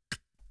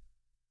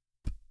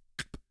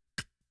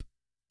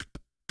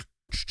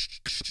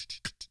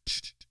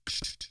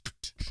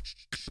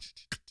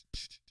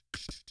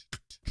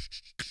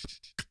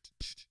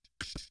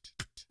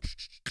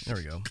 There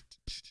we go.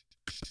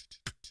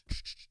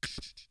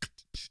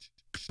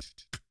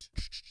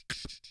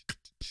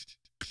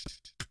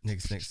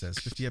 Naked Snake says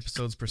 50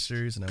 episodes per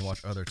series, and I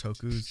watch other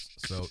tokus.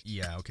 So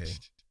yeah, okay,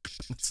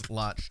 it's a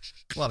lot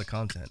of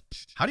content.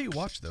 How do you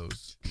watch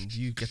those?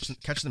 Do you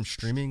catch them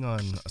streaming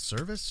on a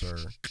service, or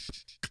you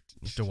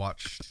have to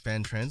watch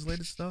fan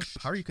translated stuff?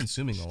 How are you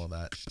consuming all of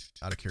that?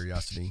 Out of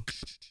curiosity.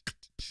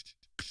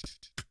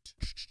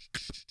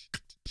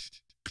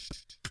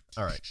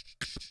 All right.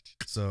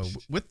 So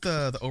with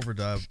the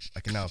overdub, I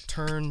can now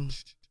turn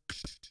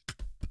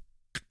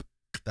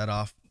that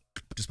off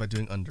just by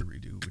doing under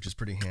redo, which is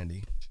pretty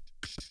handy.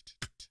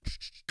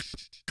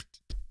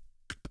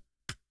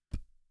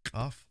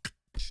 Off.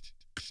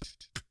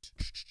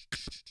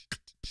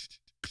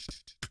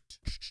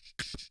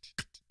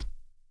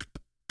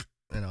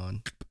 And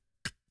on.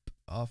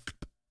 Off.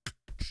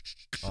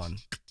 On.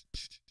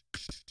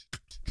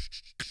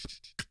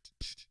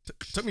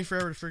 Took me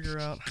forever to figure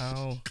out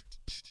how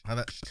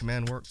that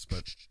command works,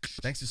 but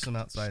thanks to some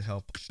outside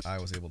help, I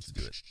was able to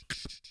do it.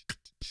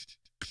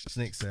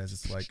 Snake says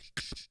it's like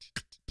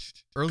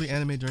early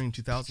anime during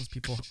 2000s,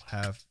 people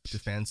have to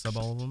fan sub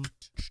all of them.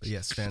 But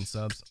yes, fan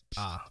subs.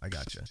 Ah, I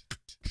gotcha.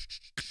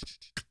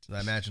 So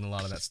I imagine a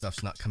lot of that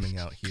stuff's not coming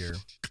out here.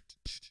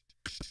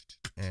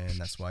 And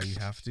that's why you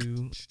have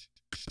to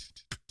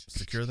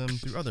secure them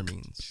through other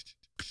means.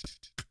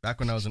 Back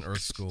when I was in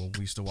Earth School,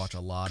 we used to watch a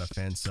lot of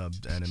fan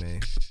subbed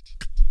anime.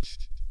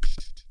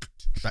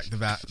 In fact,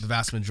 the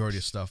vast majority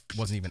of stuff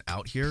wasn't even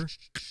out here,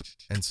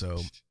 and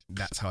so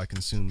that's how I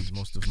consumed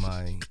most of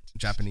my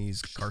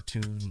Japanese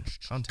cartoon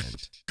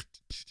content.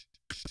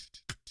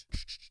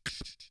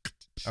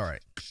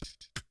 Alright.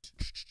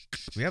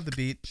 We have the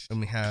beat,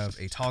 and we have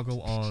a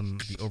toggle on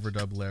the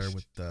overdub layer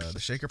with the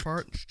shaker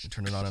part, and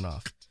turn it on and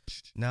off.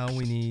 Now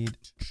we need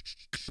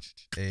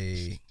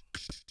a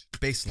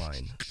bass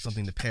line,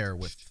 something to pair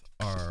with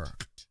our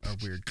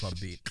weird club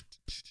beat.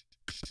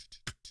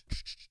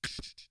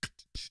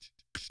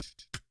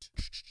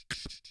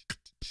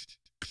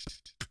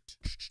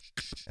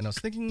 And I was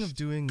thinking of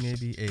doing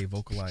maybe a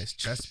vocalized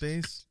chest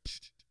bass,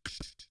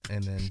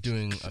 and then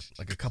doing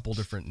like a couple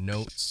different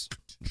notes,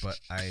 but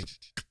I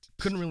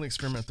couldn't really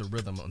experiment with the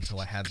rhythm until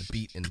I had the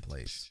beat in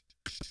place.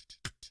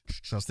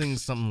 So I was thinking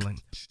something like,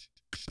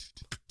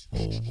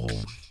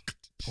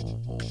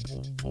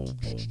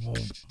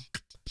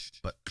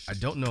 but I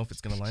don't know if it's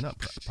going to line up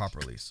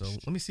properly. So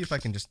let me see if I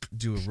can just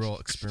do a real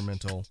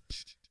experimental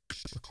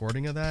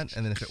recording of that,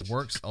 and then if it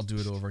works, I'll do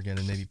it over again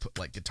and maybe put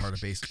like guitar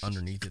to bass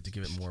underneath it to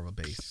give it more of a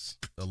bass,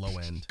 the low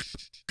end.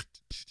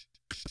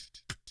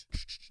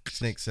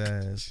 Snake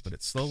says, but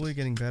it's slowly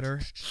getting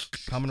better.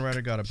 Kamen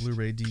Rider got a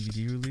Blu-ray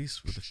DVD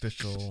release with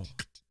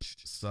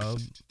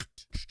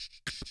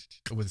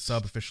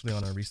sub officially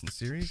on our recent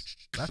series.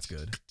 That's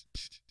good.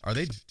 Are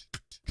they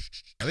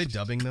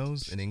dubbing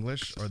those in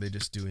English, or are they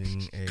just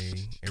doing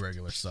a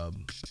regular sub?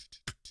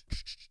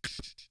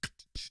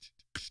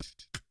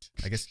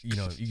 I guess, you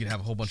know, you could have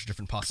a whole bunch of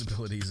different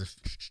possibilities if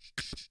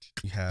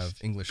you have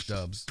English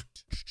dubs.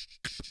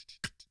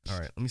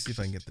 Alright, let me see if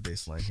I can get the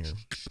bass line here.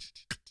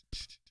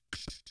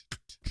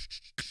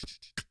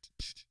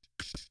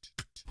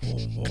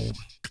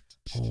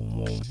 I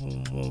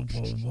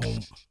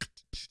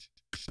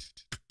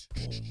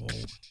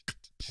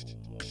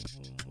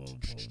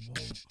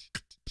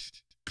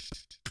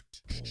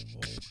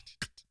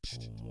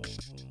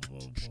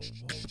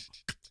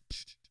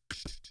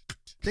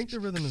think the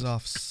rhythm is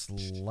off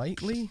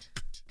slightly,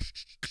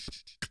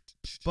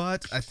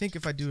 but I think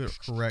if I do it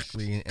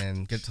correctly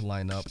and get to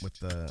line up with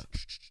the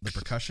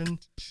percussion,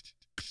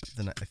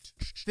 then I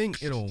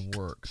think it'll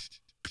work.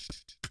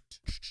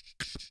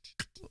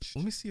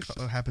 Let me see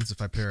what happens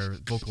if I pair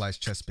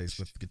vocalized chest bass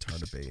with guitar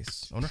to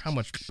bass. I wonder how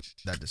much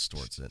that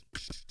distorts it.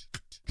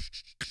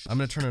 I'm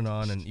going to turn it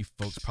on, and you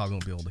folks probably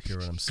won't be able to hear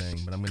what I'm saying,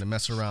 but I'm going to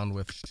mess around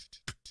with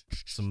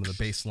some of the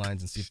bass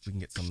lines and see if we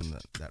can get something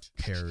that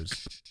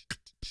pairs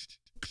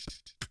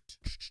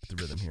the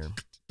rhythm here.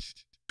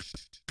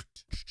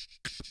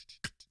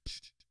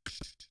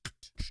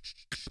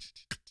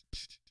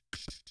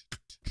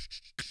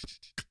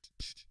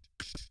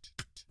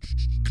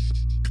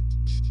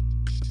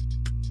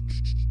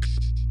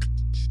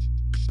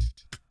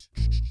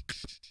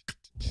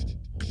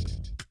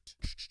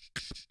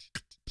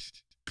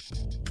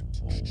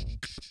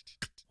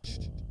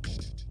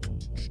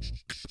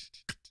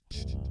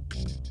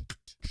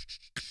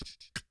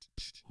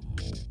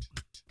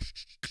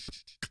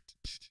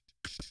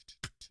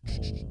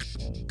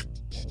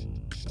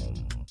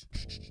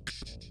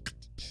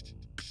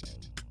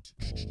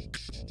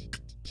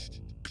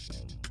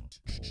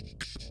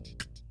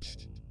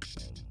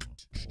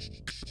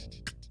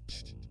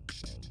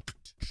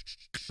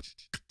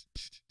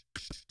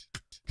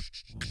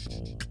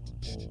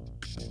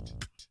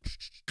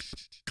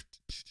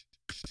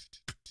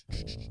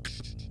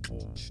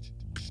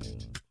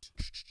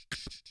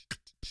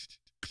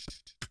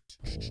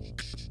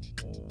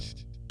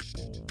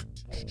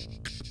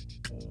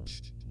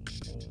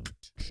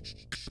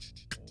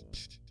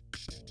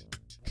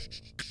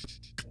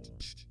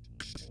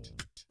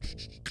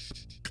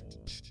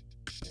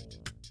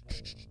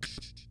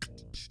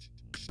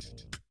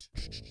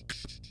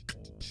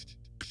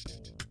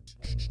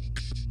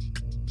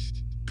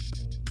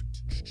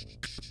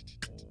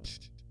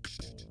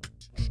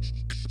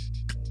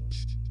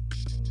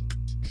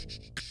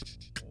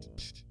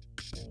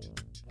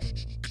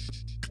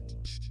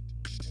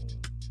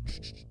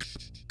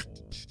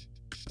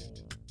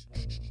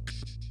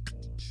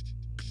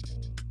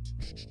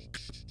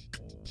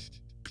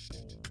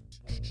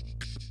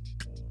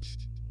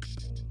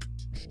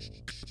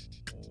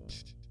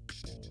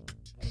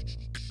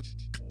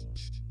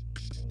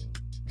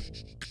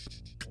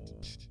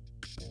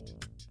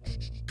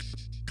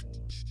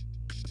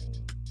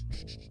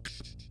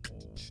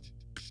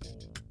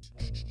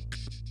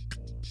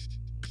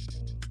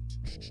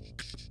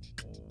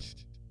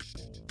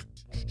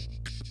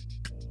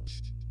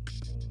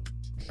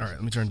 Alright,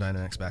 let me turn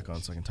Dynamics back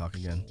on so I can talk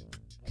again.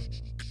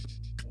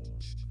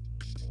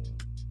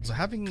 So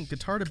having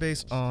guitar to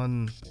bass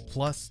on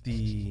plus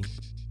the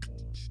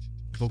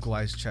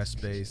vocalized chest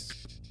bass,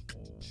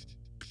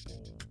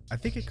 I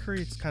think it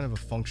creates kind of a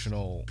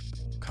functional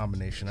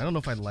combination. I don't know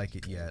if I like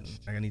it yet.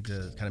 I need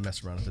to kind of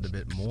mess around with it a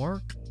bit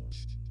more.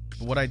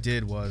 But what I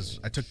did was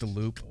I took the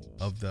loop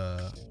of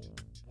the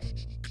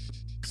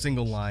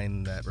single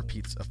line that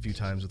repeats a few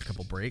times with a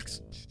couple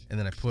breaks, and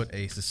then I put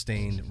a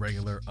sustained,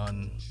 regular,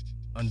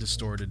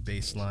 undistorted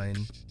bass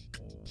line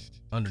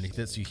underneath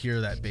it, so you hear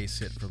that bass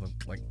hit for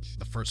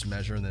the first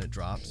measure, and then it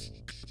drops.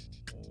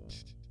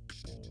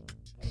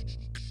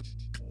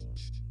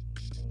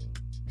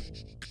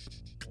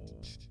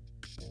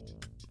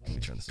 Let me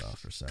turn this off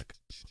for a sec.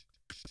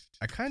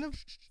 I kind of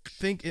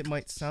think it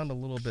might sound a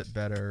little bit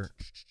better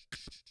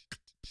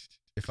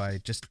if I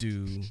just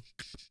do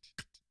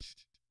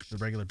the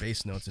regular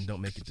bass notes and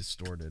don't make it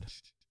distorted.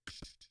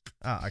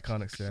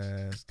 Iconic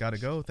says, gotta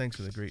go. Thanks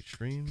for the great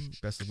stream.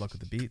 Best of luck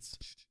with the beats.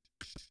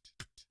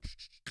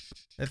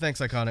 Hey, thanks,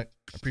 Iconic.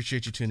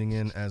 Appreciate you tuning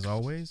in as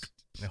always.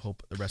 I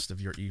hope the rest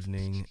of your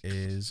evening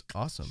is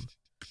awesome.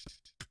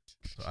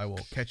 So I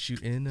will catch you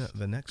in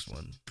the next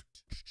one.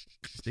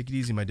 Take it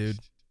easy, my dude.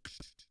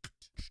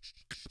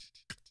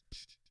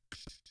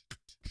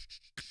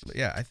 But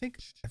yeah, I think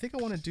I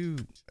want to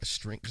do a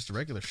string, just a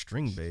regular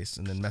string bass,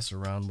 and then mess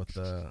around with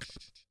the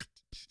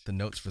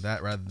notes for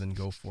that rather than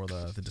go for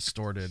the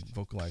distorted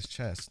vocalized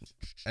chest.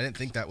 I didn't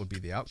think that would be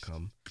the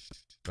outcome,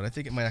 but I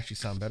think it might actually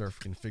sound better if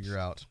we can figure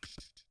out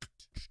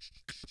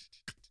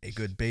a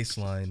good bass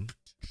line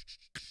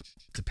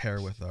to pair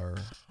with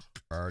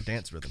our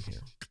dance rhythm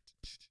here.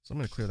 So I'm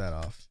going to clear that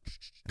off,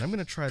 and I'm going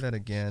to try that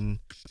again.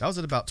 That was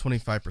at about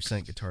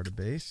 25% guitar to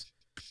bass,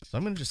 so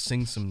I'm going to just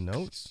sing some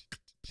notes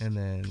and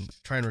then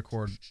try and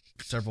record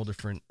several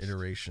different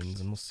iterations,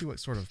 and we'll see what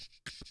sort of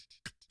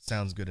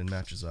sounds good and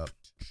matches up.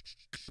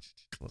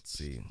 Let's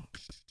see.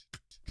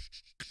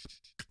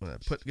 I'm going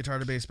to put guitar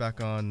to bass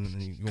back on,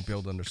 and you won't be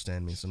able to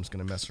understand me, so I'm just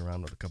going to mess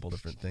around with a couple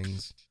different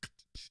things.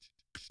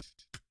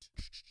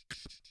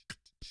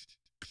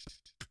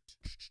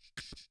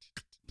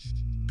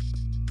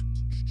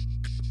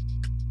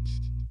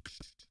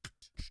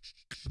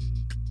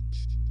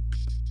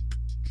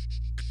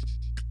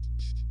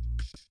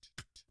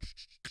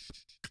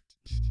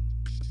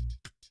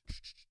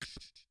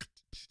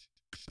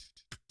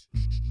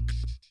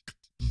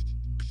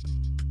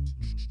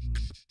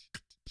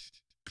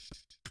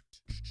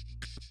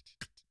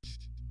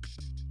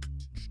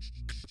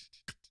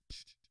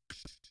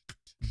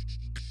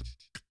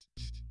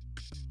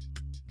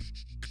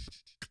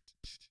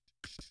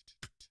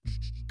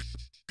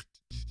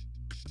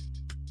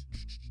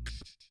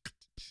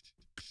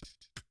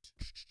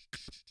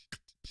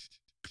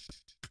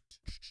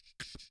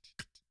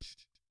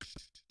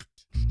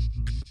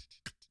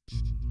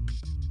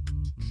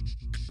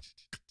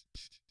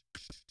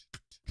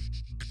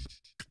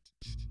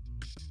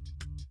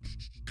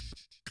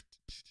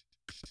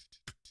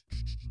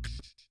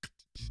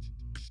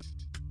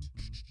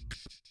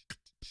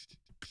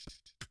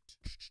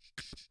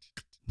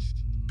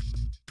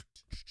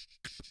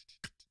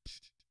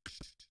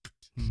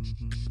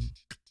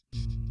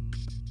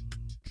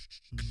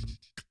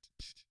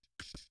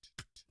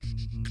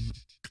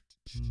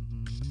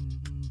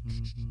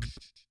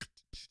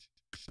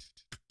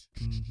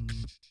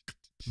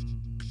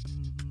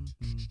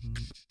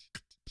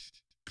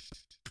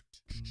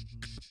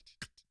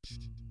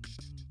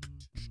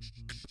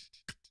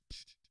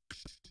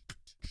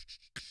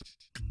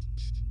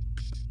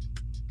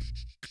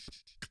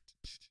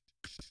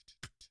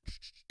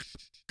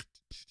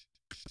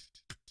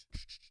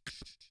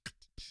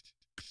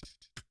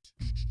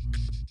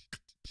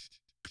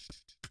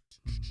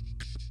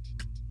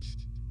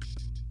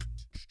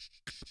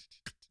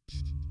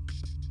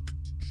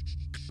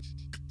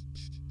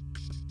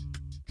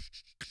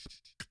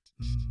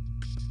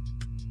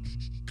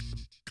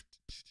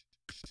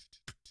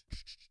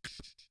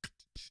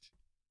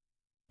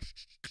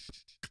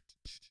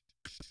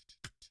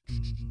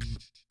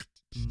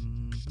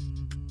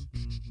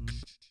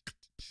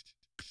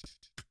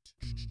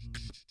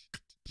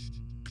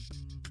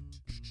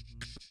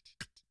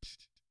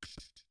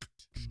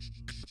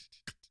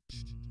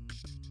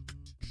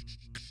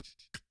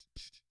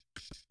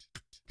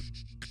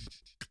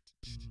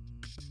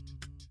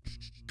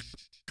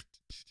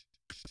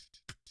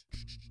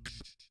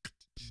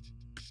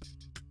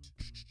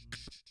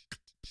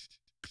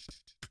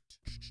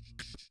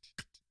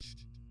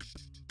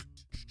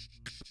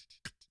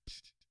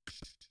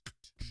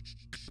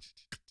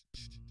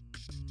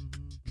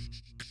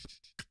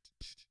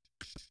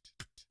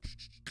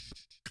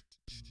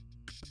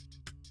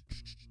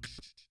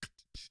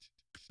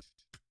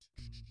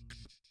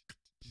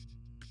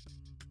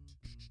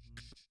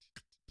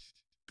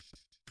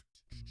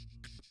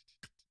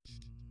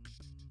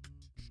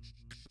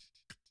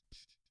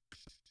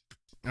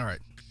 All right,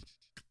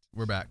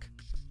 we're back.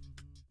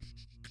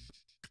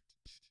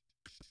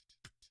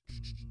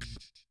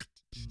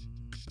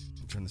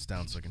 I'll turn this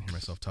down so I can hear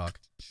myself talk.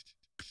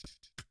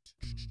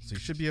 So you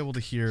should be able to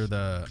hear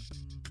the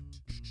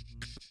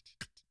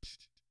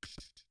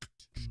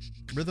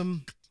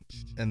rhythm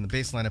and the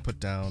bass line I put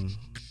down.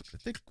 I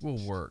think will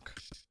work.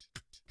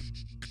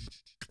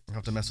 I'll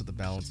have to mess with the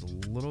balance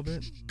a little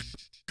bit,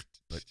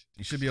 but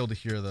you should be able to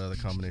hear the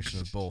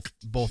combination of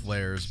both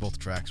layers, both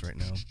tracks right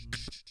now.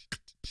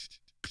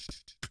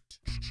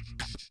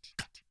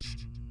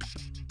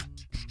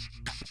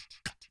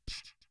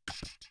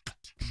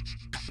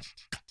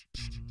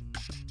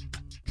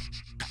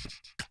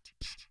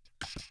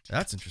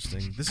 That's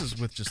interesting. This is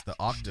with just the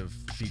octave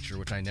feature,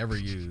 which I never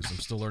use. I'm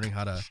still learning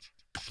how to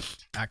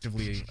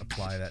actively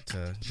apply that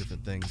to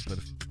different things, but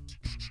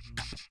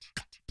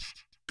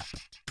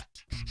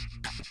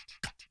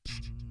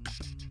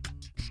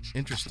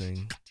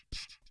interesting.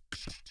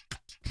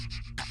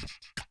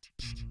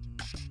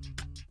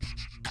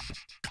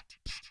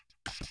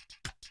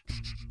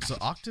 So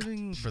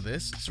octaving for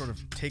this sort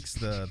of takes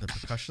the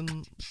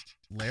percussion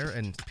layer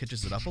and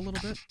pitches it up a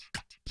little bit.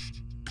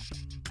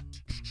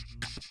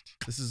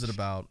 This is at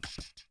about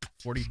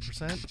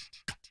 40%.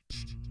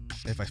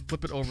 If I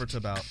flip it over to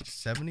about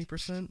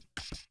 70%,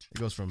 it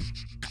goes from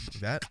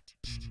that,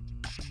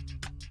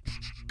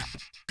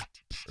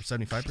 or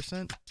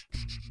 75%.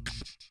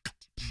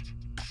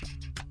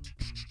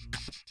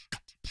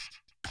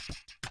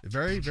 A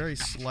very, very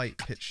slight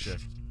pitch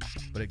shift,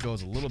 but it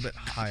goes a little bit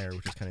higher,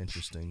 which is kind of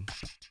interesting.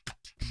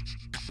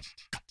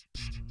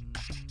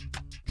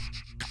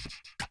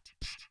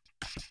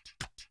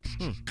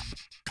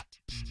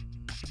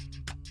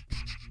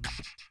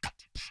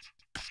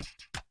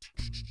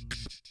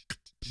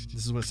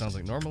 This is what it sounds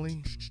like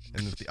normally,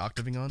 and with the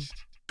octaving on.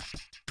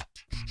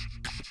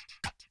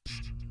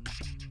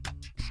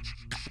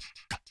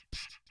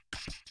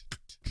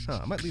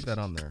 I might leave that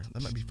on there.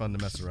 That might be fun to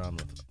mess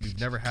around with. We've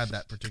never had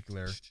that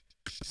particular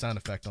sound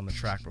effect on the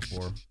track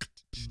before.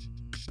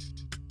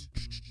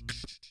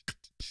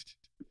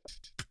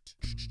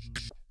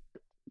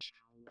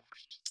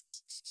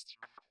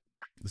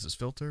 This is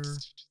filter.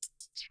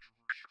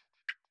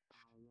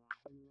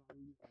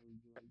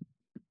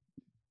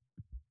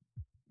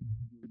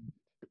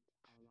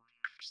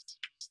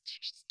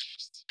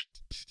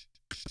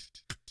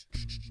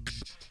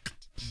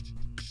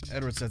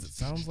 Edward says it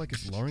sounds like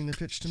it's lowering the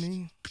pitch to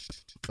me.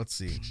 Let's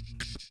see.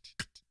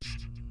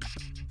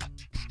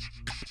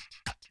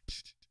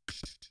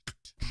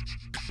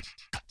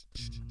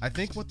 I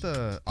think what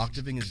the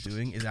octaving is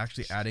doing is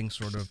actually adding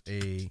sort of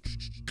a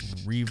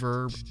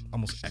reverb,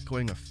 almost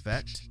echoing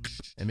effect,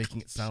 and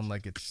making it sound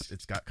like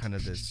it's got kind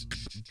of this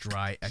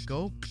dry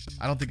echo.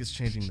 I don't think it's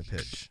changing the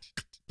pitch.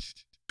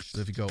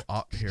 So if you go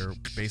up here,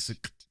 basic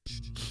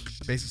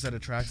set of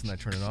tracks, and I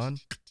turn it on,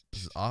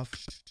 this is off.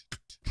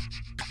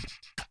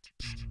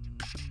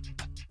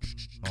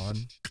 On,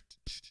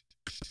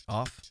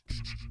 off,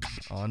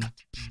 on,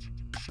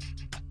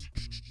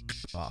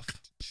 off.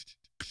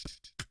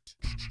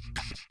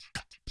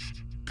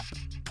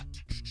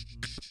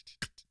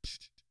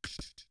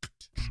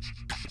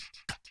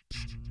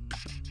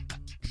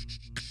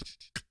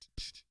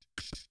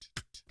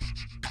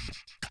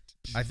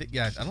 I think,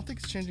 yeah, I don't think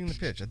it's changing the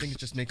pitch. I think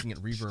it's just making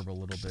it reverb a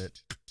little bit.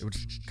 It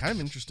was kind of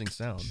an interesting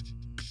sound.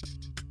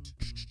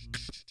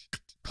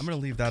 I'm gonna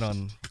leave that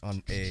on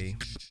A.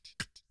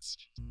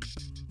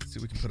 See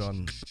what we can put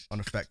on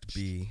effect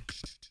B.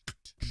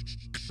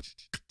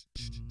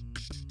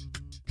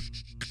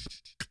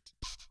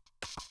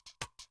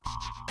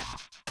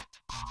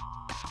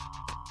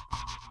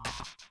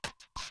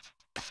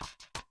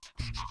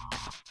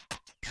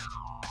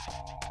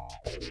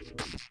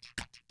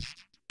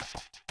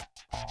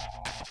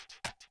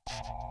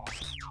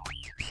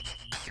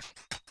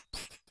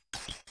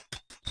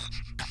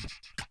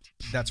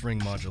 That's ring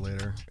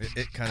modulator.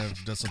 It kind of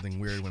does something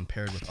weird when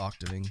paired with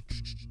octaving.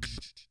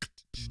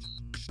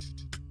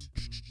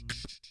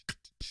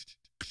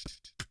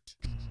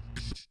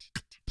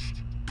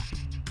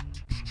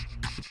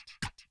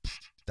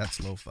 That's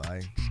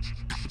lo-fi.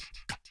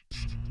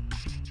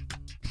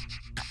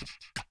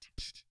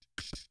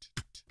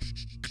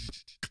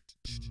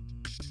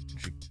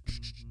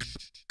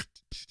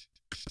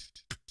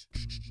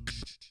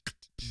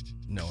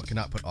 No, I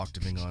cannot put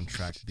octaving on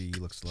track B,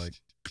 looks like.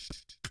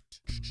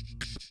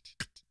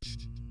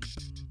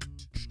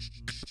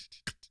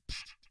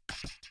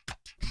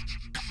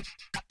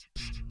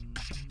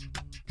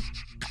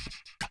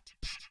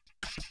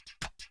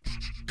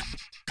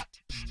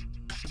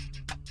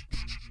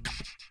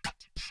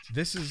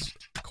 This is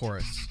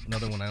chorus,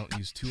 another one I don't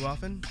use too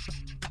often.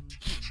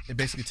 It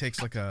basically takes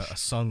like a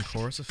sung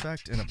chorus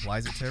effect and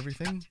applies it to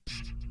everything.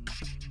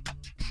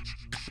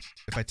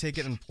 If I take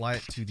it and apply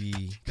it to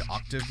the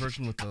octave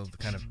version with the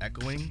kind of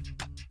echoing,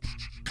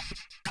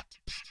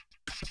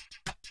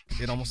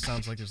 it almost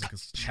sounds like there's like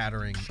a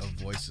chattering of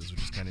voices,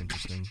 which is kind of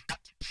interesting.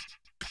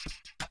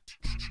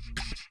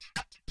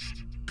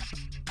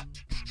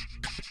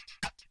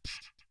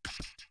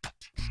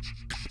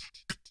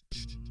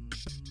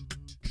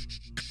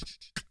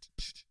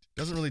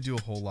 Doesn't really do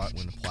a whole lot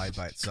when applied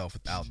by itself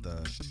without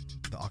the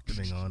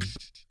octaving on.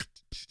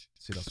 Let's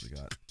see what else we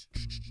got.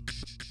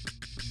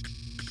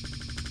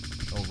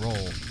 Oh,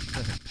 roll.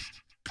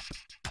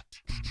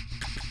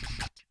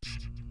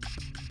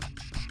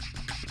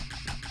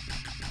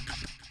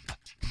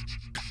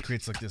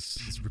 Creates like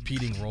this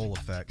repeating roll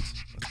effect.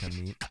 That's kind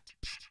of neat.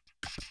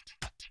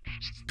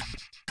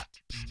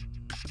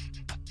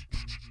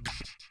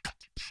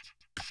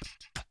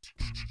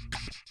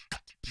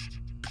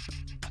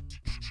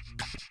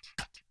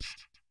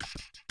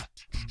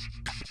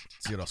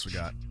 Let's see what else we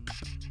got.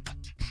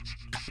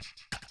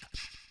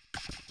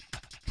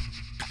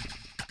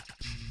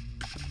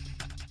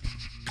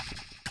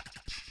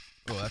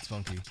 Oh, that's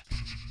funky.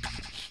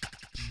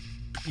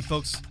 You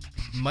folks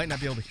might not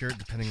be able to hear it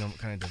depending on what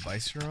kind of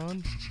device you're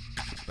on,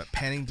 but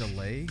panning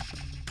delay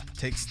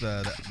takes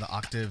the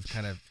octave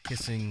kind of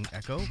hissing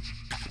echo,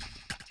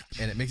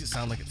 and it makes it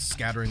sound like it's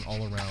scattering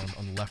all around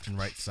on the left and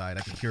right side.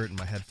 I can hear it in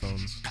my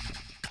headphones.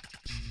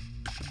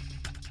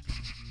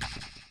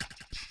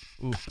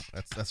 Ooh,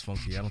 that's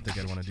funky. I don't think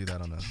I'd want to do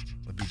that on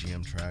a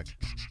BGM track.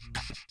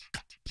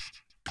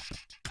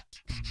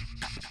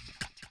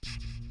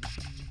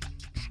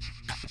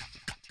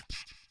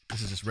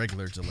 This is just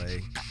regular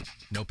delay.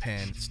 No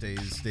pan, it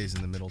stays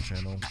in the middle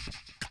channel.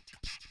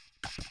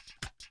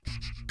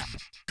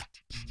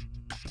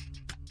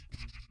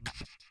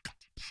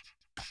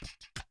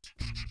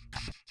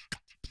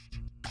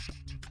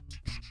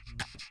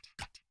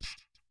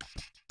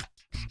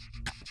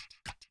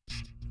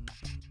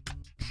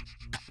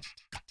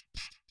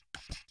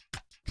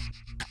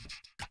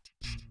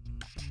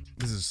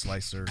 This is a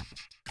slicer.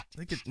 I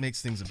think it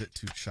makes things a bit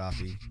too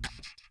choppy.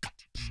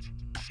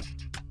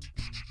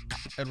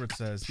 Edward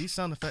says, these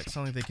sound effects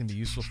sound like they can be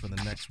useful for the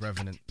next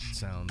Revenant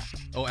sound.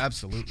 Oh,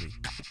 absolutely.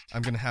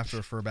 I'm going to have to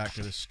refer back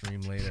to this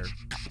stream later.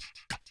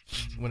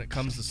 When it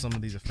comes to some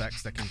of these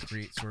effects that can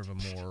create sort of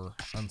a more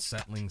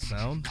unsettling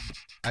sound,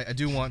 I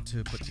do want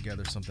to put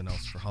together something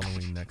else for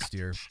Halloween next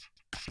year.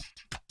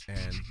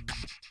 And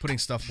putting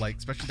stuff like,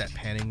 especially that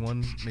panning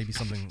one, maybe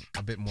something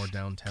a bit more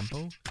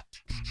down-tempo,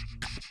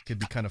 could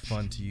be kind of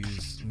fun to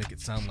use, make it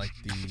sound like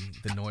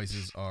the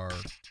noises are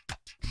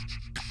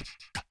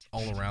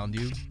all around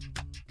you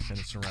and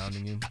it's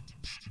surrounding you.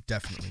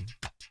 Definitely.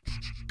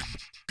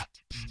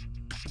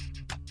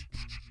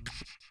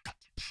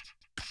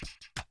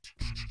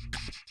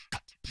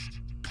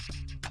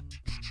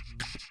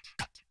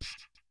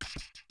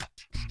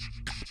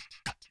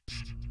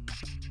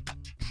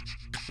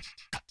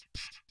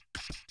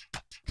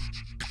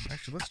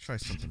 Actually, let's try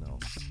something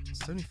else.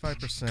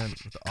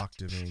 75% with the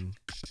octaving.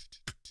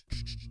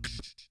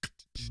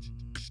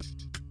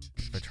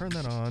 If I turn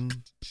that on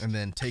and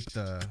then take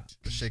the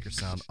shaker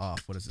sound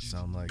off, what does it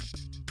sound like?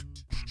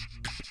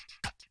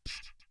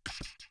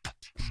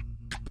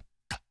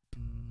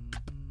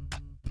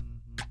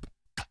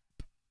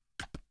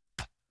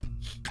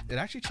 It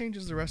actually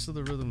changes the rest of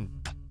the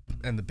rhythm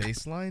and the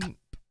bass line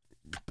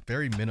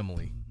very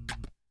minimally.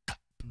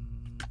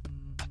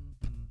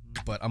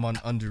 But I'm on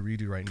undo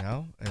redo right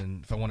now,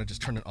 and if I want to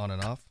just turn it on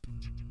and off,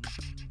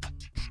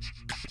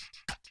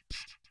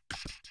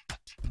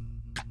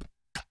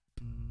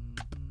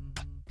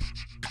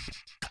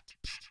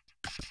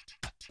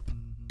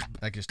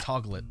 I can just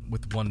toggle it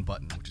with one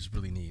button, which is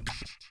really neat.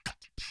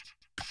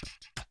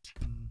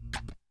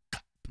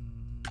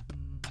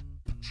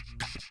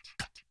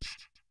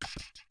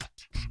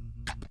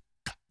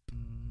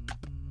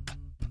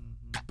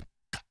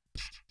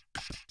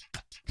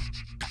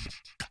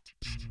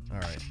 All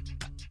right.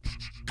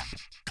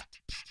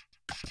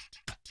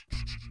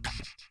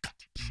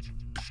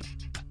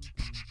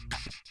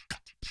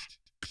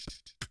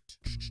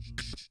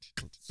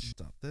 Let's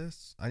stop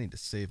this. I need to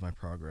save my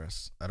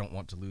progress. I don't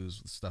want to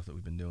lose the stuff that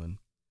we've been doing.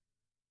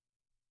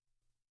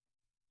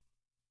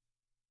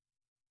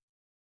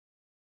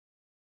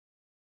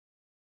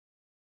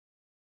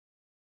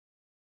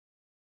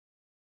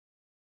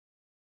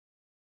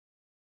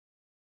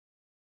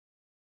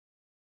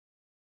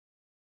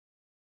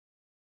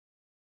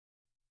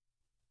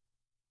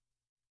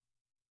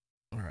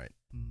 All right.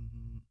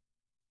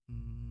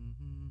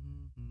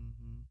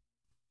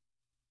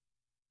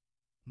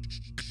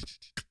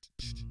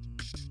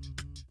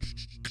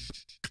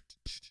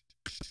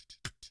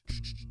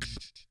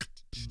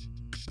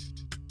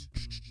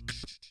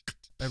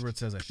 Edward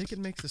says, I think it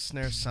makes the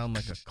snare sound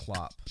like a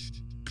clop.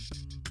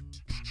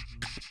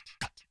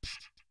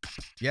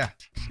 Yeah,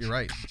 you're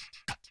right.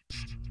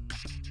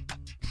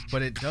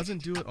 But it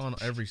doesn't do it on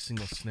every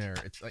single snare.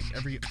 It's like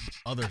every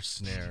other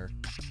snare.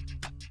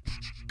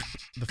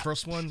 The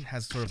first one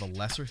has sort of a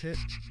lesser hit,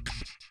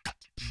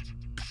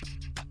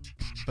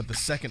 but the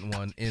second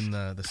one in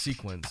the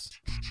sequence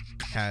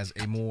has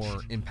a more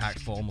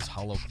impactful, almost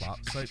hollow clop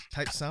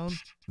type sound,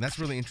 and that's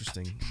really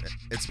interesting.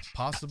 It's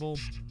possible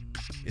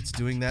it's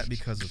doing that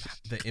because of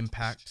the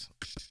impact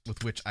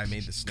with which I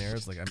made the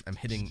snares. Like I'm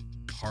hitting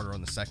harder on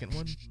the second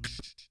one,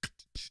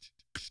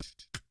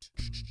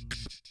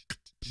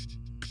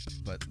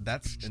 but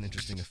that's an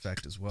interesting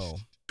effect as well.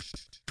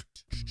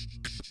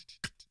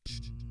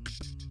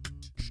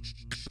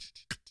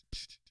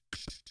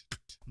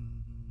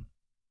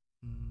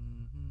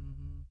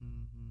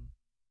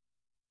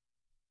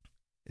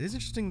 It is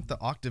interesting that the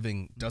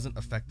octaving doesn't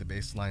affect the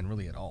bass line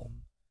really at all.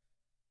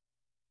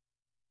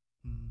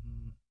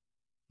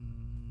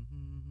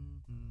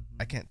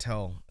 I can't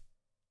tell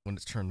when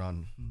it's turned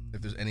on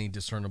if there's any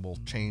discernible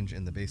change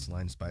in the bass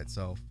line just by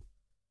itself.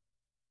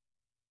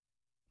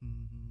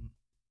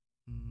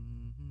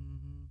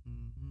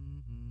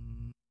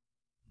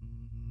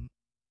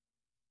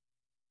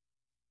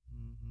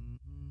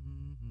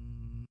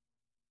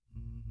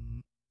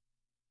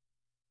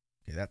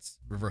 Okay, that's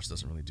reverse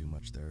doesn't really do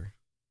much there.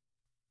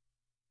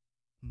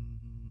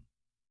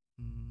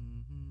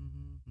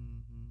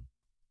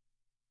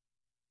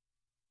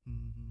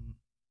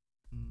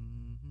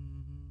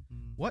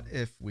 What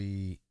if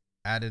we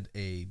added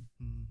a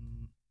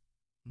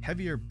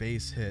heavier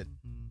bass hit?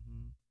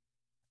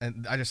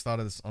 And I just thought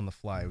of this on the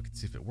fly. We can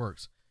see if it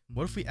works.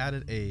 What if we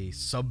added a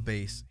sub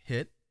bass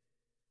hit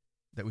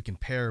that we can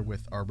pair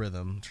with our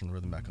rhythm? Turn the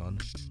rhythm back on.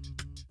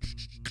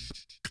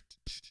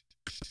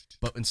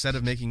 But instead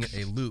of making it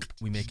a loop,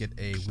 we make it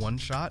a one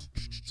shot.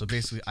 So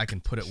basically I can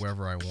put it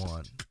wherever I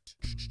want.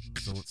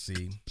 So let's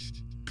see.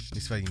 Let me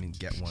see if I can even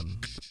get one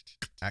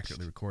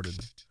accurately recorded.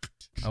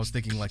 I was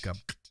thinking like a...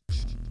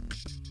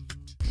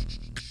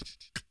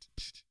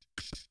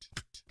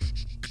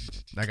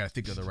 I gotta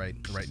think of the right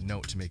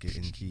note to make it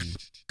in key.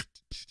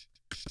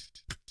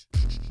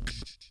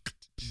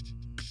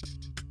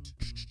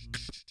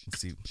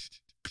 Let's see.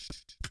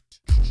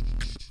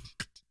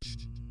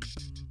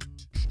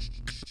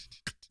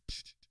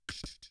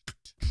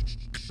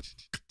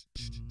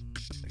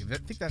 I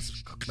think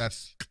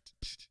that's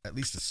at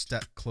least a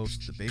step close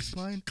to the bass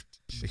line.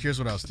 But here's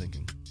what I was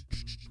thinking.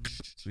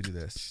 So we do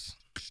this.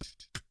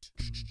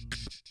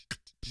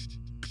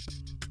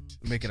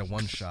 We make it a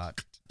one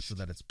shot so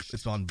that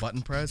it's on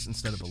button press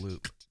instead of a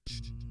loop.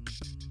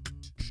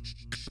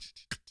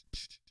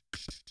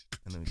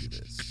 And then we do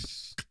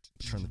this.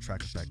 Turn the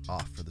track effect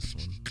off for this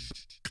one.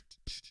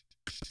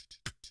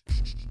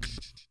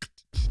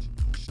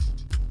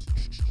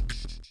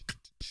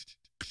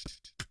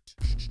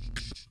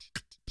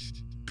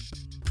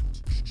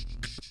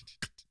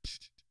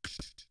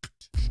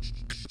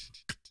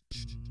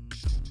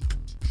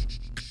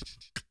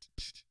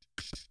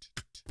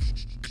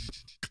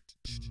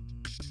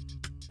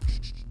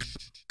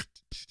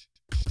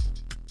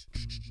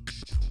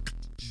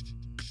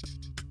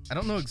 I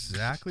don't know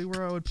exactly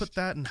where I would put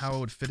that and how I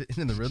would fit it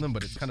in the rhythm,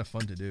 but it's kind of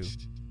fun to do. I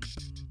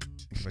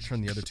think if I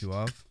turn the other two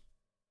off.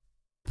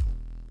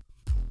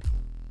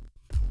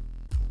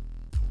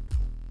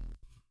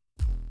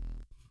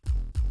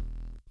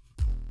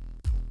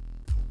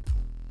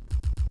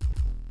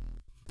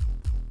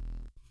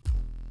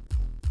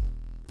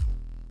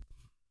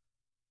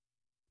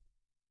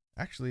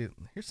 Actually,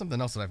 here's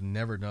something else that I've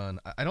never done.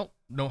 I don't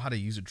know how to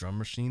use a drum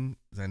machine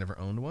because I never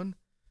owned one.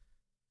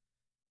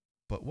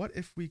 But what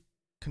if we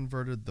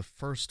converted the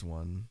first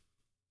one?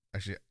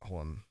 Actually,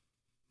 hold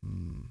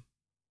on.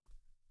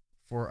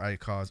 Before I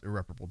cause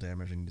irreparable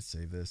damage, I need to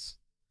save this.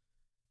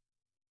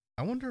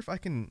 I wonder if I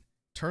can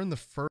turn the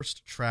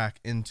first track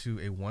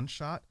into a one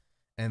shot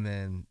and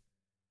then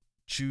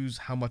choose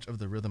how much of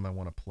the rhythm I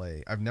want to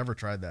play. I've never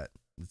tried that.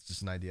 It's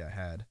just an idea I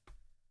had.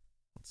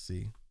 Let's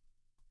see.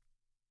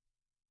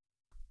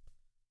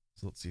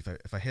 So let's see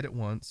if I hit it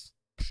once.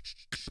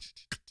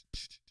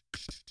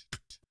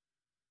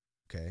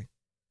 Okay.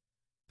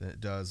 Then it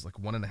does like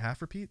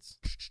 1.5 repeats.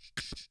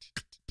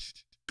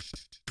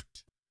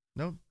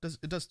 No,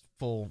 it does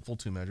full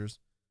 2 measures.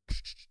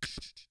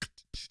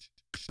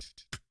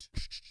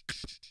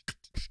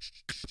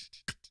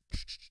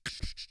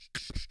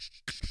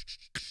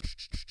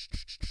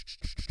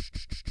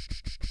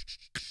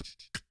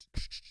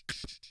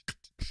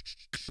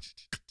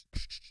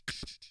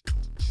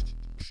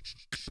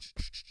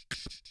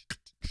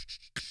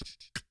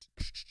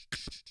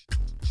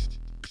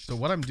 So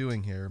what I'm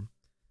doing here,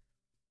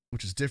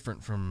 which is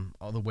different from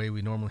all the way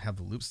we normally have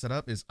the loop set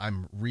up, is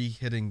I'm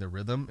re-hitting the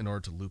rhythm in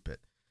order to loop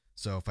it.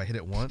 So if I hit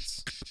it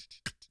once,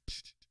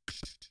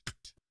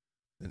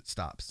 then it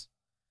stops.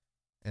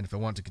 And if I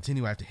want to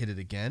continue, I have to hit it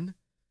again.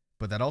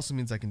 But that also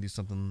means I can do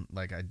something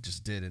like I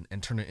just did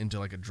and turn it into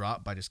like a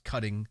drop by just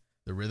cutting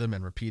the rhythm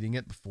and repeating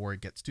it before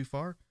it gets too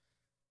far.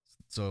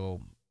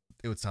 So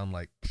it would sound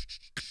like...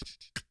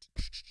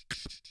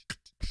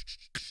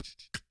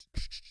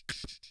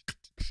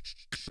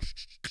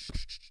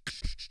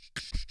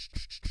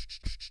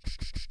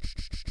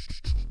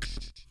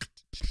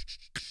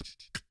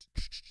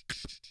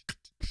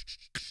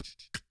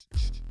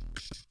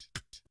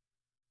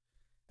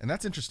 And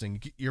that's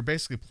interesting. You're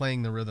basically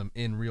playing the rhythm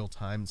in real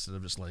time instead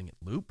of just letting it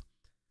loop.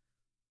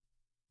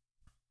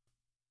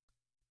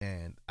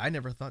 And I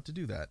never thought to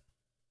do that.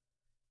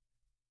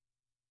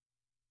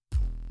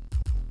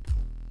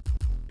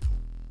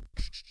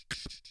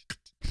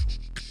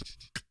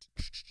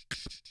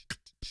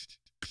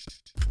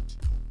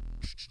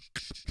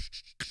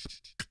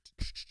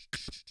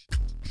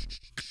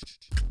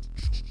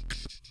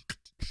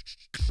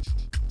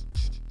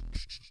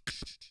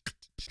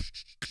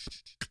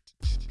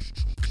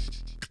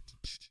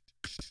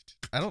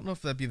 I don't know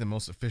if that'd be the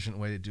most efficient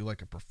way to do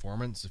like a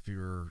performance if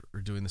you're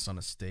doing this on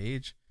a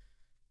stage,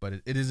 but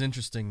it is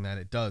interesting that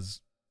it does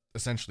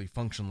essentially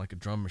function like a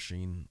drum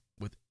machine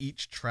with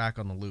each track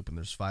on the loop, and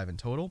there's 5 in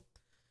total,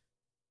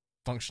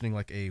 functioning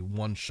like a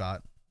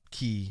one-shot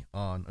key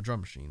on a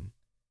drum machine.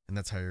 And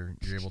that's how you're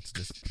able to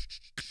just...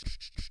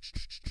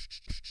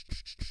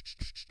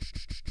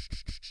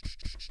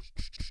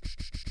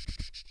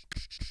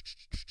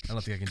 I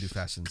don't think I can do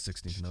faster than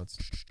 16th notes.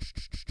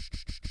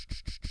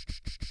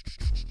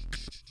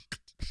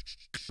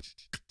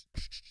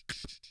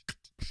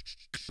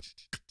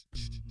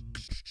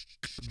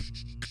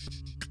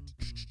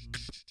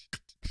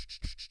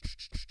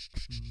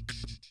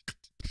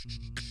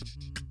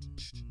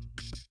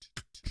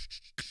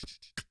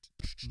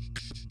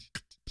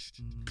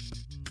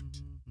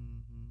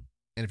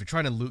 And if you're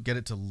trying to get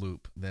it to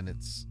loop, then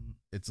it's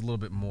a little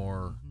bit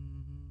more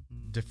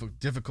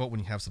difficult when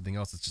you have something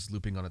else that's just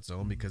looping on its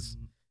own, because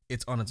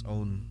it's on its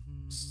own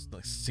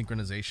like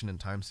synchronization and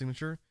time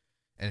signature.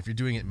 And if you're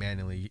doing it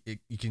manually,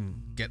 you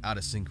can get out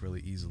of sync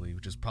really easily,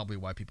 which is probably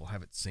why people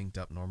have it synced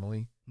up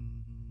normally.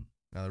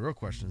 Now the real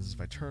question is,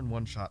 if I turn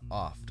one shot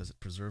off, does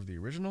it preserve the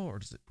original or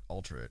does it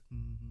alter it?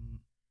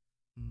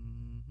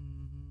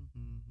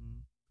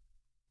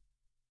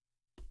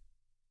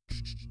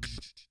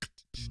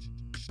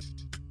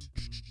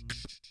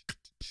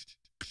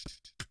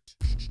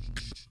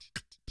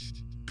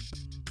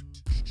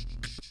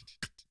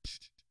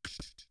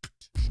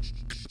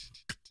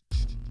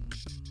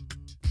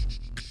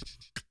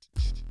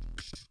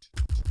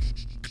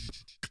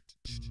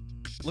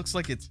 Looks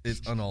like it's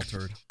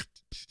unaltered.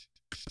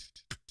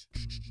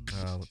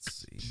 Let's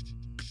see.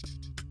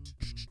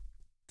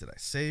 Did I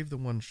save the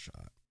one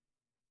shot?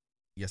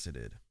 Yes, I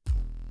did.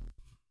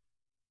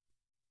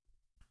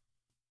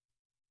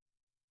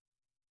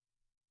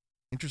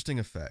 Interesting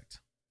effect.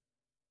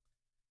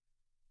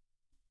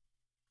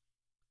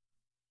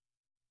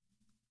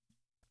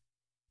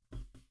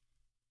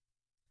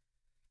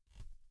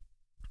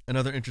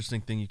 Another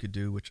interesting thing you could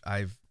do, which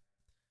I've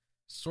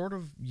sort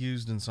of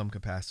used in some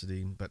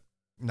capacity, but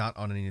not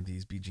on any of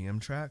these BGM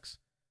tracks.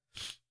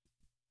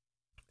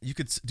 You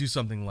could do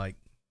something like,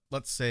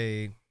 let's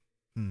say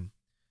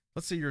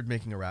you're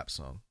making a rap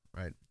song,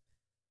 right?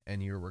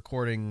 And you're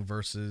recording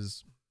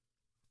verses,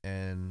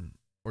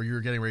 or you're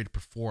getting ready to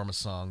perform a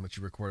song that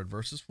you recorded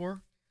verses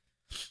for.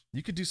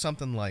 You could do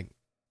something like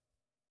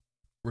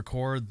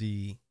record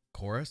the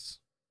chorus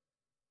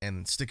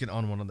and stick it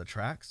on one of the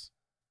tracks,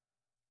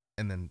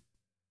 and then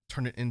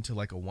turn it into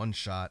like a one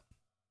shot.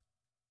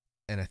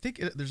 And I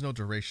think there's no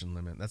duration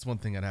limit. That's one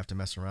thing I'd have to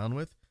mess around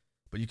with.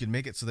 But you could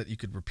make it so that you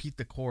could repeat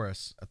the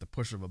chorus at the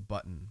push of a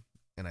button.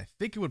 And I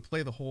think it would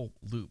play the whole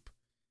loop,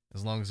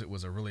 as long as it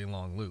was a really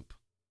long loop.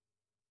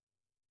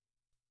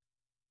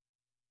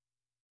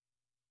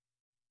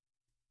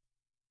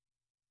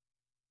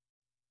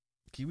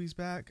 Kiwi's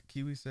back.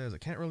 Kiwi says, I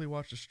can't really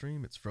watch the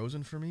stream. It's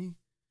frozen for me.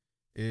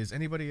 Is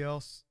anybody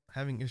else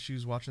having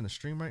issues watching the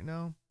stream right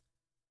now?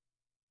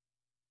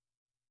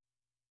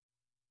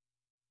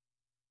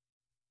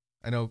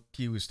 I know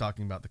Kiwi was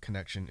talking about the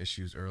connection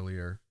issues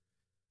earlier,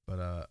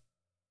 but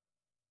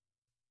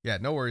yeah,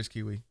 no worries,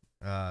 Kiwi.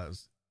 It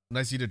was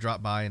nice of you to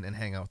drop by and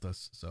hang out with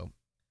us. So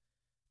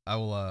I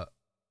will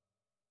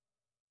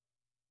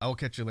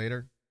catch you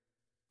later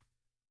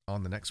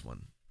on the next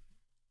one.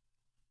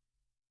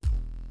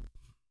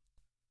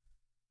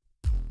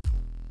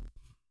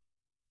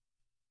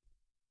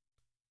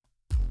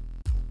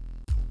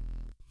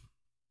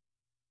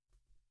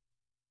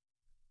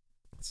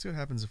 Let's see what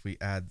happens if we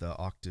add the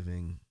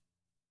octaving.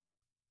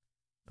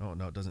 Oh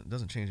no, it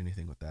doesn't change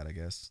anything with that, I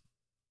guess.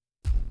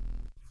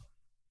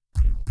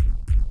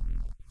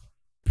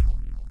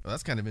 Oh,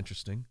 that's kind of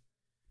interesting.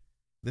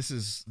 This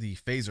is the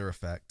phaser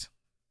effect,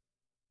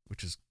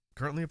 which is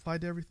currently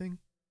applied to everything.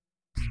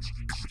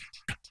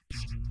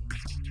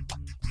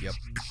 Yep.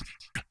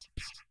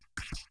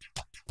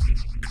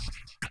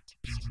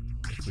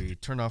 If we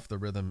turn off the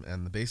rhythm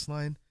and the bass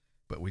line,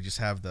 but we just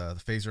have the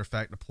phaser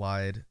effect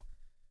applied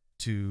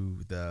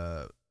to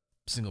the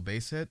single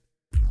bass hit.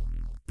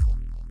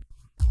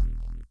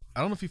 I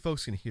don't know if you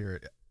folks can hear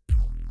it.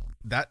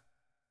 That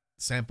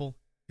sample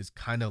is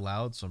kind of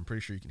loud, so I'm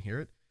pretty sure you can hear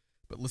it.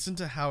 But listen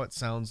to how it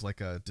sounds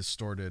like a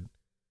distorted,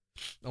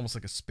 almost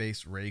like a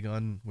space ray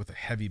gun with a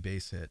heavy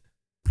bass hit.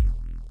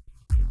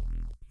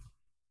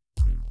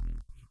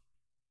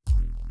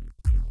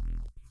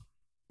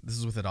 This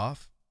is with it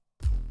off.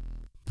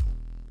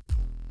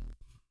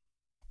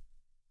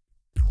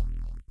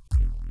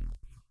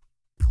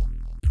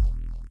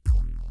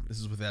 This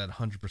is with that at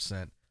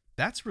 100%.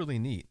 That's really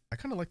neat. I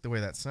kind of like the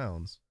way that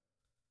sounds.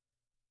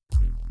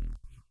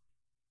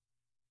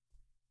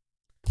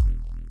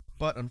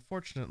 But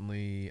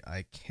unfortunately,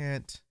 I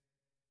can't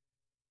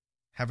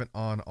have it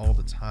on all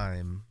the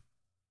time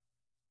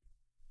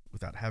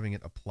without having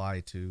it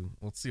apply to...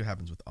 Let's see what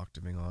happens with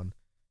octaving on.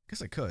 I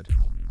guess I could.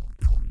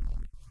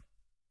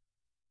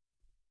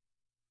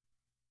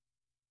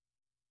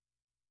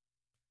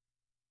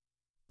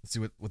 Let's see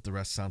what the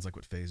rest sounds like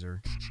with phaser.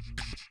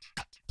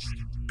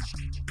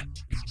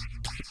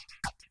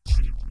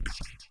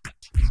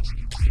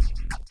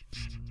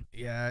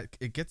 Yeah,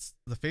 it gets,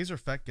 the phaser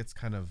effect gets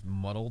kind of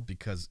muddled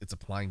because it's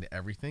applying to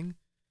everything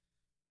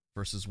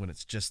versus when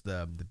it's just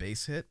the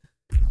bass hit.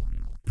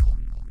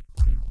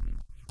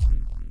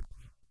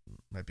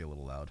 Might be a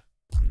little loud.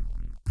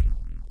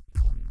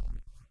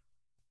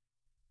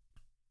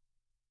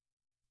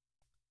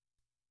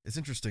 It's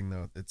interesting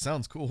though. It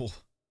sounds cool.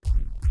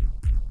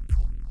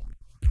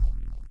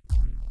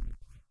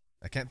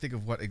 I can't think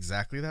of what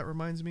exactly that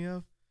reminds me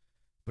of,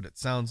 but it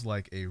sounds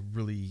like a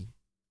really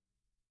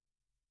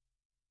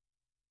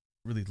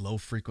low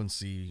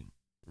frequency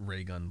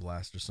ray gun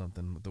blast or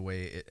something, the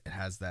way it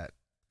has that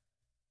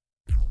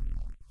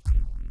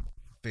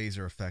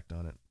phaser effect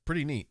on it.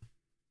 Pretty neat.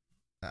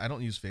 I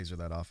don't use phaser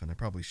that often. I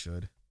probably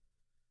should.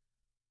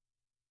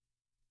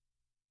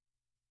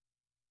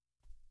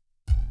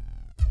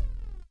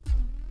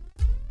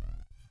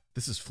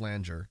 This is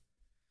flanger.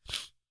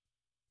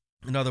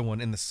 Another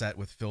one in the set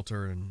with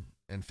filter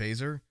and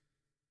phaser.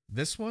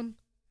 This one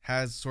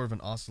has sort of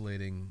an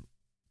oscillating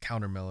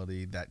counter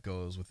melody that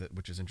goes with it,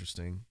 which is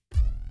interesting.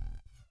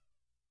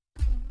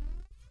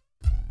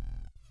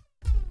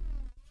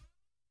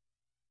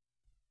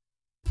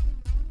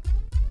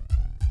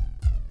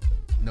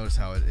 Notice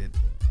how it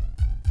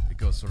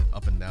goes sort of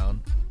up and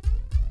down.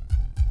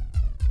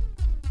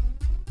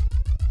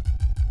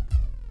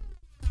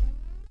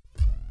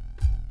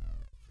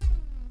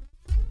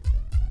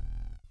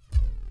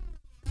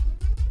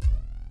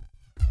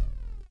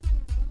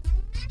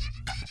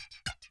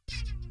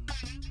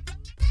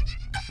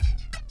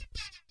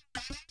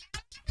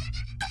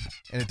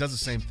 And it does the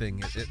same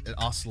thing. It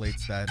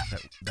oscillates that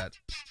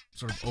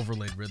sort of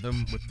overlaid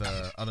rhythm with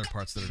the other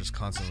parts that are just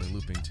constantly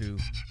looping too.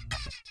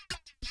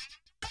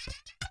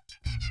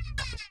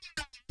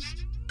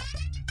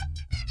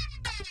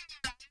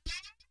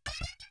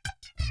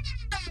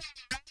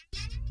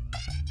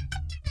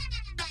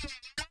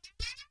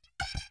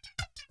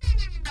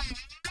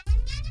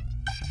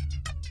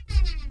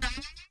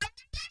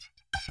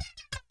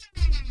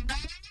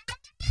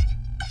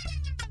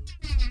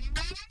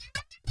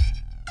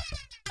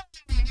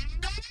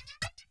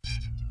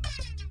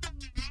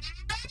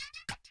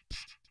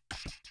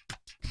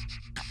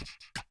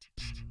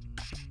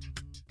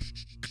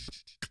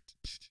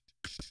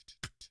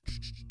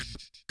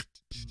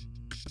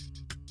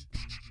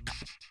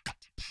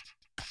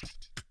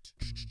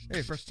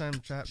 Hey, first time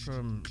chat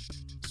from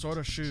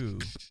Sorta Shoe.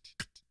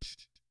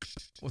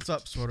 What's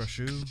up, Sorta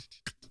Shoe?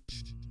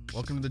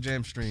 Welcome to the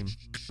jam stream.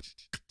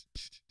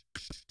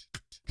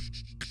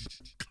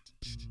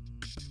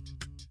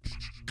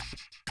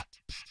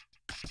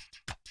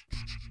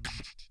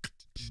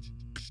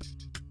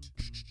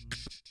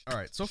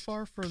 Alright, so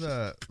far for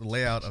the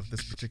layout of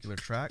this particular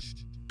track,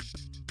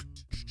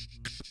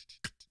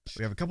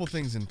 we have a couple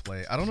things in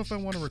play. I don't know if I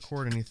want to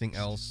record anything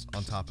else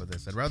on top of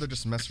this. I'd rather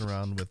just mess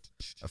around with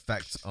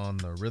effects on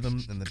the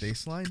rhythm and the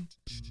bass line,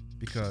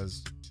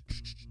 because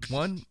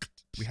one,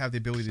 we have the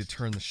ability to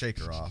turn the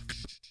shaker off.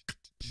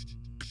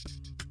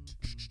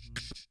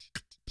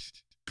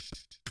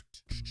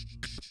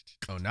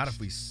 Oh, not if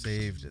we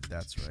saved it,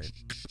 that's right.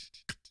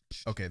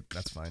 Okay,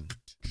 that's fine.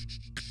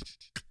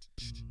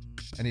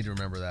 I need to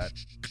remember that.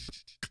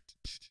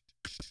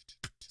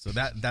 So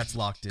that's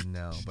locked in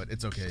now, but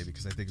it's okay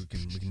because I think we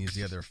can use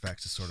the other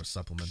effects to sort of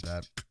supplement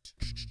that.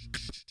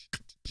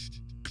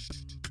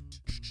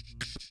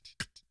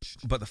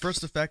 But the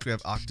first effect, we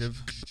have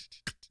octave.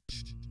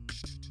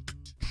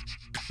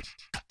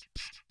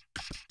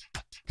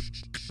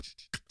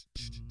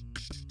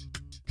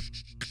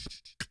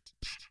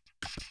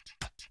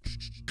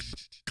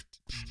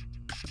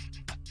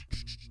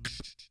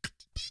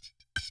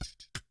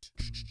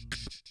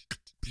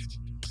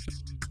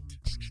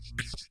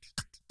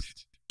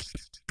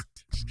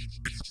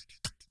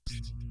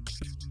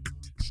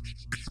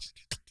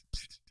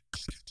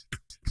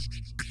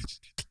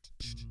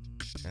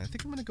 And I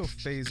think I'm going to go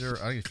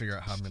phaser. I need to figure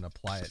out how I'm going to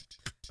apply it.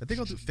 I think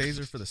I'll do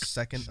phaser for the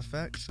second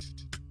effect.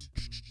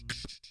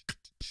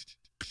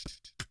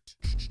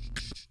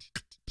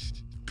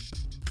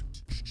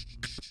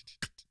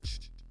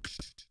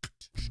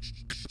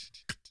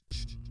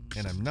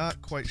 And I'm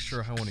not quite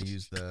sure how I want to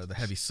use the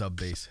heavy sub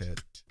bass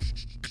hit.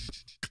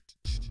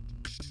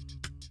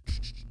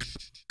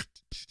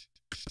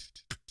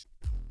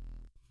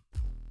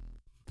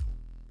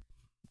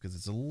 Because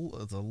it's a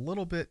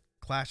little bit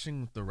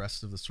clashing with the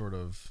rest of the sort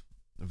of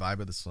vibe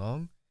of the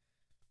song.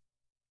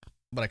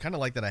 But I kind of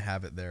like that I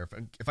have it there.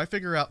 If I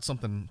figure out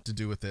something to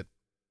do with it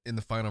in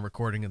the final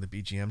recording of the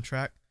BGM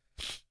track,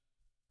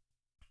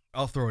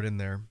 I'll throw it in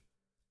there.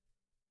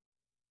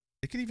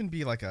 It could even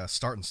be like a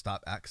start and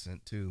stop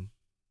accent too.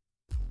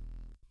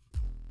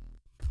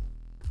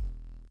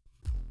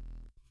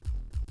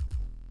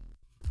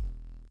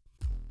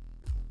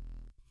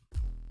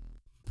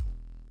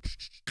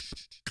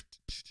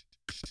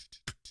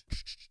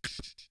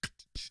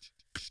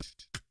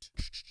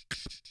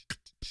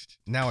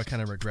 Now I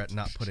kind of regret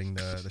not putting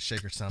the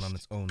shaker sound on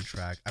its own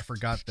track. I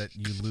forgot that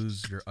you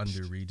lose your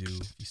undo redo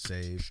if you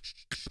save.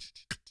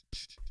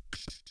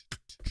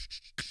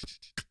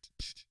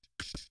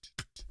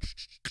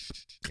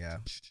 Yeah.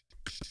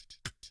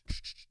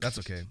 That's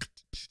okay. I'll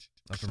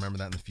have to remember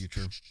that in the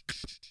future.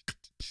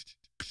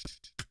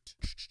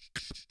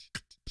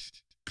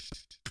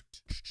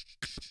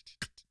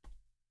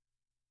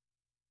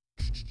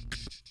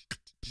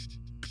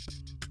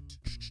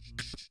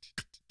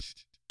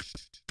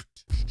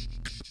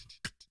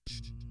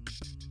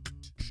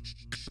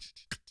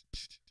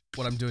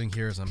 What I'm doing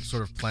here is I'm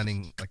sort of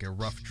planning like a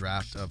rough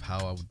draft of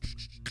how I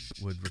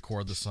would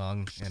record the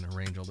song and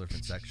arrange all the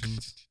different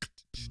sections.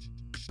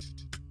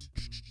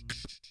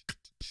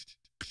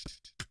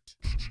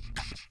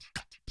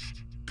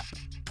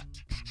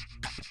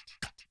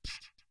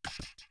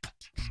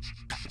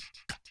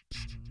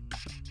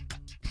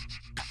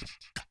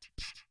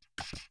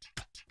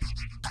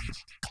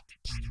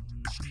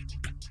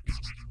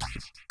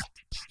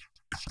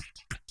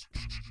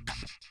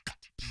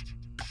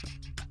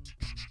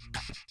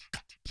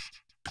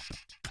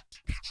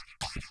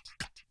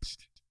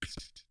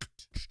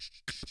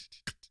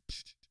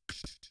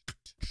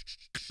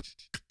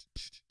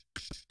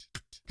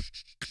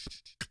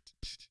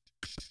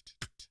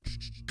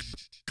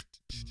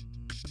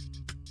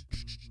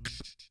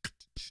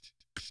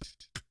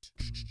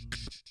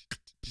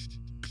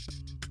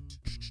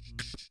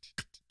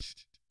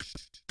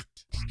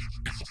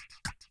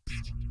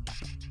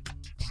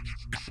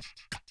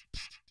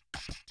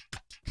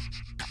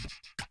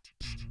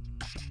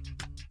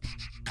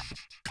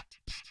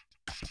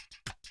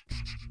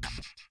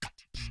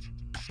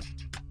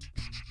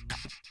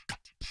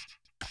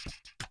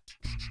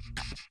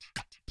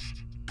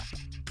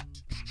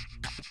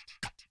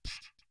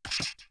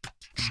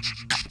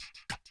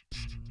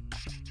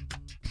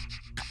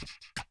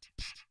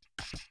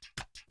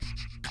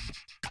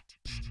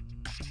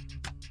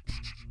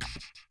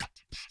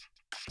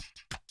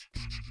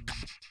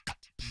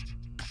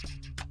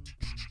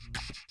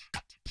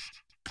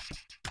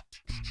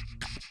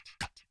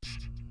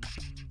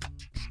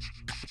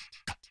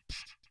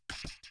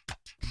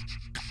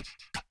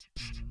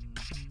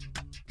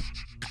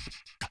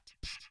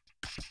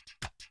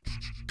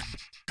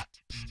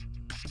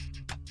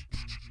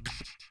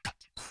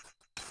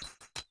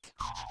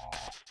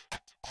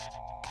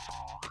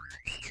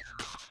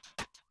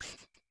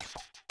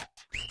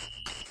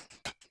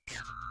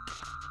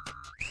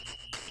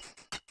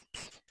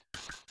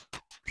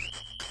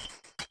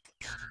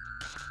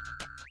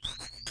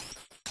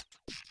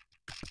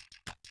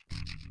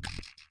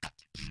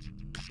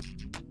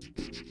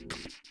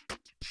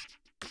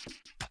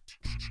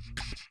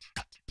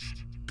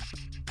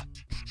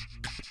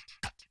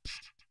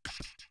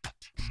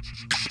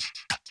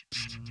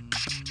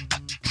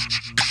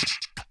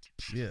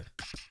 Yeah,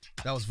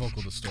 that was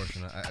vocal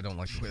distortion. I don't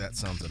like the way that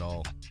sounds at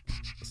all.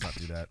 Let's not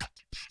do that.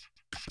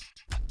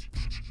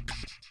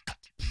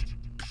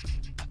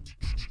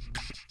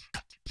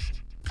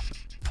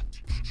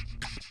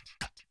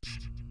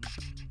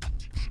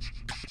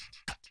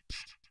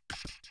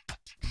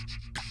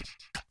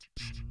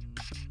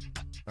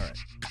 All right,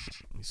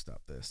 let me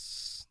stop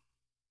this.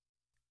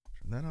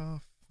 Turn that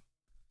off.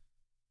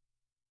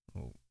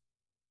 We'll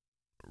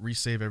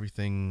resave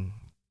everything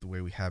the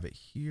way we have it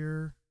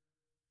here.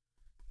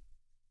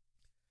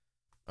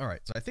 All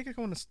right, so I think I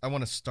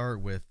want to start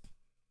with,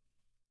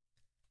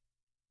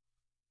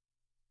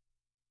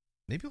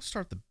 maybe I'll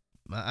start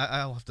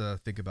I'll have to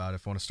think about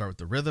if I want to start with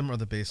the rhythm or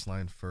the bass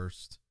line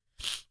first.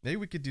 Maybe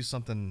we could do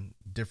something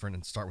different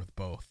and start with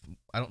both.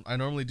 I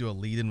normally do a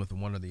lead in with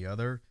one or the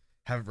other,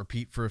 have it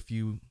repeat for a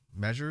few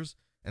measures,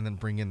 and then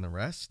bring in the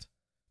rest.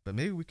 But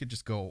maybe we could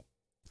just go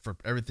for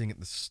everything at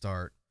the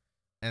start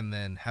and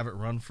then have it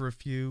run for a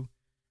few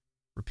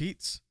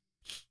repeats,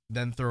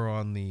 then throw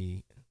on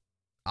the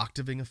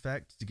octaving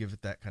effect to give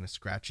it that kind of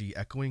scratchy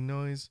echoing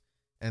noise,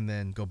 and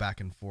then go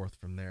back and forth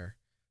from there.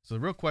 So the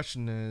real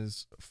question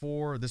is,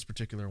 for this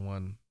particular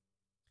one,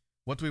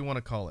 what do we want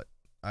to call it?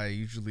 I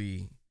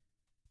usually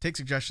take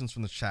suggestions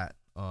from the chat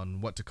on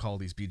what to call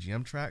these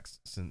BGM tracks,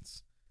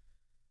 since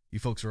you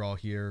folks are all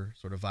here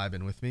sort of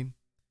vibing with me.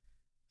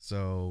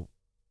 So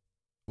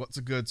what's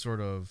a good sort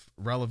of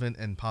relevant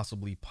and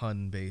possibly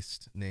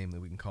pun-based name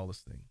that we can call this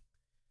thing?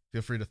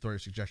 Feel free to throw your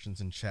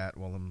suggestions in chat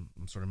while I'm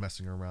sort of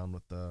messing around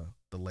with the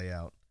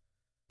layout.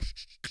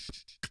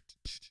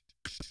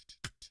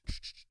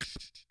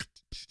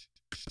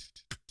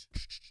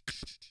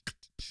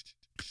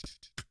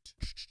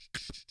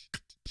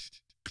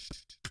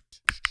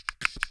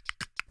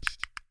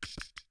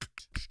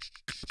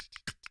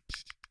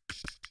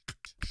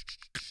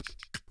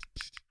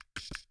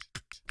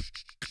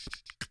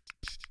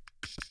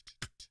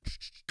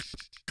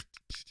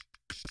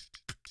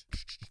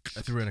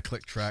 I threw in a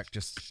click track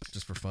just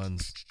for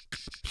funs.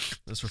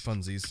 Just for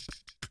funsies.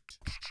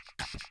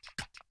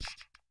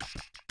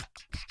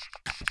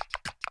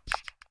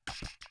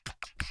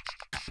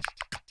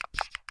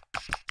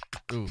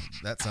 Ooh,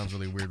 that sounds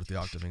really weird with the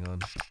octaving on.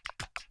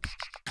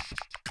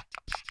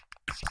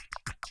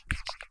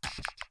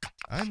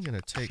 I'm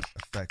gonna take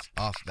effects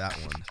off that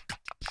one.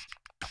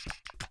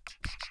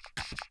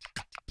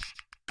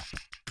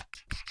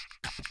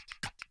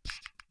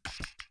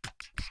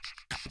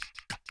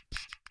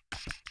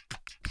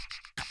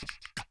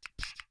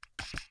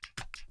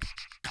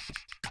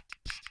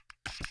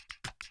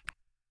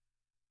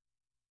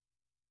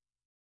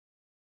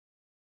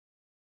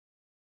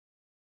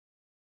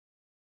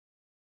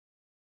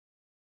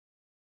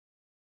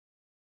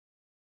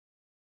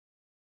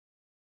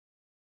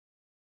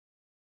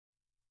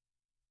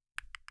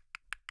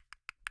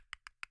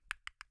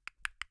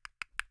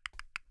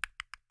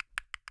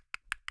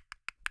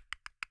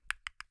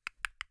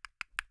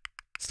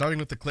 Starting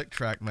with the click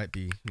track might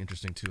be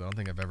interesting too. I don't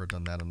think I've ever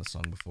done that on the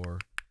song before.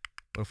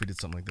 What if we did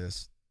something like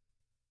this?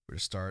 We're to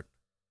start.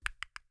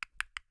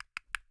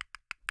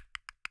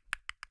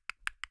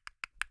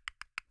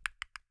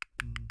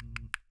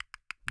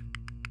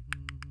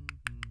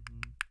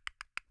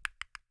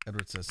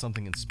 Edward says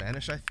something in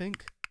Spanish, I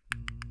think.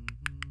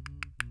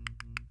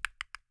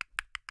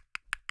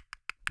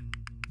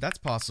 That's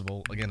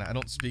possible. Again, I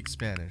don't speak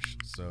Spanish,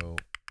 so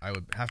I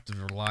would have to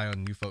rely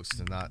on you folks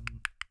to not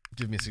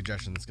give me a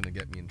suggestion that's going to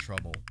get me in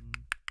trouble.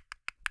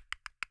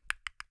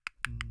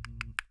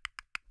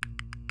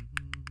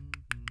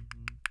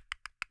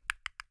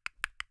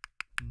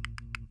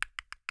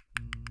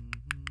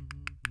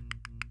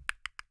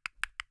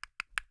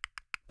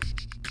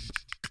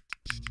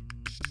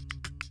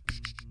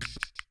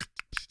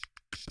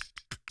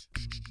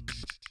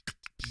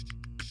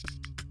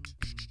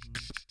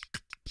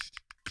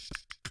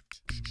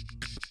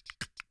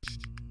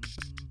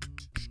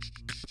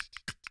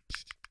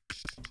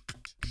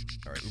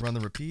 Alright, we run the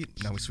repeat.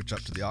 Now we switch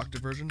up to the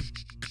octave version.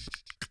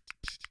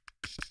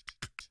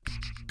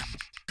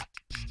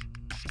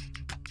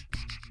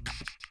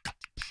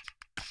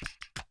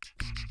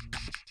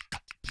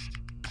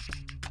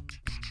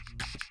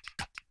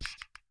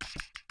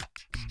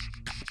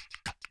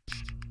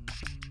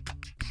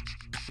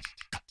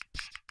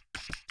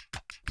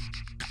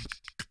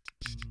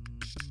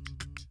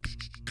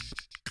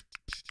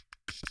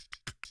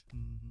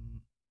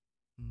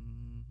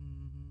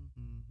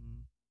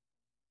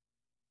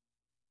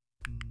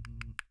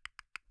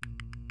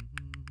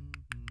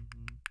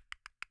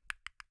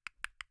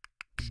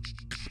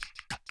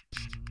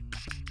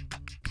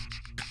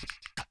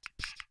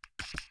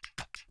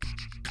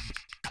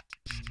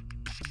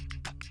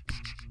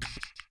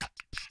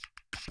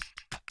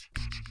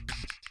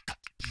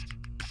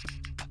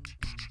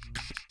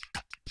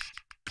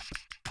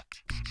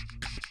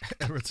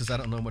 Edward says, I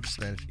don't know much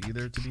Spanish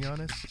either, to be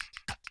honest.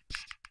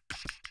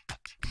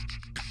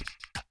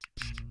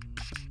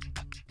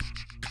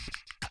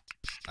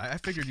 I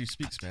figured you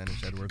speak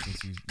Spanish, Edward,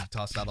 since you've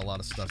tossed out a lot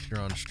of stuff here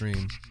on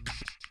stream.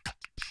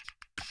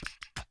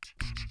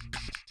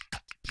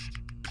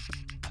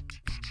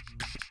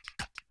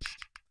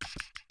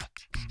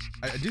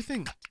 I do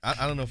think,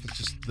 I don't know if it's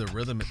just the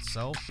rhythm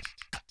itself,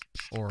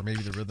 or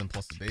maybe the rhythm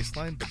plus the bass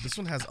line, but this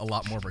one has a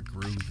lot more of a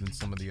groove than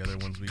some of the other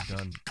ones we've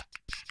done.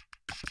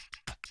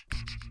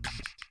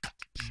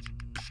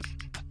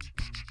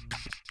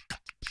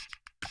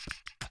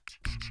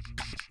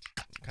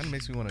 Kind of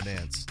makes me want to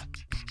dance.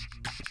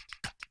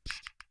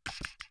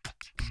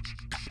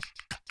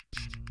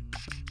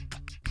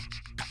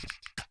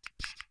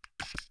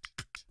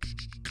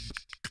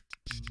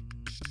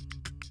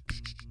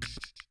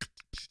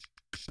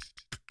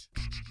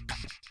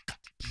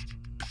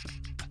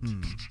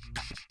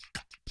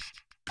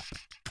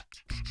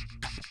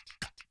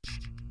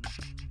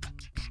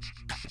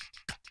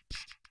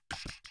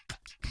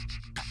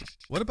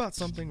 What about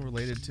something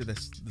related to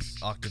this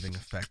octaving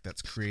effect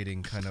that's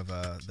creating kind of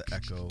the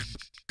echo?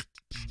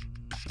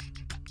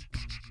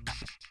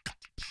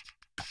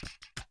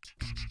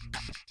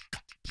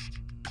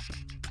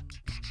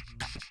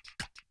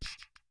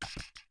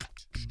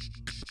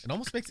 It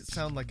almost makes it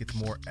sound like it's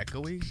more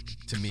echoey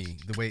to me,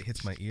 the way it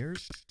hits my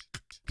ears.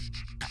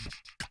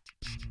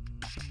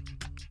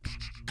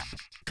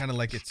 Kind of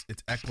like it's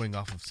echoing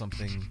off of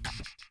something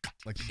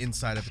like the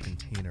inside of a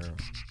container.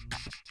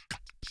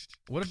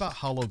 What about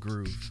Hollow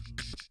Groove?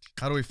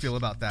 How do we feel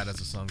about that as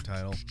a song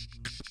title?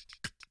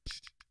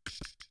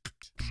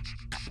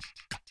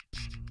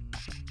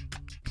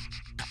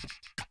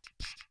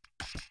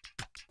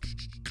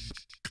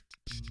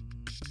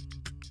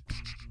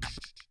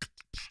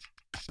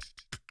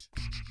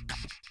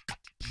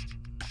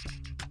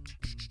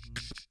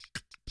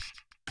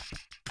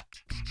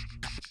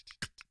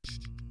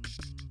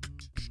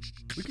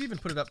 We could even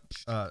put it up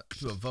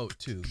to a vote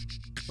too.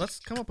 Let's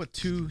come up with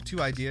two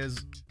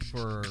ideas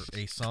for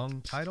a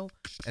song title,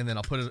 and then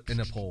I'll put it in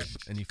a poll,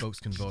 and you folks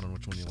can vote on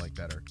which one you like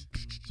better.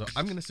 So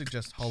I'm going to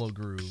suggest Hollow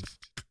Groove.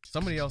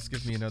 Somebody else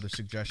give me another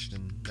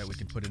suggestion that we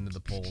can put into the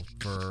poll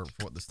for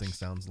what this thing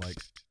sounds like.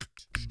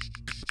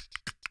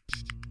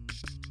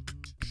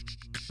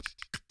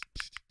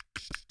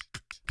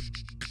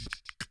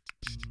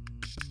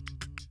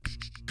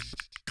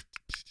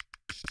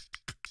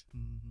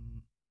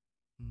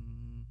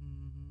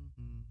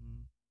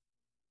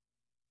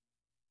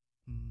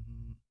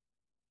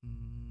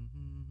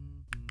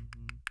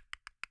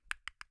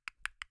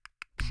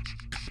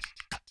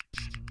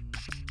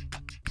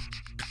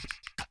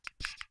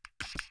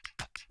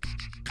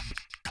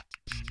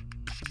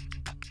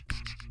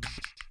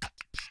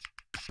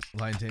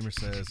 Lion Tamer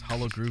says,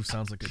 Hollow Groove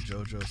sounds like a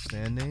JoJo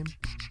stand name.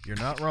 You're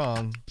not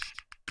wrong.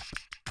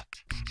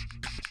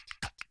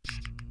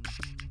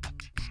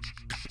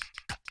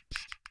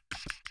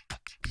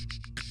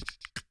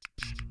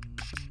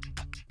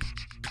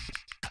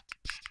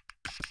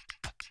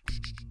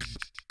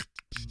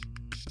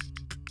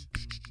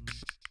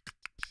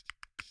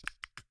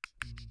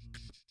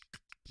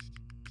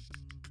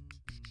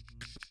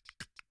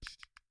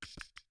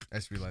 I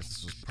just realized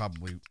this was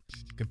probably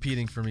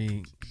competing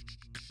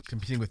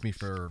with me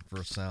for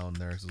a sound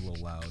there. It's a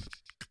little loud.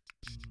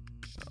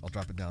 I'll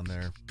drop it down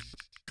there.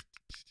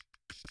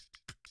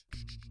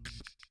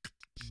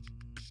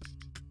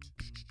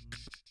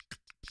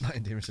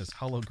 Lion Tamer says,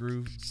 hollow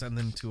groove, send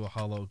them to a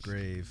hollow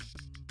grave.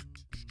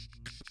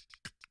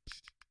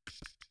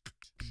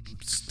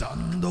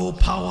 Stando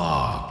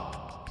power!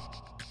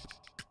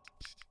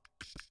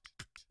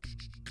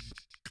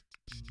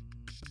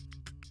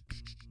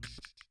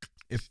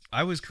 If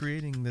I was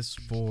creating this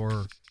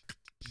for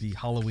the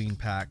Halloween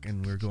pack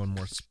and we're going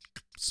more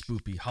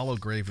spoopy, Hollow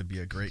Grave would be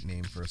a great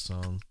name for a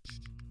song.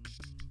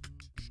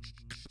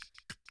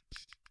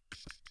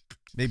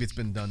 Maybe it's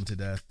been done to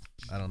death.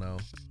 I don't know.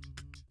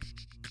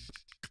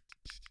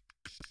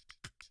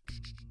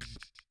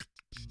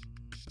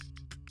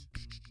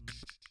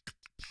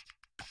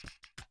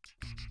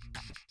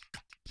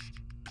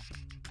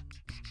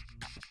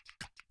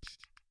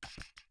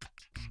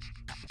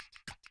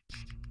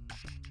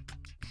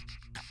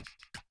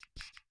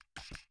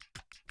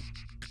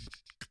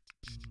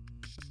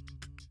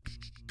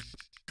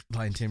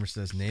 Lion Tamer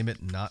says, name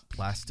it not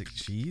plastic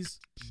cheese.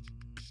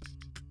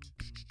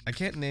 I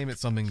can't name it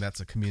something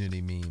that's a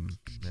community meme,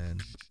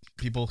 man.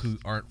 People who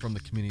aren't from the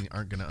community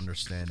aren't going to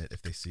understand it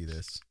if they see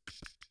this.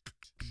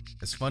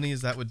 As funny as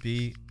that would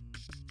be,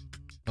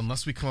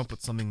 unless we come up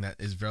with something that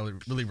is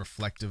really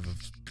reflective of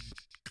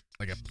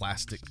like a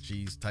plastic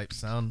cheese type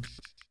sound,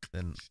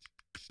 then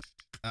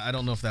I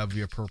don't know if that would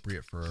be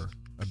appropriate for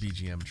a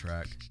BGM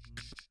track.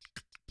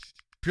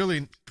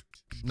 Purely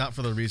not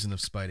for the reason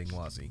of spiting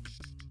Wazzy.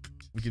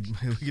 We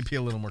could be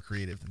a little more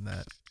creative than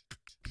that.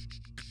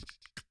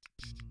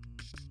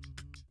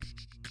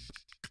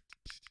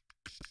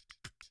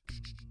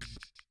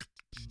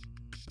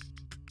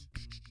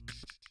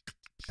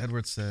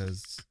 Edward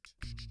says,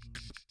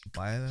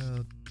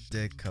 Baila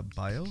de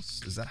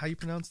Caballos? Is that how you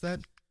pronounce that?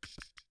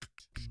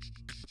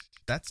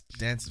 That's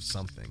Dance of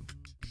Something,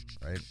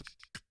 right?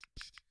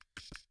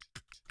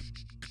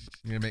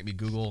 You're gonna make me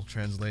Google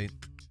translate.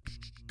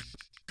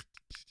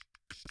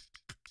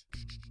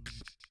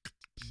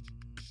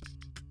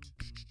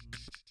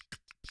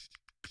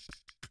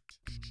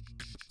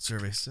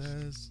 Survey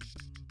says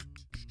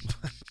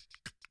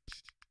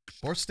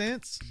horse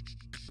dance?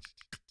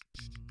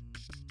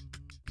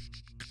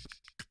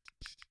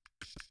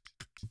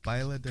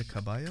 Baila de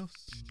Caballos?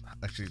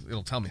 Actually,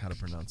 it'll tell me how to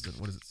pronounce it.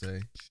 What does it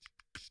say?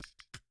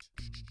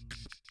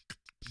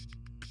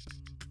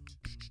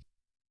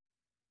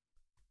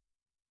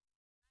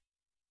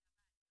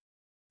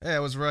 Hey, I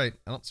was right.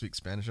 I don't speak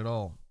Spanish at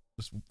all.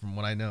 Just from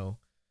what I know.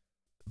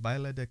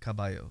 Baila de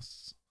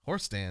Caballos.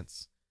 Horse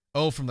dance.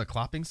 Oh, from the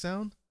clopping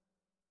sound?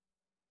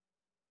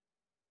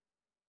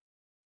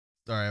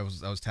 Sorry, I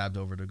was tabbed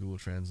over to Google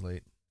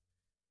Translate.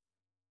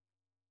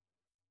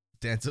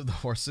 Dance of the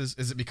Horses?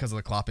 Is it because of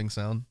the clopping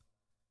sound?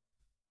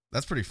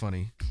 That's pretty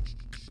funny.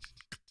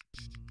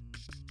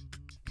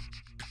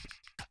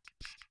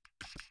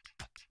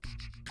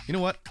 You know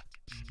what?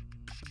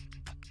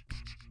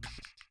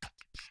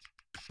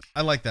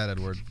 I like that,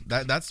 Edward.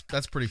 That's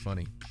pretty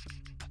funny.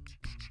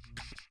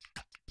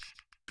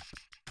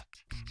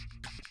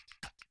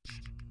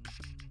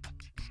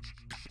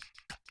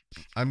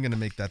 I'm gonna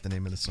make that the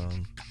name of the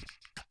song.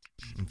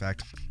 In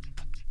fact,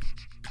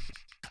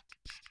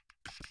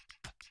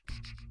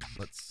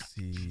 let's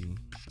see.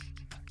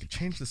 I could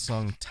change the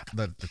song,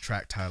 the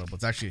track title, but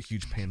it's actually a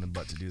huge pain in the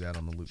butt to do that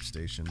on the loop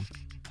station.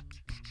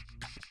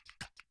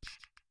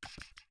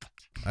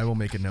 I will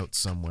make a note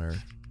somewhere.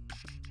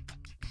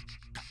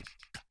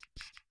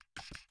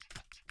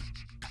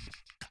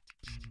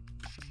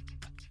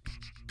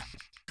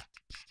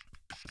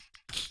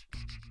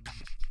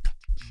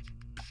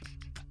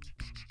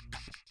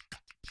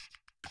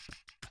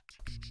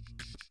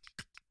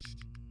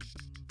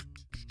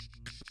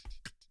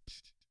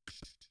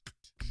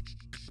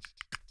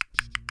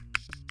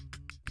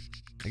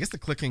 I guess the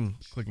clicking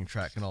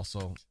track can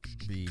also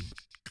be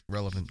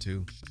relevant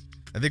too.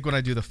 I think when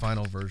I do the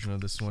final version of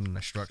this one and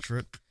I structure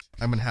it,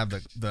 I'm gonna have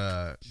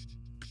the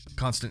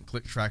constant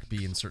click track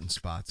be in certain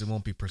spots. It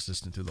won't be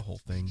persistent through the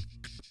whole thing.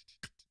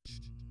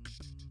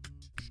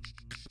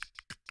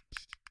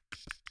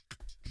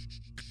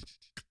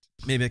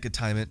 Maybe I could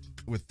time it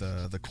with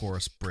the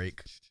chorus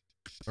break,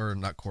 or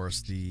not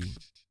chorus, the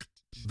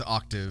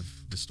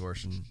octave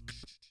distortion.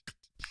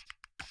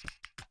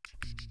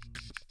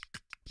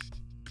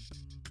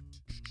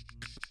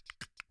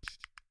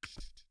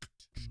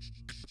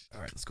 All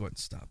right, let's go ahead and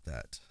stop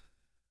that.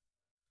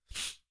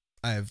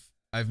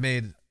 I've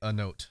made a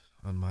note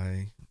on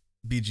my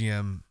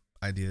BGM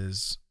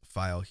ideas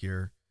file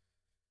here.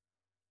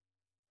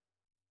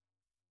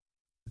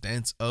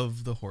 Dance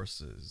of the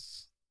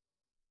Horses.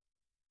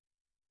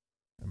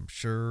 I'm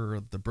sure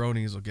the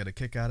bronies will get a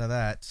kick out of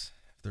that,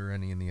 if there are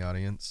any in the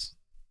audience.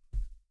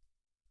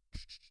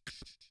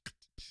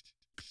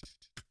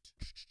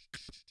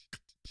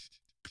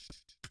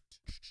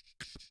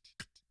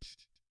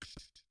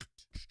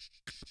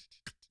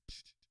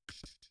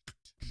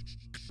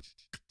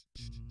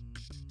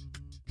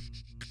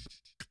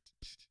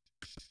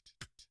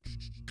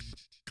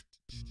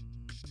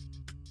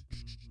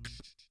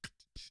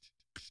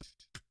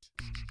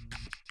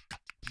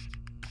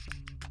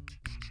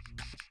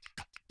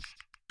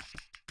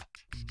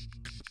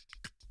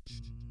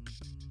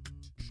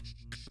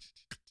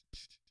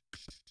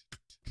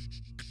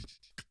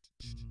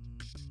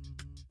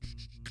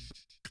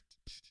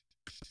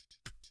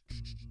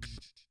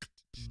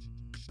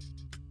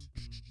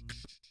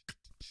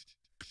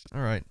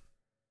 All right.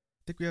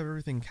 I think we have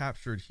everything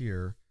captured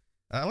here.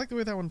 I like the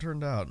way that one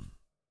turned out.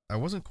 I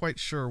wasn't quite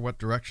sure what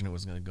direction it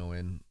was going to go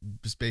in,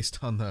 just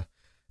based on the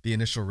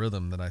initial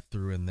rhythm that I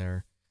threw in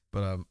there.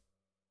 But I'm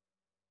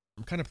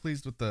kind of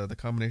pleased with the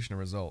combination of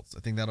results. I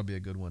think that'll be a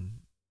good one.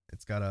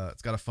 It's got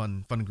a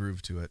fun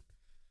groove to it.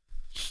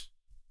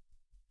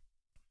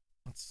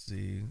 Let's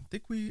see. I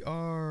think we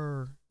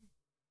are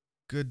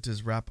good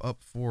to wrap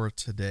up for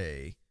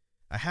today.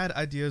 I had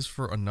ideas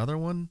for another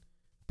one,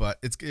 but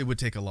it would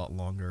take a lot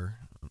longer,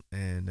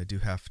 and I do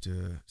have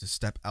to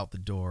step out the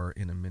door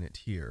in a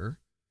minute here.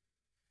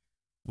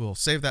 We'll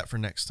save that for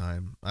next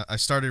time. I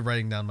started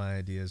writing down my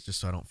ideas just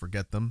so I don't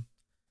forget them.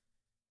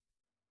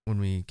 When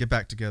we get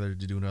back together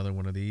to do another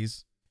one of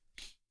these,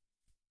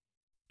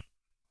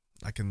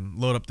 I can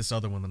load up this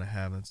other one that I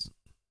have. It's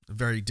a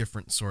very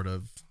different sort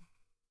of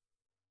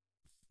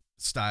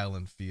style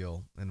and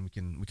feel, and we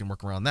can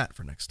work around that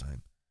for next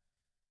time.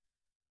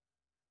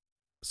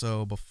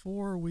 So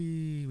before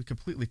we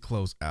completely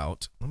close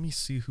out, let me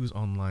see who's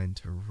online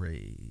to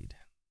raid.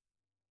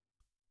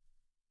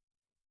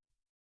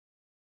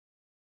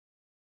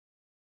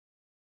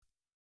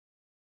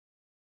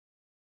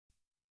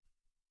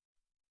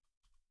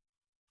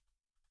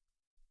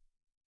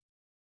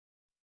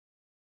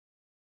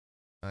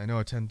 I know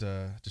I tend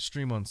to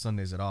stream on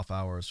Sundays at off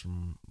hours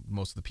from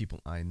most of the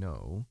people I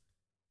know.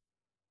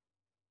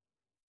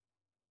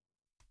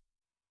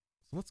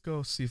 So let's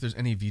go see if there's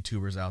any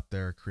VTubers out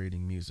there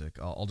creating music.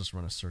 I'll just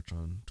run a search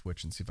on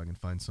Twitch and see if I can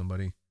find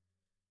somebody.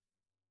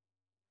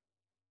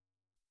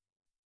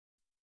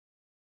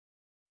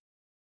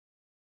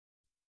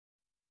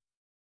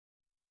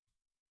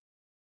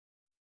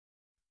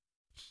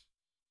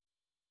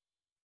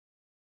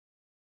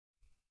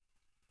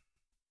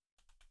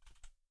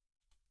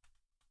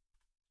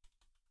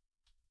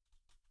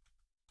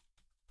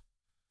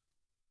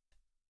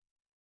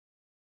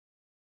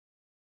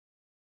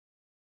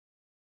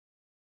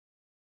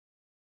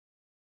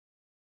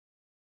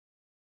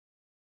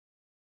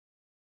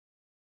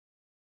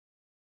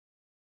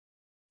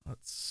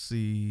 Let's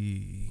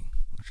see.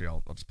 Actually,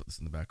 I'll just put this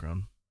in the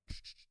background.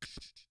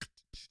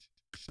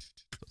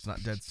 So it's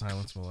not dead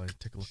silence while I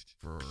take a look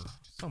for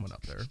someone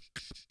up there.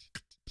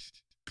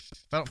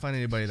 If I don't find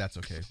anybody, that's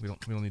okay. We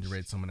don't need to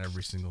raid someone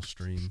every single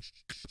stream.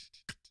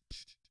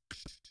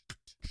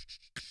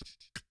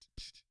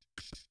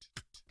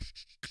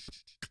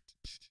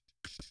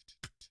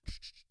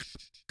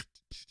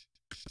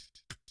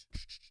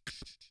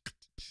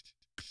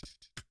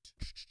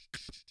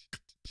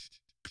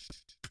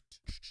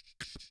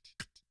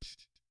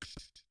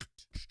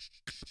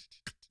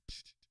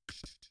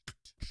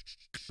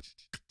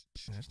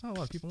 There's not a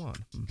lot of people on.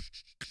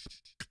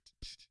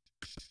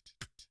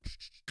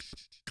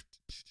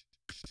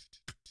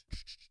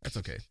 That's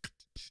okay.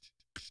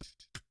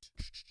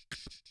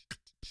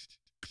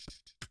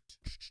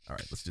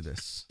 Alright, let's do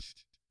this.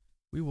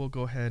 We will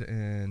go ahead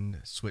and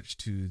switch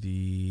to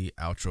the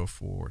outro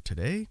for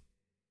today.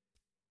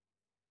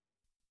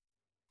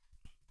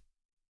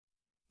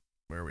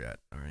 Where are we at?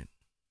 Alright.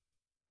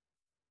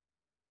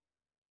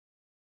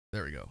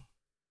 There we go.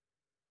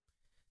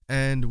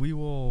 And we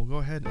will go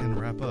ahead and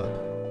wrap up.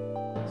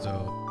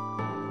 So,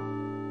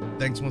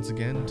 thanks once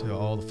again to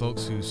all the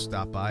folks who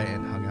stopped by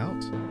and hung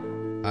out.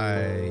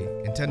 I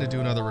intend to do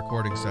another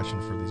recording session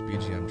for these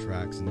BGM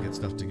tracks and get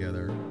stuff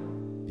together.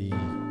 The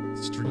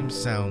Stream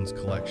Sounds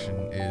collection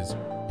is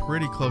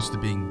pretty close to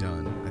being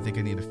done. I think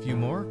I need a few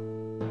more,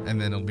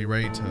 and then it'll be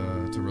ready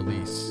to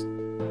release.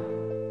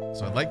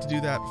 So I'd like to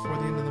do that before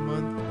the end of the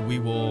month.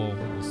 We'll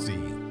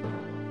see.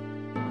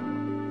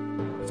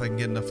 If I can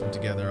get enough of them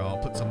together, I'll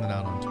put something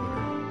out on Twitter.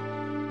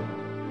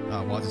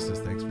 Wazzy says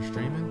thanks for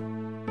streaming.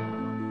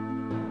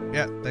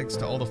 Yeah, thanks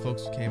to all the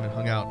folks who came and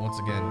hung out. Once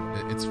again,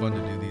 it's fun to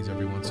do these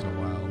every once in a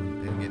while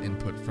and get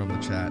input from the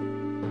chat.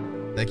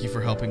 Thank you for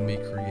helping me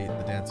create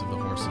the Dance of the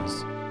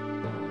Horses.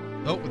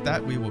 Oh, with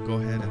that, we will go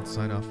ahead and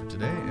sign off for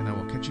today, and I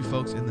will catch you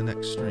folks in the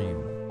next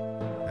stream.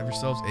 Have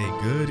yourselves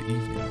a good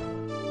evening.